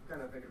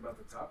thinking about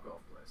the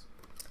Topgolf place.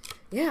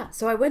 Yeah,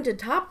 so I went to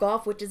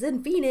Topgolf, which is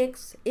in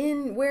Phoenix,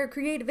 in where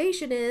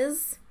Creativation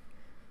is.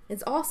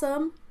 It's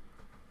awesome.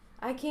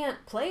 I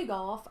can't play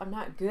golf. I'm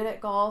not good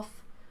at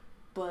golf,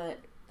 but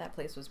that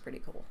place was pretty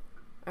cool.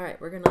 All right,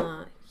 we're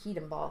gonna heat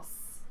 'em,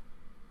 boss.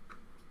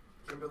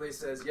 Kimberly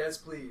says, yes,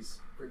 please,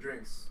 for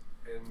drinks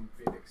in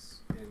Phoenix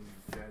in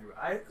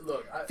January.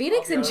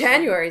 Phoenix in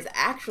January is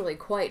actually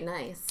quite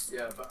nice.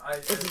 Yeah, but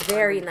it's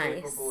very I'm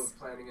nice. Capable of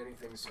planning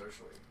anything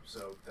socially,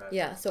 so that.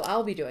 Yeah, so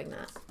I'll be doing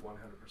that. 100%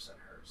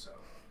 her. So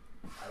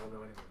I don't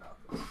know anything about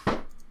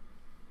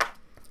this.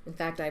 In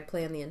fact, I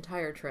plan the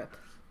entire trip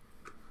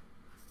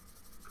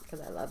because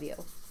I love you.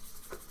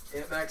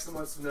 Aunt Maxim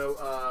wants to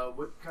know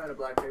what kind of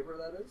black paper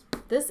that is.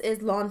 This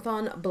is Lawn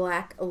Fawn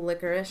Black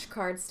Licorice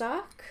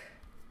cardstock.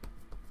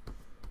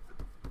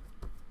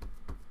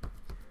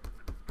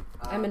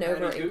 I'm an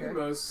over-inker.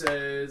 Gugumo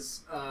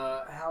says,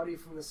 howdy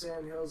from the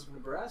sand hills of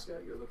Nebraska.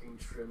 You're looking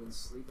trim and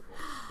sleepable.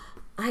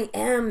 I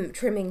am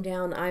trimming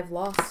down. I've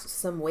lost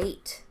some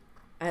weight.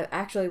 I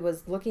actually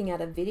was looking at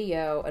a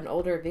video, an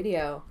older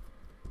video.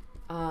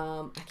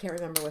 I can't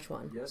remember which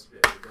one.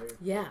 Yesterday.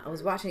 Yeah, I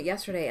was watching it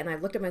yesterday, and I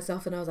looked at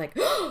myself, and I was like,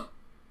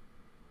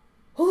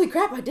 holy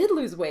crap, I did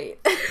lose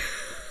weight.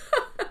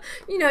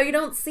 You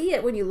don't see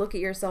it when you look at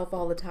yourself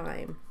all the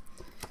time.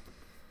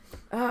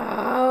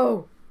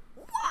 Oh.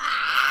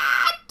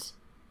 What?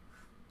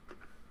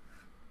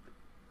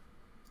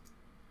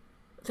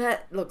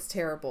 That looks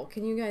terrible.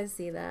 Can you guys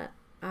see that?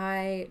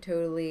 I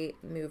totally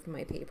moved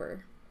my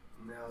paper.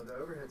 No, the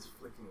overhead's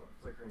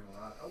flickering a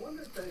lot. I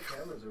wonder if that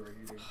camera's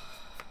overheating.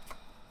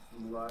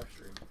 In the live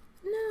stream.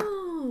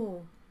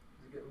 No.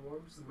 Is it getting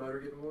warm? Is the motor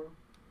getting warm?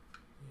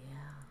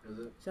 Yeah. Is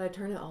it? Should I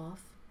turn it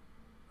off?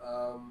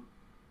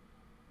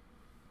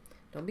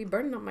 Don't be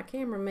burning up my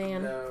camera,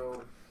 man.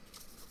 No.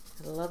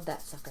 I love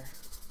that sucker.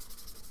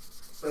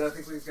 But I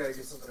think we've got to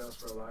get something else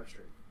for a live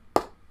stream.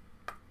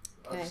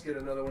 I'll just get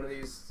another one of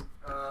these.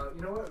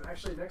 You know what?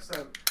 Actually, next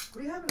time,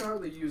 we haven't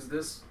hardly used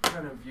this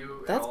kind of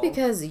view That's at all.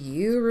 because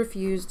you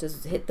refuse to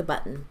hit the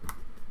button.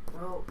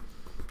 Well...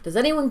 Does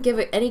anyone give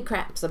it any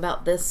craps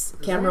about this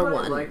camera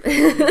one? Like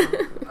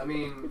I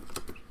mean,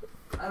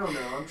 I don't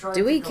know. I'm trying.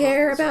 Do we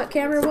care about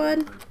camera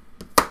one?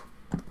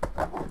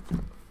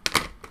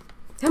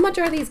 How much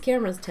are these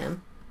cameras,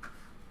 Tim?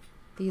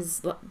 These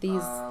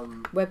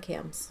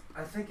webcams.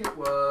 I think it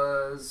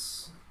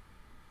was.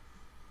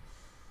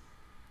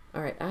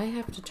 All right, I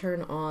have to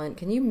turn on.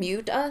 Can you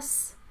mute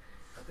us?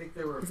 I think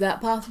they were. Is that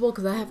possible?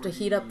 Because I have to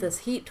heat up this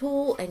heat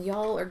tool, and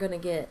y'all are gonna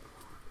get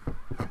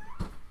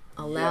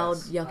a loud,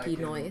 yucky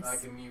noise. I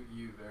can mute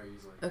you very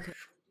easily. Okay.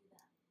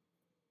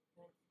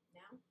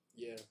 Now?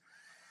 Yeah.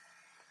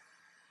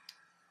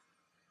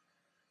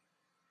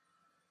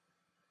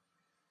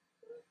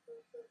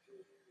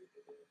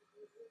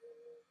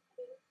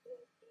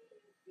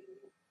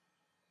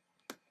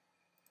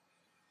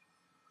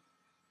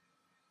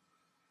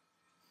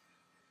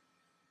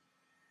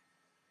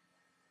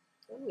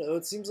 I don't know.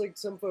 It seems like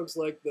some folks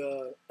like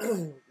the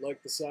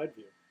like the side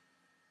view.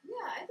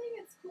 Yeah, I think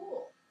it's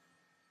cool.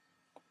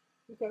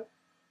 Okay.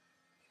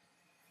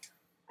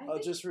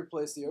 I'll just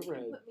replace the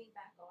overhead. Put me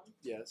back on.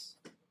 Yes.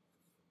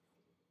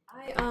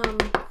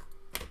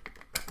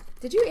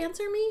 Did you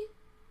answer me?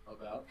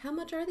 About? How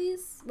much are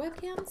these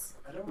webcams?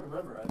 I don't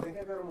remember. I think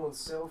I got them on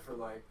sale for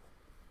like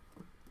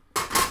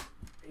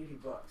 $80.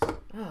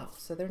 Oh,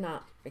 so they're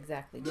not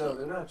exactly cheap. No,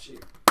 they're not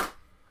cheap.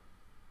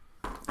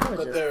 I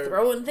was just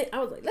throwing things. I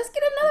was like, let's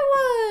get another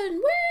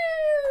one!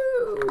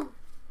 Woo!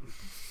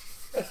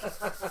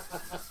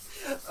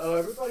 Oh,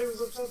 everybody was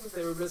upset that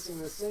they were missing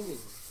the singing.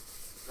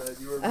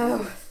 You were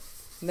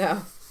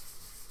no.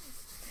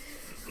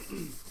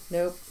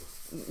 Nope.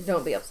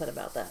 Don't be upset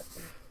about that.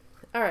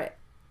 Alright.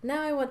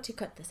 Now I want to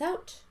cut this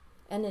out.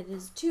 And it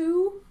is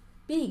too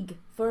big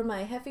for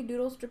my Hefty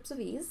Doodle strips of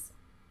ease.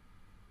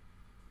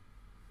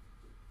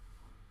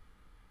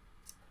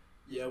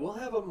 Yeah, we'll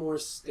have a more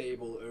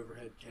stable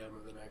overhead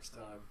camera the next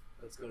time.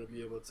 That's going to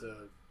be able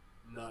to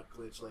not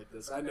glitch like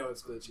this. I know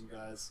it's glitching,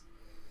 guys.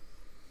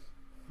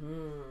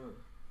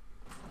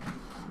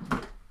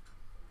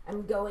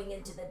 I'm going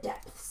into the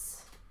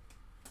depths.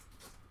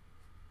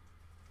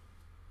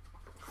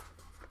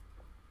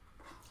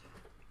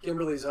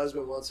 Kimberly's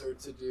husband wants her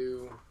to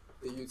do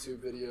the YouTube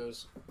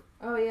videos.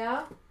 Oh,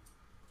 yeah?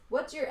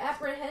 What's your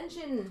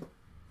apprehension,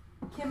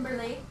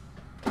 Kimberly?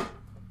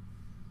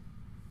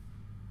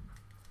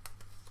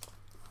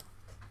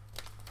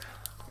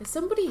 Is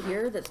somebody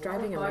here that's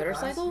driving a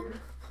motorcycle?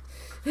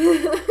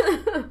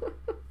 No.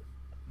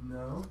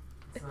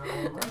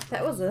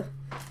 That was a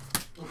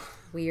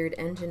weird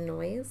engine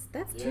noise.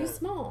 That's too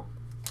small.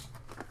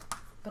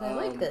 But I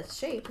like this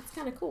shape. It's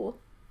kind of cool.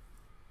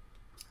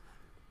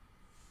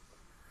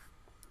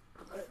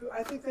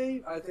 I think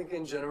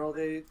in general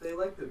they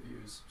like the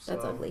views. So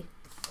That's ugly.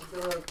 I'm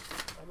gonna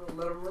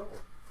let them roll.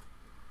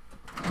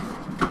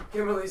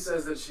 Kimberly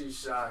says that she's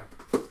shy.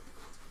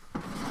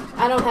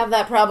 I don't have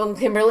that problem,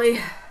 Kimberly.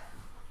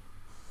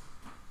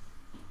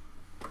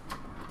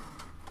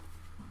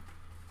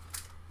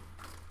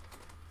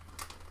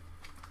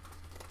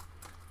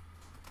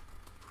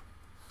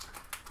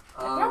 I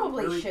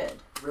probably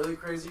should. Really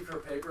crazy for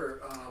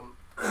paper.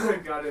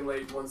 Got in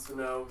late, wants to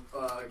know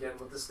again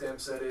what the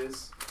stamp set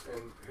is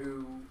and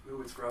who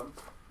it's from.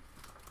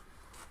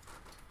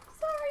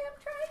 Sorry, I'm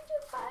trying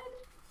to find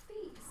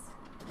these.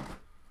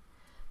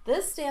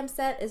 This stamp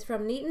set is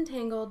from Neat and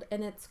Tangled,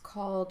 and it's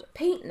called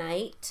Paint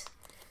Night.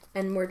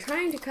 And we're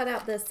trying to cut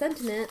out this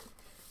sentiment,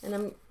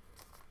 and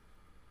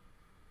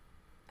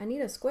I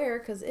need a square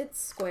because it's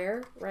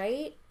square,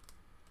 right?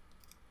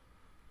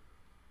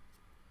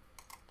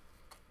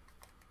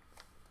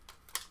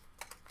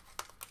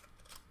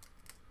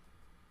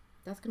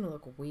 That's gonna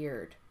look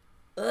weird.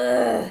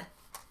 Ugh!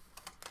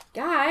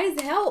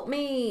 Guys, help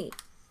me!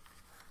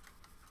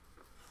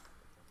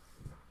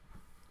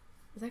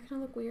 Is that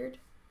gonna look weird?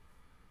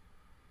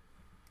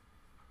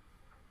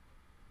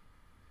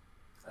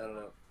 I don't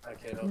know. I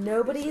can't help.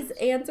 Nobody's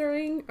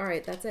answering. All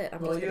right, that's it.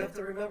 Well, you have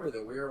to remember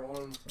that we're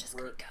on go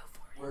for it.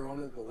 we're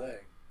on a delay.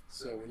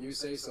 So when you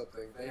say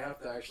something, they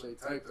have to actually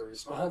type the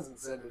response and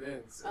send it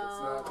in. So it's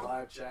not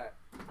live chat.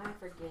 I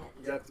forget.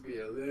 You have to be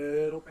a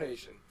little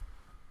patient.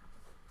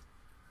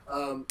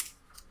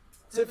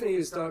 Tiffany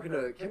was talking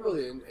to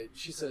Kimberly, and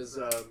she says,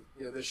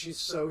 that she's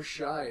so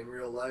shy in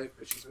real life,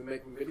 but she's been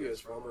making videos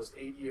for almost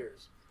 8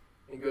 years,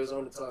 and goes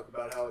on to talk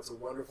about how it's a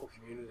wonderful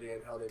community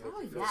and how they make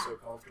you feel so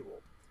comfortable.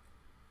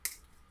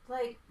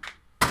 Like,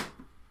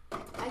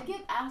 I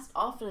get asked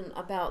often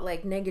about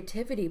like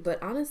negativity,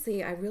 but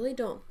honestly, I really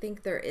don't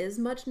think there is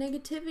much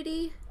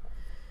negativity.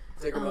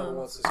 Take her mother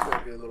wants the square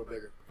to be a little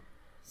bigger.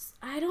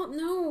 I don't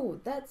know.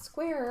 That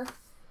square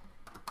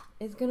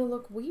is gonna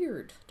look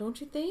weird,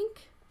 don't you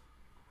think?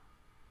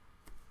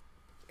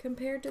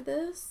 Compared to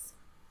this?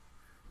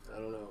 I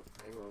don't know.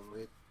 Hang on,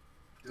 wait.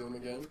 Do them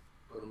again.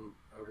 Put them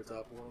over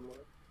top of one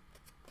another.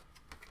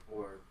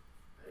 Or,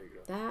 there you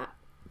go. That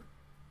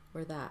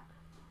or that.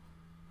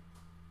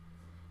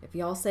 If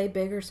y'all say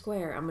bigger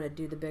square, I'm gonna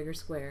do the bigger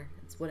square.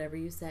 It's whatever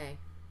you say.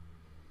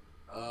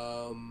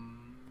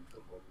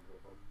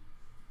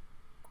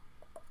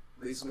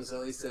 Lisa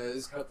Maselli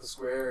says, cut the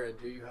square and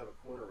do you have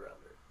a corner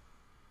rounder?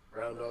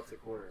 Round off the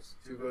corners.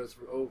 2 votes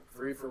for,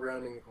 3 for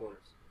rounding the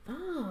corners.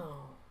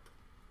 Oh.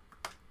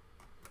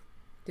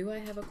 Do I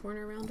have a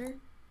corner rounder?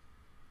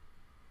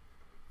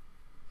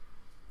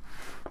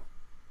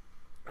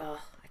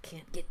 Oh, I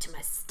can't get to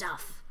my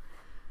stuff.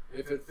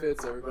 If it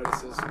fits, everybody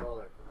says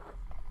smaller.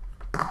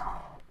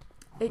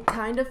 It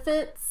kind of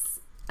fits.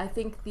 I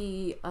think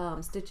the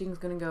stitching is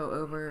going to go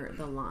over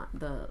the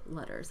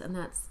letters, and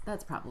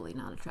that's probably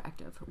not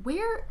attractive.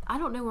 I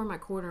don't know where my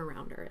corner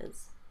rounder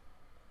is.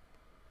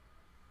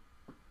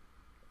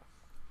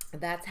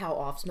 That's how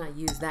often I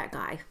use that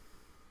guy.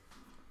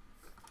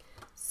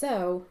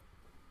 So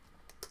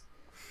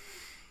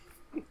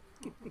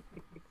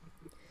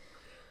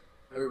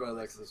everybody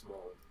likes the small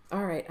one.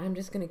 All right, I'm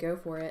just going to go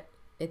for it.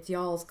 It's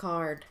y'all's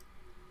card.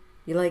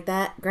 You like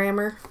that,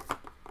 grammar?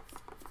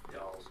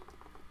 Y'all's.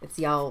 It's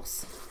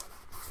y'all's.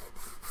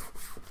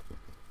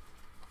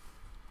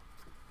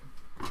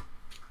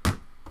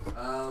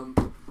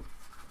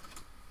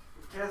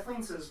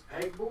 Kathleen says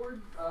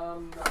pegboard.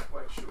 Not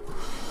quite sure.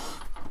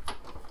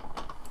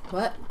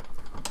 What?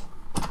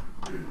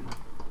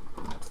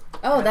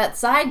 Oh, that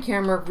side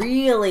camera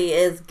really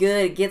is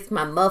good. It gets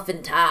my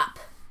muffin top.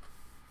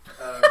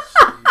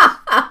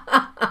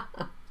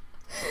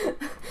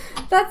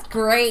 That's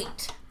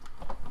great.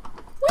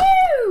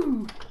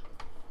 Woo!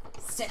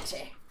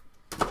 Stitchy.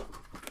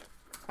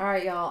 All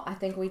right, y'all. I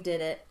think we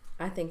did it.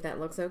 I think that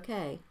looks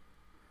okay.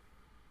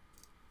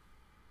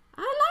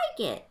 I like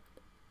it.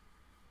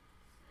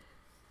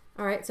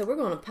 All right, so we're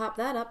going to pop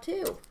that up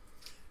too.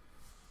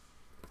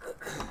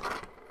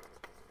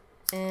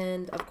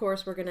 And of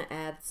course, we're going to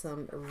add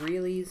some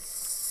really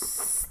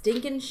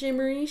stinking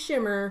shimmery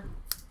shimmer.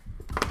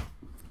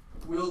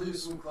 We'll do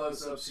some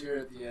close-ups here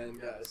at the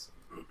end, guys.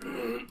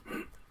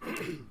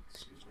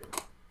 Excuse me.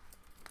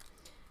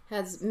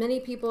 Has many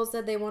people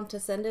said they want to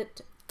send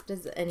it?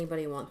 Does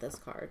anybody want this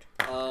card?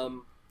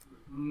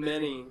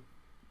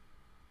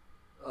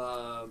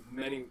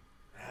 Many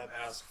have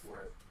asked for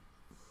it.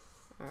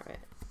 Alright,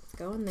 let's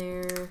go in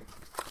there.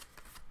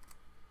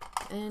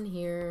 And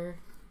here.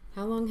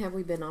 How long have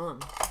we been on?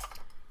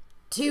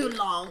 Too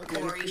long,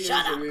 Corey.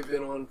 Shut up. We've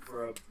been on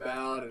for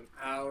about an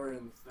hour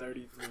and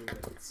 33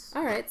 minutes.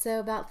 Alright, so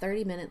about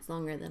 30 minutes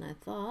longer than I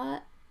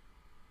thought.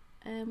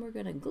 And we're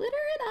going to glitter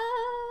it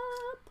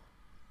up.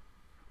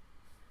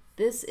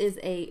 This is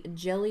a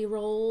Jelly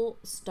Roll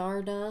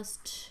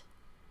Stardust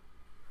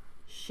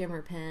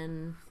shimmer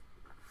pen.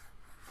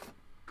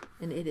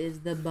 And it is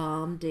the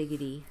bomb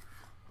diggity.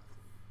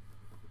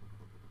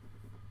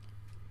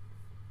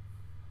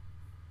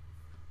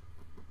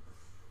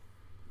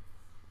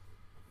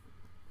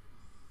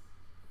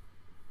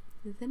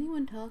 Is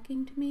anyone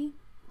talking to me?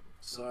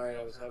 Sorry,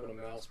 I was having a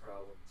mouse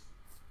problem.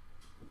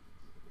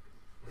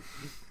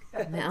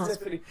 Mouse.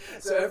 Tiffany,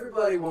 so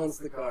everybody wants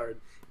the card,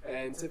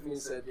 and Tiffany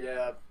said,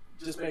 "Yeah,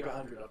 just make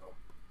 100 of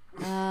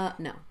them."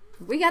 No.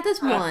 We got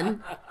this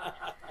one.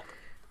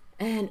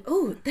 And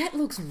oh, that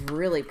looks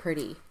really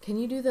pretty. Can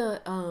you do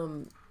the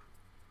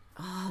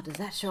oh, does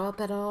that show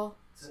up at all?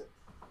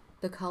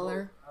 The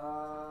color?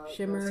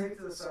 Shimmer? Take it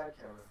to the side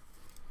camera.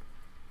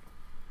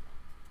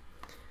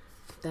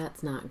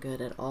 That's not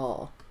good at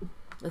all.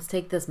 Let's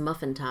take this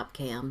muffin top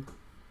cam.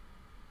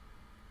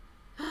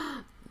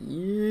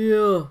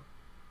 Yeah.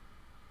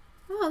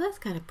 Oh, that's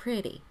kind of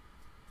pretty.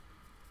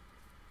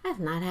 That's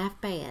not half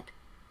bad.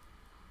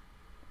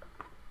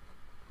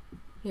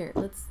 Here,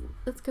 let's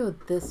go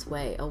this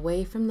way,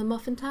 away from the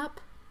muffin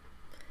top.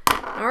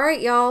 All right,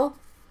 y'all.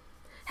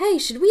 Hey,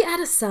 should we add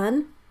a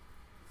sun?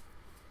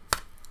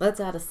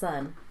 Let's add a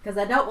sun, because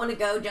I don't want to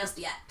go just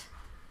yet.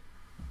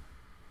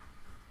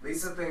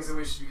 Lisa thinks that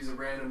we should use a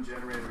random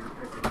generator to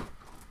pick it.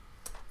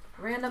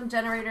 Random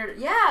generator,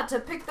 yeah, to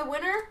pick the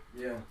winner?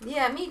 Yeah.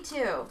 Yeah, me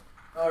too.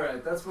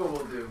 Alright, that's what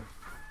we'll do.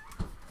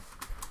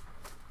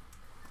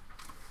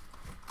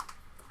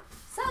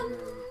 Sun!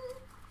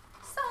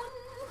 Sun!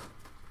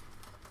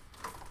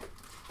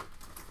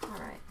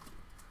 Alright.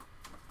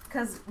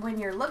 Because when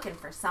you're looking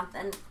for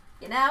something,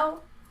 you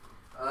know?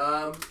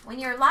 When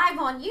you're live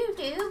on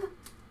YouTube.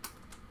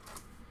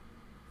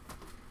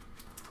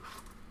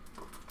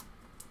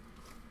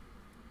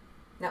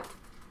 No.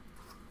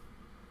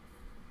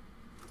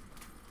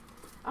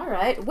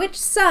 Alright, which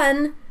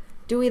sun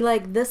do we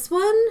like? This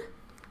one?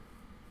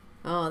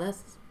 Oh,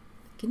 that's...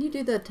 Can you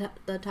do the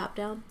top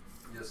down?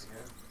 Yes, I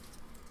can.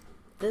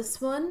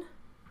 This one?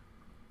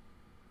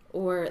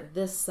 Or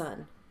this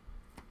sun?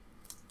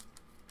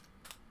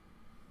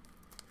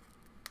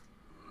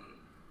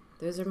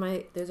 Those are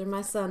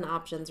my sun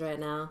options right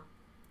now.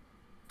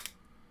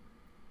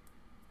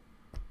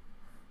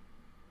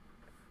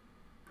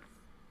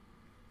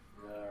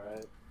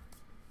 Alright.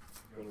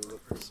 You want to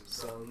look for some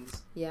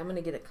suns? Yeah, I'm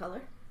gonna get a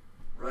color.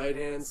 Right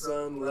hand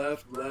sun,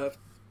 left, left.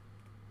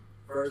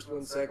 First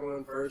one, second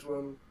one, first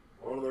one.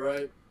 One on the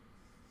right.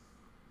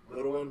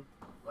 Little one,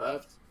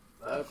 left,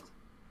 left,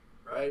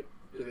 right.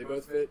 Do they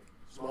both fit?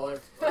 Smaller,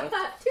 left.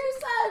 2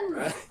 suns!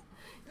 Right.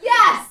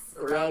 Yes!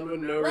 A round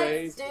one, no Let's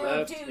rays, do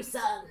left. 2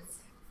 suns.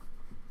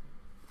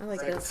 I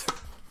like Second. this.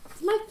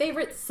 It's my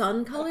favorite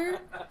sun color.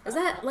 Is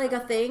that like a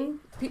thing?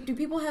 Do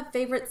people have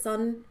favorite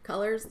sun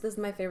colors? This is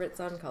my favorite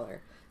sun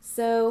color.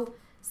 So,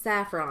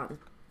 saffron.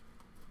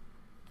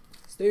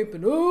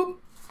 Stamping up.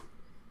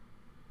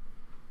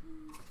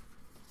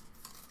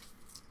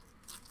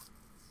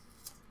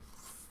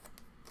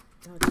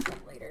 I'll do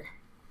that later.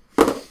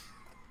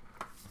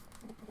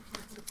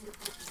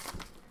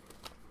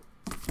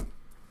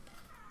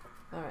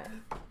 Alright.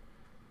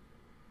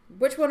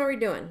 Which one are we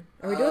doing?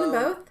 Are we doing them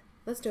both?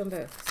 Let's do them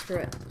both. Screw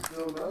it.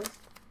 Do them both?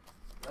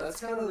 That's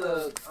kind of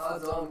the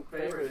odds-on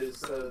favorite, is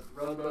to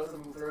run both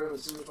of them through and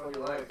see which one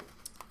you like.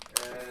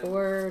 And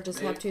Or just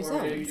have 2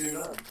 or maybe suns. do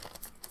none.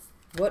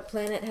 What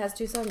planet has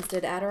 2 suns?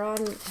 Did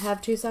Aderon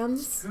have 2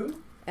 suns? Who?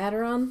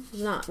 Aderon?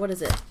 Not. What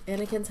is it?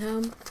 Anakin's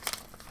home?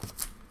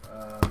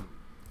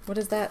 What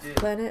is that Yeah.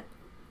 planet?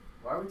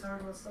 Why are we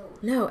talking about Star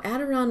Wars? No,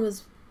 Aderon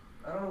was...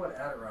 I don't know what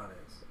Aderon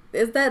is.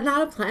 Is that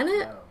not a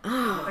planet? No.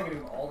 Oh. I'm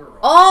thinking of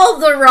Alderaan.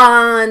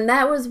 Alderaan!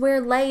 That was where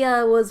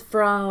Leia was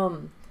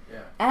from.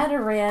 Yeah,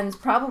 Aderan's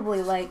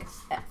probably like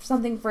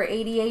something for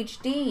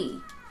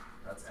ADHD.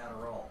 that's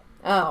Adderall.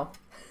 Oh.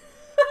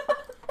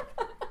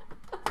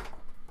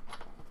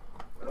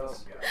 What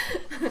else you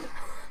got?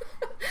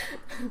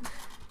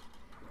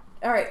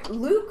 Alright,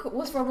 Luke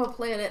was from a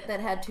planet that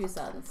had 2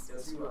 suns.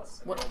 Yes, he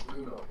was. What? And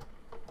Blue Milk.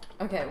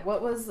 Okay,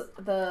 what was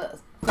the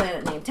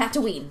planet name?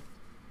 Tatooine.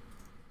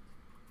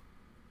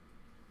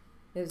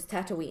 It was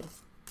Tatooine.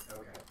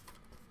 Okay.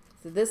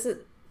 So this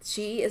is...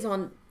 She's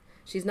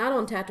not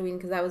on Tatooine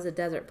because that was a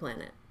desert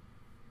planet.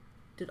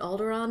 Did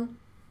Alderaan?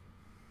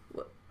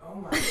 Oh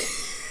my.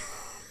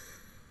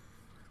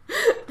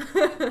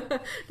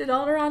 Did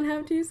Alderaan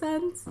have 2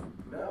 suns?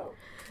 No.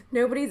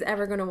 Nobody's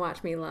ever going to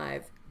watch me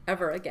live.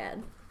 Ever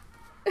again.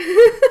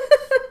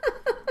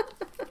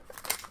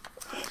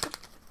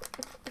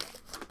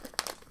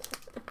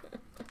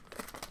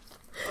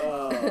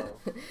 Oh.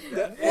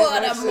 What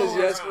a Max says moron.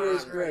 score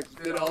is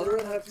correct. Did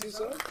Alderaan have 2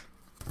 suns?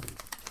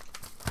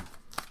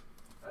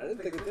 I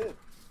didn't think it did.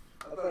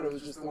 I thought it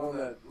was just the one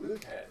that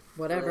Luke had.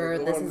 Whatever.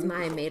 The This one is Luke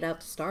my had.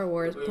 made-up Star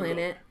Wars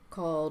planet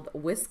called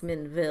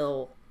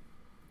Wiskmanville.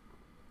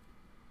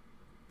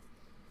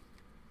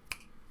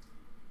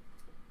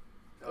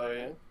 Oh,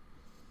 yeah?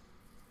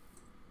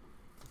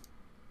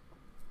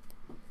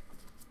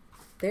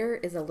 There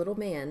is a little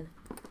man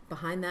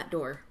behind that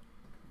door.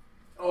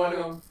 Oh, I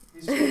know.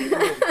 He's really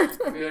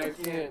good. I mean, I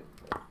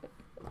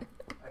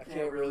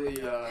can't really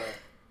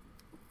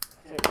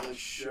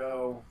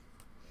show.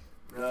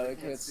 No, they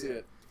can't see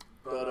it.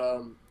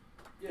 But,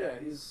 yeah,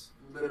 he's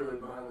literally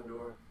behind the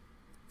door.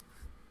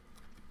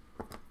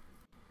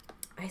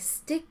 I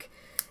stick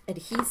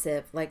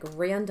adhesive like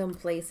random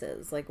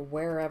places, like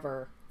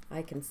wherever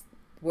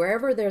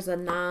wherever there's a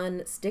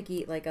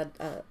non-sticky, like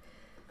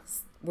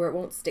where it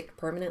won't stick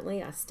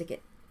permanently, I stick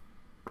it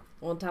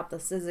on top of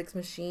the physics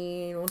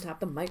machine, on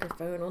top of the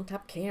microphone, on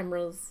top of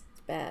cameras.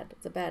 It's bad.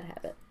 It's a bad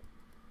habit.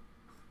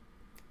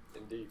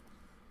 Indeed.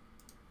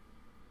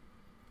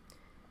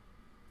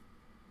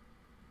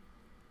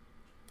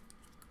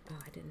 Oh,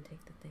 I didn't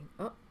take the thing.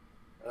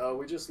 Oh,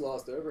 We just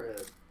lost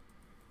overhead.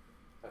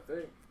 I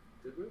think.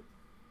 Did we?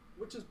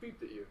 What just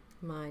beeped at you?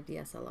 my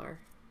DSLR,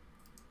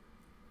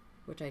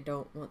 which I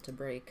don't want to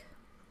break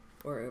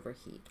or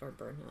overheat or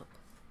burn up.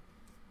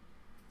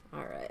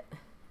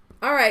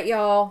 All right,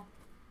 y'all.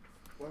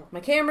 Wow. My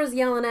camera's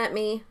yelling at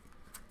me.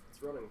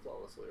 It's running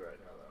flawlessly right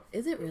now, though.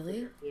 Is it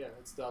really? Yeah,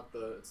 it stopped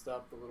the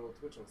little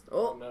twitching stuff.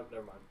 Oh. No,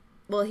 never mind.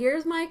 Well,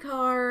 here's my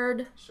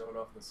card. Show it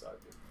off in the side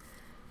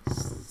view.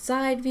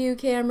 Side view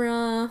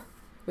camera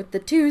with the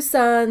 2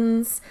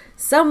 suns.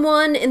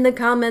 Someone in the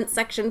comments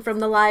section from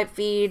the live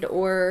feed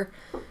or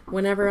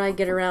whenever I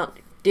get around.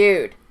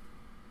 Dude,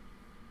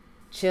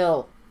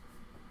 chill.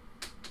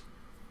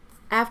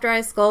 After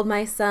I scold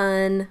my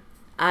son,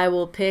 I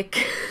will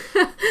pick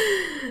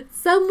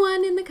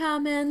someone in the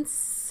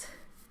comments.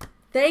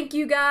 Thank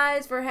you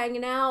guys for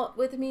hanging out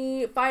with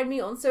me. Find me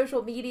on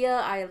social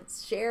media. I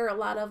share a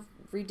lot of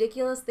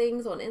ridiculous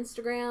things on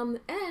Instagram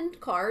and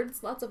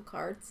cards, lots of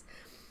cards.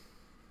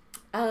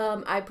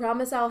 I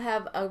promise I'll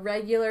have a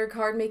regular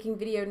card making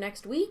video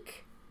next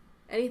week.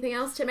 Anything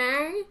else,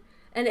 Tamari?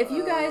 And if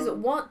you guys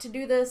want to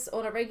do this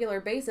on a regular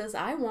basis,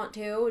 I want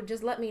to,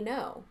 just let me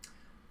know.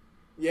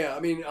 Yeah, I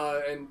mean,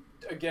 and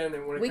again,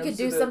 and when it We comes could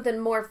to do something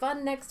more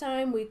fun next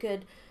time. We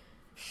could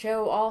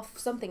show off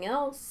something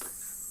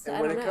else. And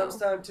I when don't it know. comes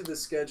time to the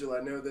schedule, I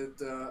know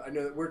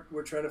that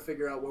we're trying to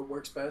figure out what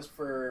works best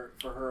for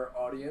her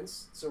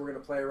audience. So we're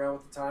gonna play around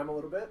with the time a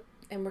little bit,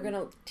 And we're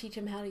gonna teach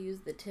him how to use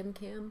the Tim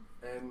Cam.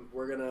 and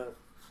we're gonna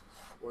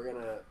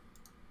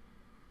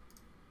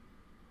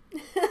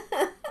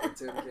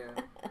Tim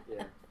Cam,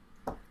 yeah,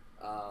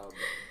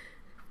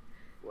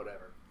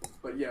 whatever.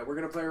 But yeah, we're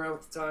gonna play around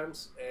with the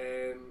times,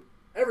 and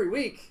every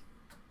week,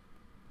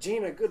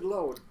 Gina, good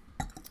lord,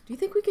 Do you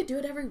think we could do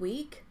it every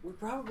week? we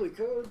probably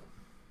could.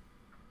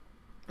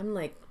 I'm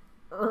like,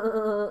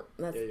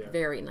 that's Yeah.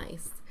 very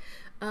nice.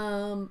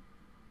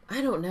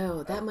 I don't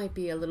know. That might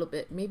be a little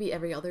bit, maybe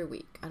every other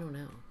week. I don't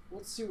know.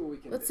 Let's see what we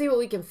can. Let's do. see what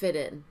we can fit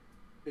in.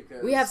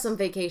 Because We have some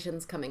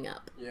vacations coming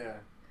up. Yeah,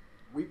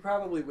 we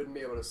probably wouldn't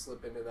be able to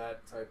slip into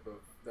that type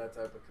of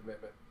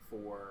commitment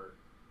for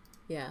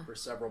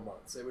several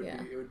months. It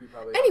would be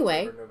probably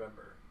Anyway. October,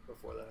 November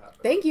before that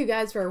happened. Thank you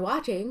guys for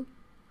watching.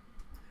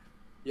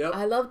 Yep.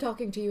 I love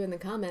talking to you in the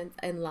comments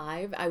and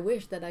live. I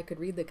wish that I could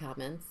read the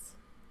comments.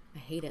 I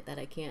hate it that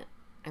I can't.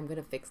 I'm going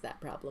to fix that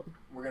problem.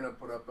 We're gonna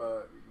put up.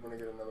 You want to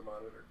get another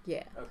monitor?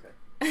 Yeah. Okay.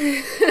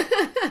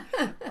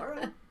 All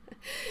right.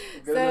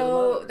 Get another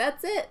So monitor.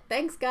 that's it.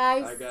 Thanks,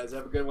 guys. All right, guys.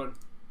 Have a good one.